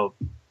 So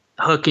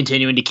Hook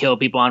continuing to kill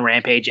people on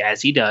Rampage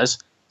as he does.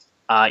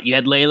 You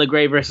had Layla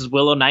Gray versus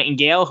Willow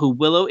Nightingale, who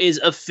Willow is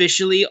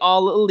officially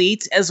all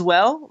elite as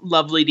well.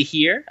 Lovely to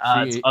hear.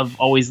 It's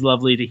always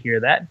lovely to hear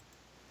that.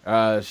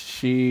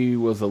 She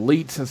was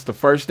elite since the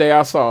first day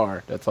I saw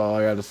her. That's all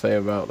I got to say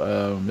about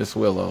Miss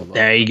Willow.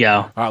 There you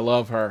go. I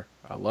love her.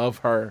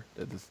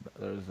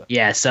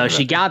 Yeah, so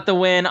she got the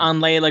win on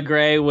Layla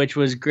Gray, which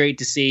was great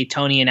to see.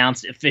 Tony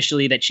announced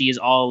officially that she is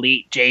all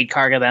elite. Jade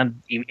Cargill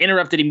then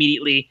interrupted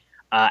immediately,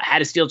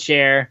 had a steel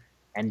chair,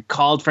 and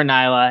called for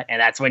Nyla, and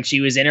that's when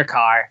she was in her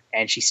car,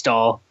 and she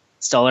stole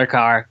her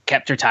car,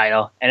 kept her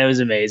title, and it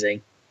was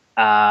amazing.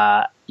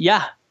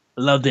 Yeah,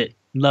 loved it.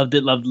 Loved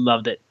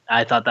it.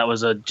 I thought that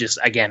was I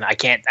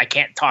can't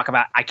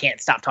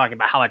stop talking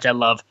about how much I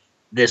love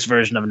this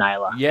version of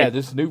Nyla. Yeah,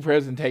 this new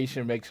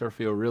presentation makes her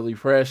feel really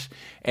fresh,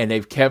 and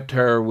they've kept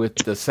her with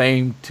the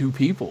same two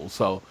people,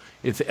 so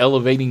it's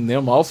elevating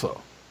them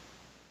also.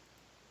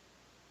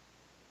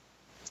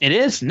 It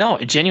is. No,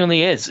 it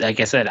genuinely is. Like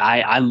I said,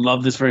 I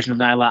love this version of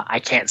Nyla. I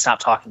can't stop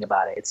talking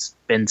about it. It's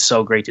been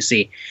so great to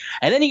see.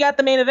 And then you got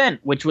the main event,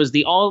 which was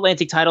the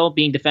All-Atlantic title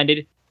being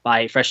defended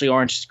by freshly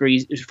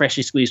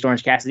squeezed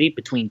Orange Cassidy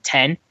between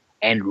Ten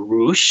and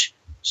Roosh.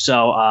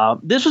 So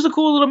this was a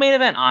cool little main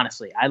event,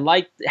 honestly. I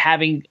liked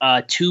having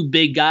two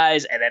big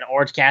guys and then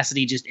Orange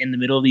Cassidy just in the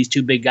middle of these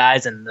two big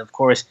guys. And, of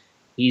course,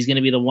 he's going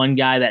to be the one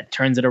guy that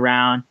turns it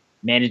around,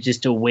 manages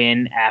to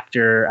win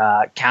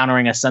after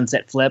countering a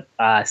sunset flip.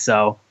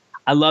 So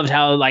I loved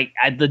how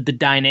the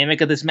dynamic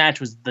of this match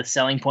was the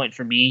selling point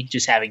for me,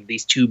 just having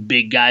these two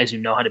big guys who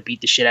know how to beat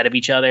the shit out of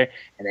each other.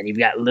 And then you've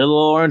got little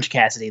Orange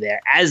Cassidy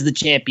there as the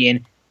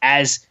champion,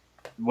 as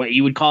what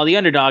you would call the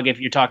underdog if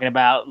you're talking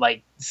about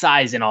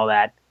size and all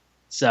that.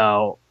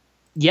 So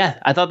yeah,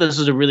 I thought this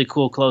was a really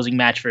cool closing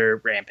match for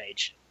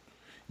Rampage.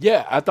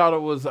 Yeah, I thought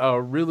it was a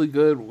really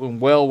good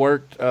and well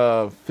worked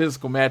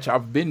physical match.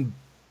 I've been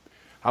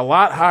a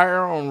lot higher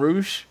on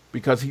Roosh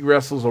because he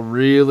wrestles a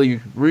really,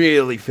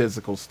 really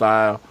physical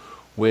style,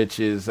 which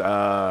is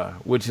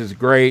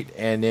great.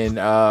 And then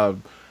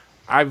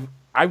I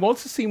want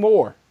to see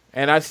more,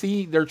 and I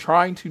see they're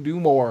trying to do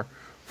more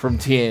from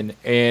 10.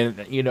 And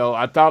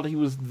I thought he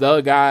was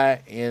the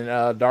guy in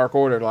Dark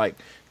Order,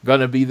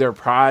 gonna be their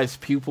prize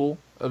pupil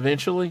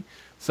eventually.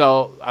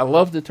 So I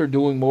love that they're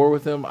doing more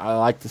with him. I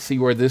like to see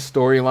where this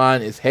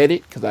storyline is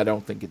headed because I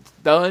don't think it's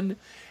done.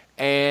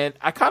 And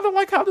I kind of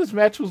like how this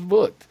match was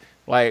booked.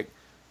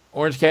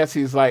 Orange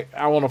Cassidy's I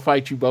want to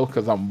fight you both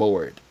because I'm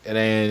bored. And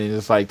then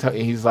it's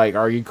he's like,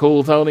 are you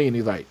cool, Tony? And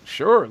he's like,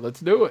 sure, let's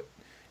do it.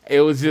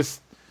 It was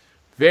just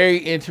very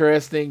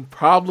interesting.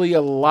 Probably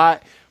a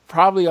lot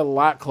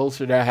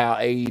closer to how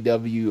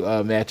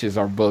AEW matches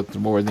are booked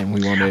more than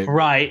we wanted.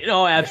 Right.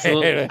 Oh,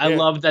 absolutely. I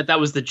love that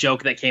was the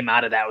joke that came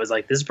out of that. Was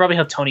this is probably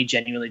how Tony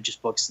genuinely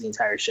just books the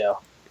entire show.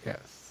 Yes.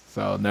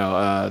 So, no,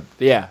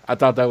 I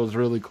thought that was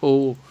really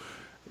cool.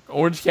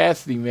 Orange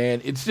Cassidy,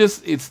 man, it's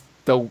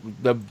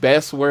the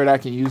best word I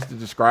can use to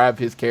describe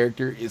his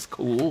character is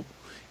cool.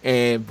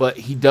 But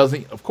he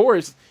doesn't, of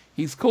course,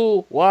 he's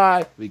cool.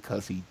 Why?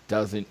 Because he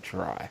doesn't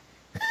try.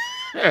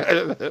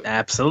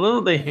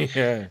 Absolutely.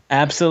 Yeah.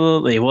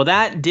 Absolutely. Well,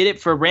 that did it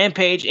for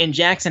Rampage in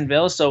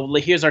Jacksonville. So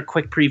here's our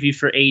quick preview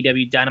for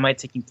AEW Dynamite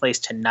taking place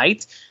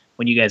tonight.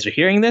 When you guys are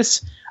hearing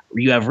this,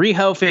 you have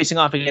Riho facing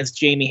off against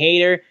Jamie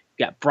Hayter.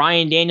 You got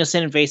Bryan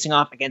Danielson facing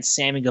off against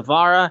Sammy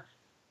Guevara.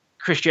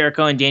 Chris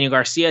Jericho and Daniel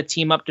Garcia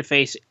team up to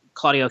face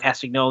Claudio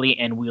Castagnoli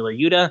and Wheeler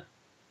Yuta.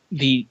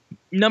 The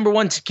number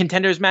one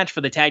contenders match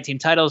for the tag team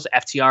titles,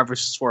 FTR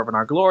versus Swerve and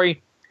Our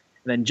Glory.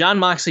 And then Jon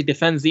Moxley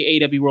defends the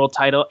AEW World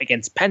title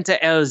against Penta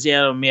El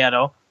Zero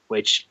Miedo,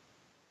 which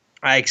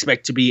I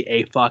expect to be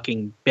a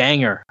fucking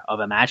banger of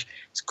a match.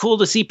 It's cool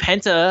to see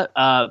Penta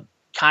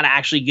kind of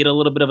actually get a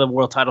little bit of a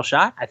world title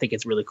shot. I think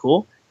it's really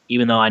cool,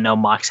 even though I know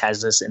Mox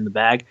has this in the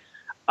bag.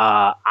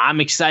 I'm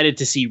excited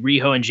to see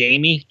Riho and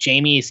Jamie.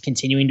 Jamie is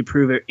continuing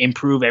to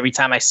improve every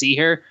time I see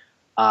her.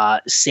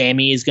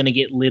 Sammy is going to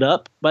get lit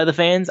up by the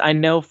fans, I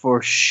know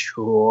for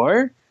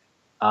sure.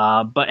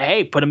 But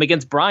hey, put him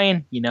against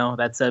Bryan.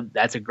 That's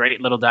a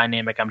great little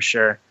dynamic, I'm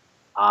sure.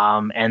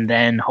 And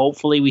then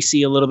hopefully we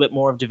see a little bit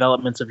more of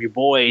developments of your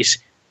boys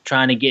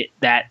trying to get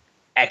that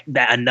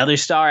another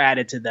star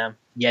added to them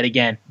yet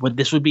again.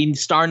 This would be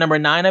star number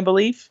 9, I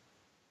believe.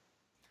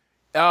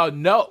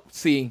 No.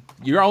 See,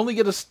 you're only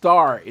going to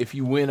star if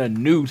you win a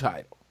new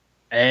title.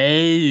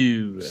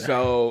 Oh.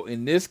 So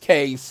in this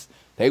case,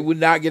 they would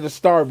not get a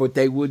star, but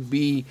they would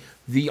be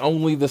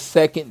the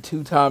second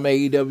two-time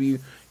AEW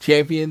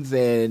champions,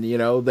 and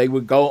they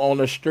would go on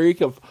a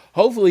streak of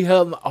hopefully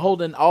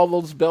holding all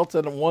those belts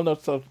and won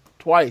us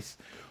twice.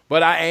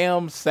 But I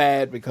am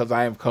sad because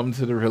I have come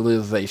to the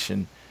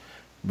realization,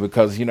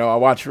 because I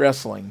watch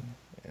wrestling,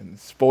 and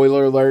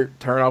spoiler alert,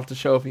 turn off the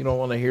show if you don't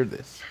want to hear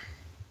this.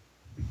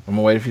 I'm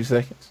gonna wait a few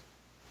seconds,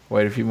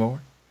 wait a few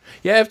more.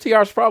 Yeah,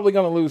 FTR is probably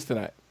gonna lose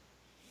tonight.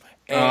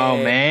 Oh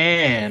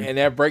man, and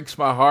that breaks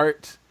my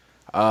heart.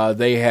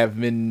 They have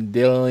been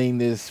dealing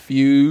this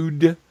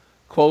feud,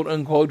 quote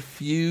unquote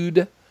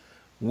feud,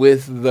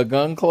 with the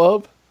Gun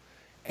Club.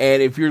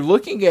 And if you're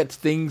looking at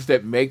things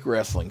that make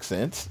wrestling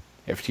sense,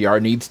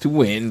 FTR needs to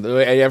win,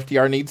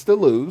 FTR needs to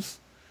lose.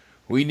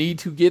 We need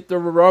to get the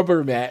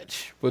rubber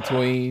match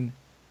between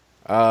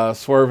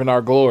Swerve and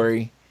Our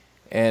Glory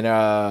and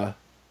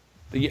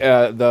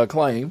the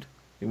Acclaimed.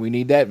 And we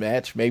need that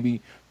match.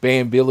 Maybe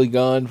ban Billy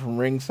Gunn from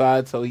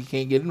ringside so he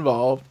can't get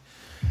involved.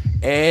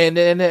 And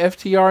then the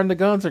FTR and the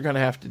Guns are going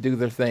to have to do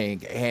their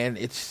thing. And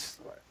it's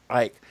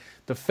like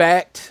the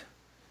fact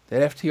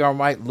that FTR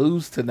might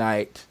lose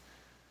tonight,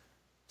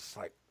 it's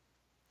like,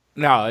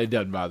 no, it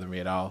doesn't bother me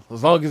at all.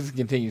 As long as it's a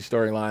continued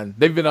storyline.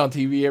 They've been on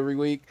TV every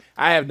week.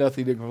 I have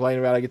nothing to complain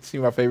about. I get to see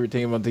my favorite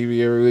team on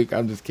TV every week.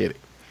 I'm just kidding.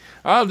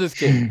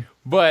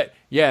 But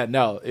yeah,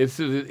 no,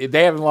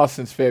 they haven't lost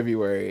since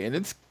February, and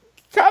it's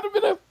kind of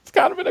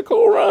been a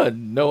cool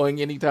run,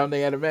 knowing anytime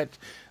they had a match,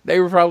 they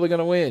were probably going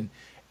to win.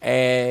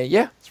 And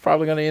yeah, it's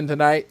probably going to end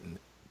tonight. It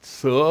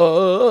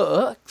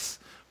sucks.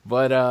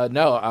 But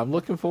no, I'm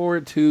looking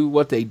forward to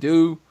what they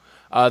do.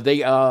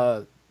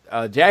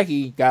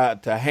 Jackie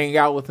got to hang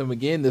out with them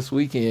again this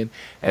weekend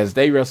as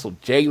they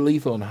wrestled Jay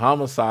Lethal and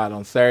Homicide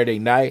on Saturday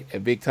night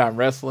at Big Time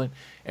Wrestling.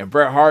 And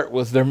Bret Hart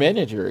was their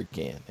manager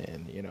again.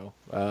 And,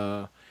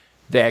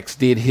 Dax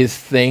did his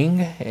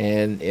thing,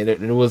 and it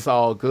was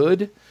all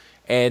good.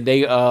 And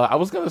I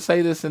was going to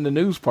say this in the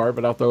news part,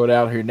 but I'll throw it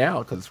out here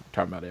now because we're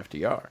talking about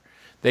FTR.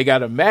 They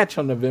got a match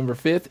on November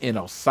 5th in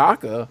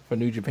Osaka for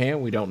New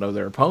Japan. We don't know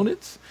their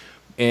opponents.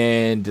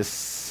 And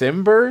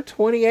December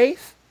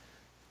 28th,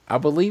 I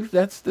believe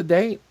that's the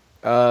date,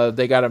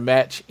 they got a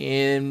match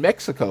in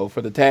Mexico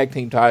for the tag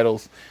team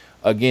titles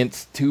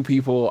against two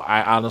people.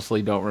 I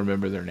honestly don't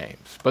remember their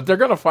names. But they're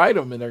going to fight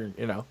them, and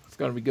it's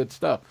going to be good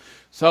stuff.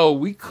 So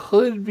we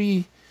could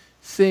be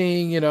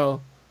seeing,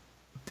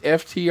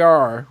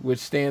 FTR, which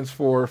stands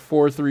for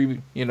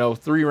 3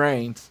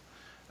 reigns,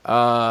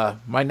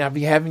 might not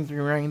be having 3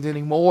 reigns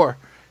anymore.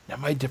 That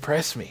might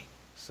depress me.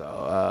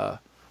 So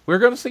we're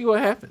going to see what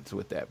happens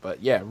with that.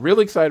 But yeah,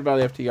 really excited about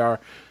FTR.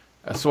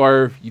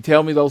 Swerve, you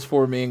tell me those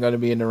 4 men going to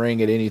be in the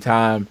ring at any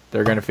time,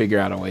 they're going to figure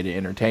out a way to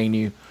entertain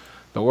you.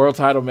 The world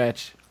title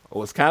match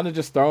was kind of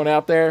just thrown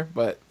out there,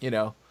 but,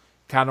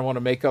 kind of want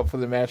to make up for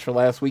the match for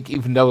last week,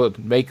 even though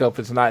makeup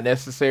is not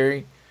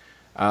necessary.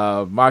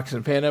 Mox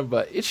and Penta,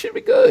 but it should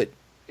be good.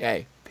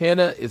 Hey,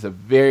 Penta is a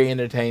very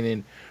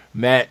entertaining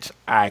match.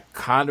 I've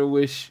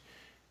always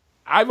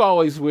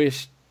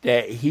wished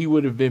that he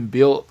would have been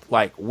built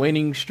like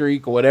winning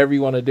streak or whatever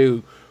you want to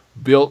do,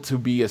 built to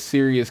be a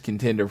serious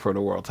contender for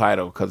the world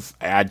title, because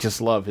I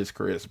just love his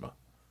charisma.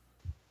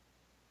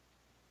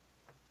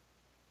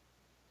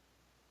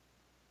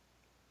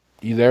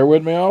 You there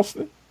with me,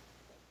 Austin?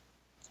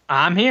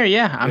 I'm here.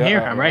 Yeah, I'm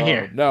here. I'm right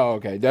here. No,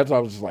 okay. That's what I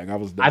was just like. I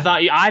was done.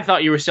 I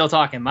thought you were still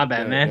talking. My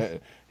bad, man.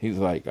 He's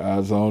like, I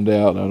zoned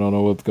out. I don't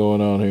know what's going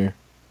on here.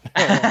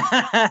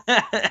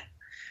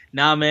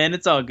 Nah, man,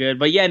 it's all good.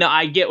 But yeah, no,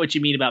 I get what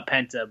you mean about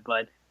Penta,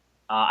 but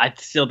I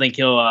still think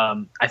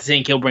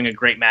he'll bring a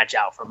great match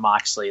out for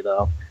Moxley,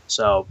 though.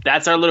 So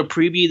that's our little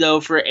preview,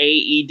 though, for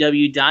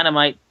AEW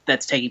Dynamite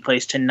that's taking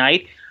place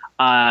tonight.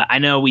 I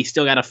know we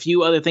still got a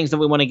few other things that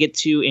we want to get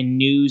to in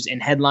news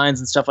and headlines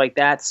and stuff like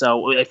that.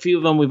 So a few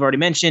of them we've already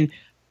mentioned.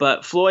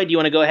 But Floyd, you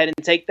want to go ahead and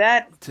take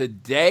that?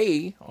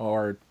 Today,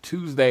 or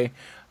Tuesday,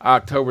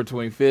 October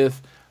 25th,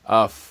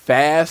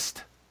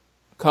 Fast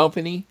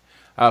Company's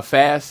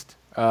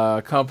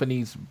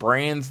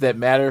brands that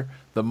matter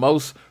the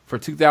most for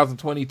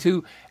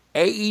 2022,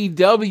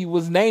 AEW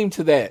was named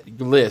to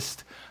that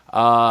list.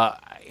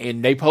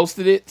 And they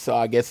posted it, so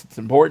I guess it's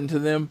important to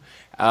them.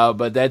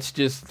 But that's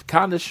just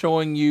kind of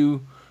showing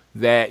you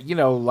that,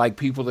 like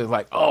people that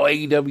like, oh,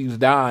 AEW's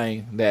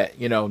dying, that,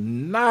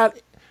 not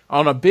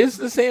on a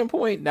business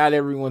standpoint, not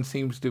everyone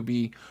seems to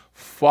be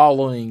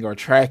following or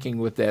tracking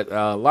with that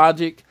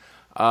logic.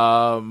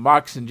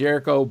 Mox and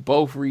Jericho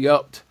both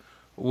re-upped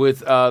with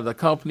the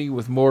company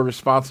with more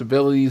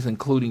responsibilities,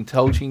 including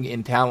coaching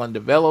and talent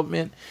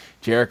development.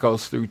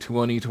 Jericho's through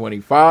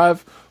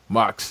 2025.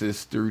 Mox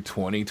is through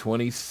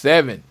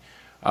 2027.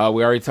 We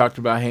already talked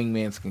about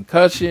Hangman's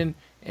concussion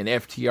and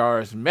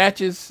FTR's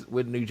matches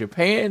with New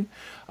Japan.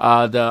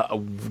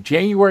 The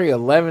January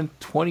 11th,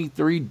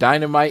 23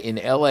 Dynamite in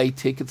LA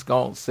tickets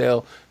go on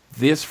sale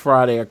this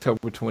Friday,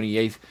 October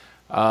 28th.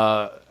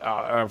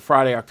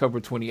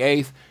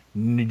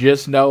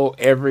 Just know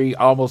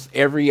almost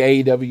every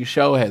AEW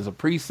show has a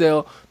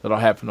pre-sale that'll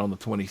happen on the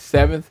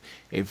 27th.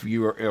 If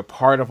you are a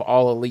part of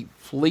All Elite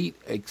Fleet,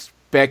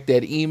 expect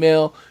that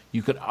email.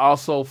 You can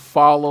also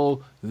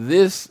follow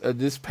this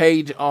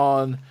page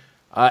on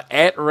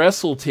at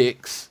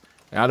WrestleTix.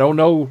 I don't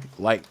know,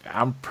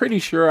 I'm pretty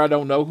sure I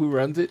don't know who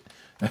runs it.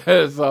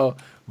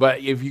 But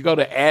if you go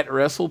to at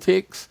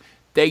WrestleTix,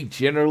 they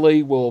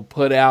generally will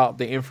put out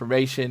the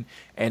information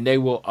and they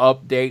will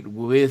update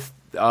with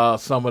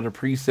some of the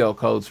pre-sale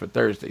codes for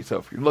Thursday. So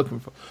if you're looking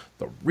for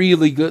the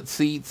really good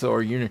seats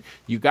or you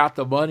got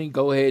the money,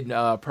 go ahead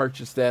and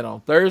purchase that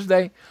on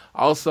Thursday.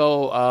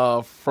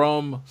 Also,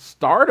 from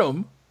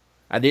Stardom,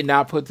 I did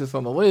not put this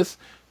on the list.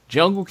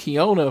 Jungle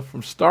Kiona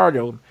from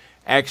Stardom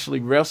actually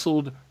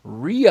wrestled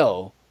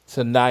Rio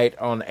tonight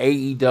on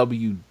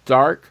AEW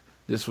Dark.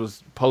 This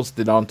was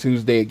posted on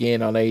Tuesday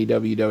again on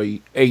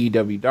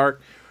AEW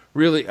Dark.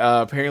 Really,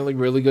 apparently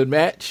really good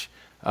match.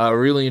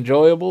 Really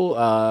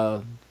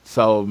enjoyable.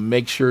 So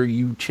make sure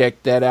you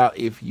check that out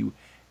if you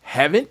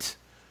haven't.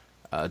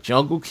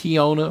 Jungle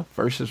Kiona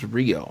versus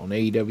Rio on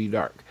AEW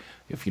Dark.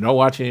 If you don't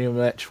watch any of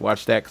the match,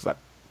 watch that, because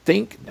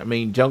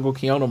Jungle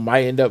Kiona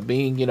might end up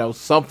being,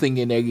 something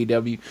in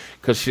AEW,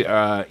 because,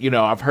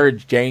 I've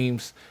heard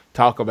James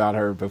talk about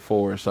her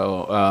before,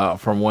 so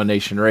from One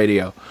Nation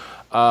Radio.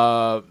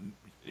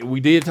 We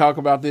did talk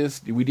about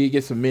this. We did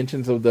get some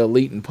mentions of the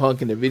Elite and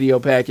Punk in the video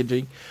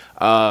packaging.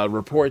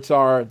 Reports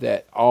are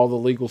that all the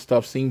legal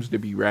stuff seems to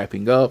be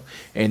wrapping up,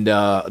 and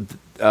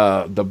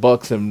the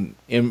Bucks and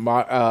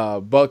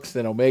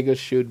Omega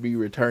should be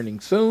returning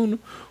soon,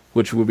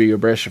 which will be a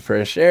breath of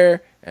fresh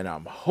air. And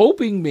I'm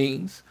hoping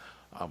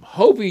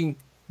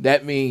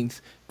that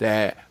means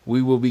that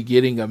we will be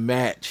getting a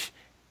match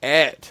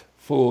at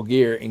Full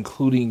Gear,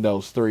 including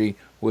those three,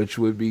 which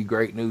would be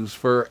great news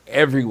for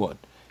everyone.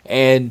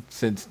 And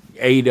since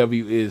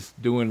AEW is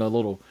doing a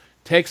little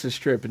Texas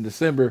trip in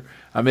December,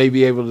 I may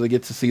be able to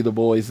get to see the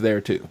boys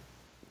there too.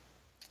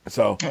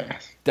 So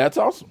that's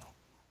awesome.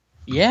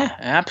 Yeah,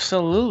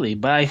 absolutely.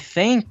 But I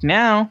think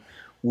now,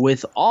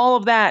 with all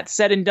of that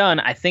said and done,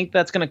 I think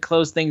that's going to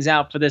close things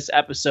out for this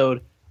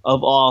episode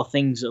of All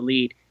Things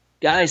Elite.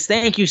 Guys,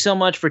 thank you so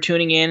much for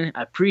tuning in.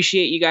 I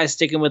appreciate you guys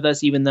sticking with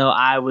us, even though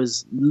I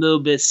was a little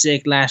bit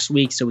sick last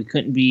week, so we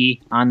couldn't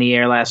be on the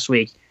air last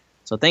week.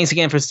 So thanks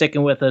again for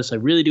sticking with us. I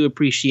really do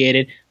appreciate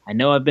it. I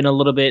know I've been a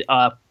little bit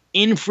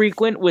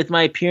infrequent with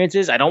my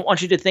appearances. I don't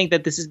want you to think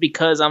that this is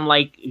because I'm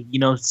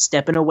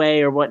stepping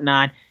away or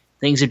whatnot.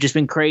 Things have just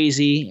been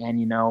crazy,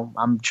 and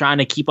I'm trying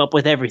to keep up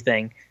with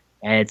everything.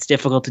 And it's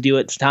difficult to do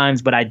at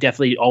times, but I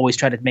definitely always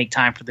try to make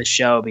time for this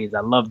show because I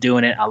love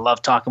doing it. I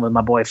love talking with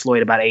my boy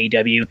Floyd about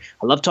AEW.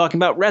 I love talking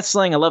about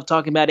wrestling. I love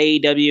talking about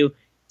AEW.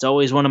 It's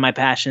always one of my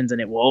passions, and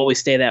it will always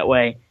stay that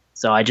way.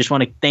 So I just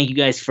want to thank you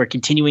guys for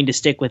continuing to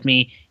stick with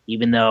me,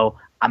 even though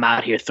I'm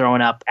out here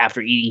throwing up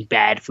after eating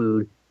bad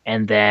food.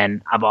 And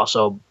then I've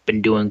also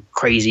been doing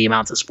crazy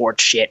amounts of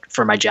sports shit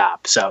for my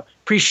job. So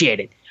appreciate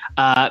it.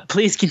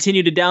 Please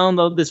continue to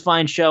download this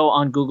fine show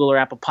on Google or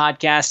Apple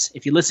Podcasts.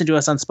 If you listen to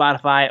us on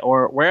Spotify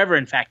or wherever,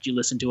 in fact, you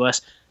listen to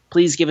us,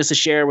 please give us a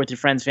share with your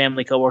friends,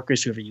 family,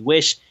 coworkers, whoever you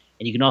wish.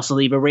 And you can also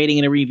leave a rating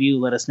and a review.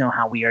 Let us know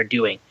how we are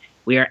doing.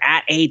 We are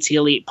at AT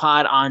Elite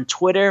Pod on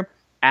Twitter,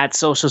 at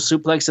Social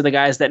Suplex are the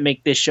guys that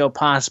make this show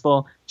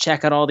possible.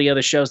 Check out all the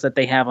other shows that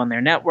they have on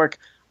their network.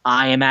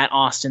 I am at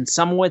Austin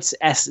Szumowicz,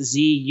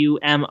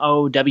 SZUMOWICZ.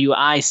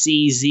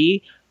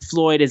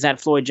 Floyd is at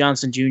Floyd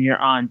Johnson Jr.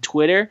 on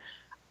Twitter.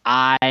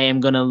 I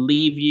am going to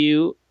leave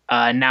you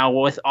now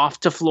off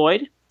to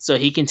Floyd so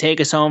he can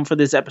take us home for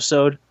this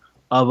episode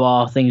of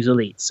All Things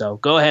Elite. So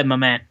go ahead, my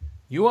man.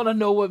 You want to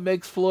know what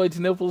makes Floyd's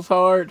nipples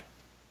hard?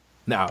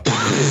 No.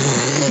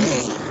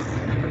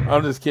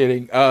 I'm just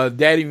kidding.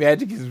 Daddy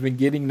Magic has been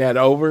getting that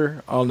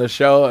over on the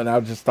show, and I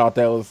just thought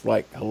that was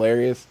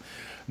hilarious.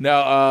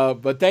 No,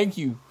 but thank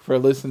you for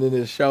listening to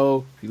this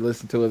show. If you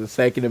listen to it a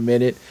second, a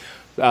minute,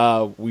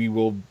 we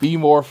will be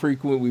more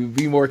frequent. We will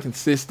be more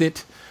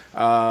consistent.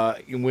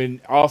 When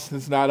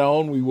Austin's not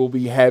on, we will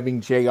be having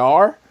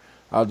JR.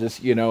 I'll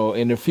just,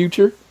 in the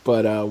future,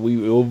 but we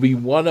will be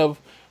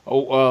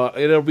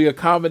it'll be a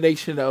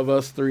combination of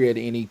us three at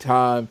any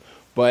time.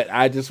 But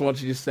I just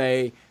want you to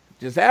say,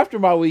 just after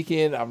my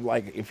weekend, I'm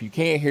if you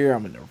can't hear,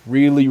 I'm in a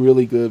really,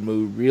 really good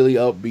mood, really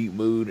upbeat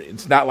mood.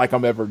 It's not like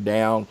I'm ever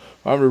down.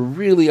 I'm in a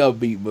really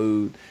upbeat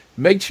mood.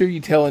 Make sure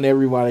you're telling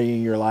everybody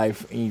in your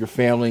life, in your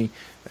family,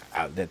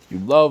 that you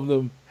love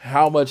them,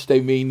 how much they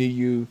mean to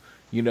you.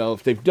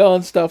 If they've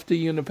done stuff to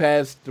you in the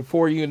past,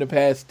 for you in the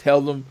past,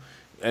 tell them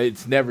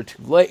it's never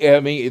too late.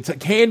 It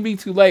can be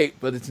too late,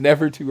 but it's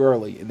never too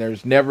early, and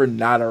there's never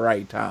not a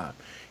right time.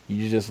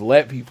 You just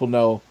let people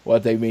know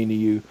what they mean to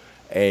you.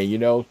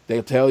 And,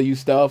 they'll tell you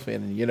stuff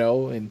and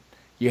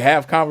you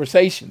have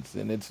conversations,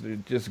 and it's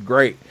just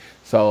great.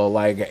 So,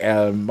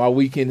 my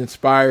weekend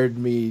inspired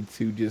me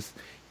to just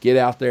get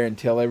out there and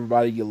tell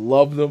everybody you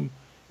love them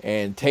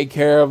and take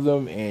care of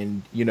them.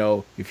 And,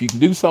 if you can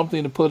do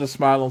something to put a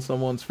smile on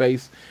someone's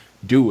face,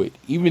 do it.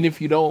 Even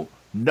if you don't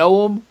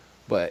know them,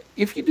 but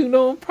if you do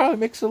know them, probably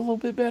makes it a little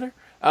bit better.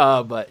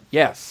 But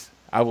yes,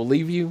 I will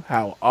leave you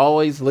how I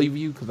always leave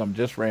you because I'm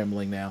just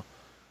rambling now.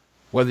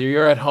 Whether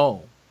you're at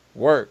home,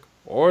 work,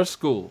 or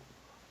school,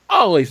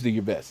 always do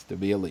your best to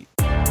be elite.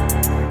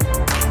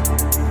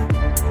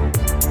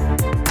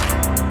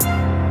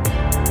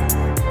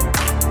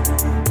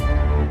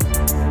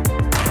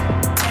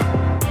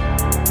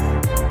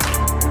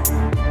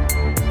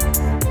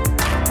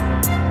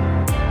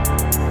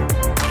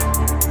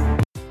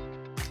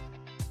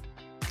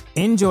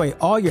 Enjoy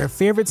all your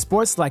favorite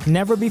sports like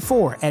never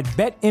before at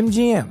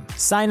BetMGM.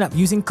 Sign up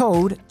using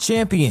code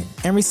CHAMPION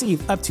and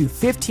receive up to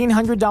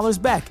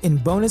 $1,500 back in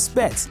bonus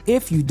bets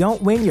if you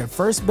don't win your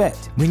first bet.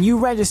 When you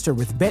register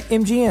with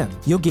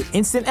BetMGM, you'll get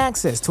instant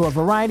access to a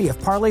variety of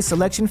parlay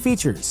selection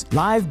features,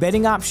 live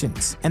betting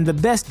options, and the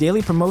best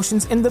daily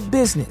promotions in the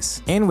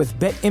business. And with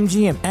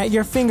BetMGM at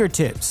your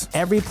fingertips,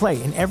 every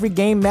play and every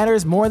game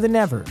matters more than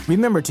ever.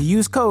 Remember to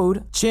use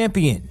code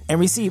CHAMPION and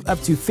receive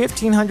up to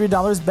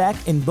 $1,500 back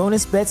in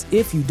bonus bets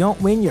if you don't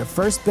win your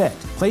first bet.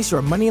 Place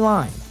your money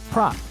line,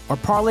 prop, or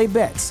parlay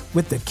bets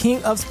with the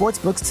king of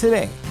sportsbooks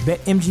today.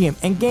 BetMGM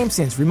and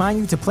GameSense remind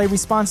you to play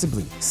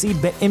responsibly. See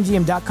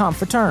BetMGM.com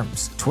for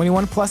terms.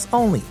 21 plus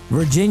only.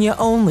 Virginia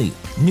only.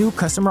 New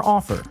customer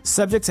offer.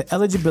 Subject to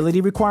eligibility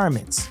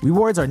requirements.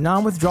 Rewards are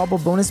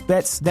non-withdrawable bonus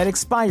bets that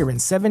expire in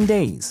 7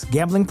 days.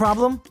 Gambling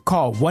problem?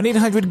 Call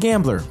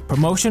 1-800-GAMBLER.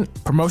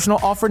 Promotional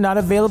offer not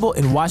available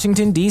in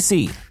Washington,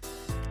 D.C.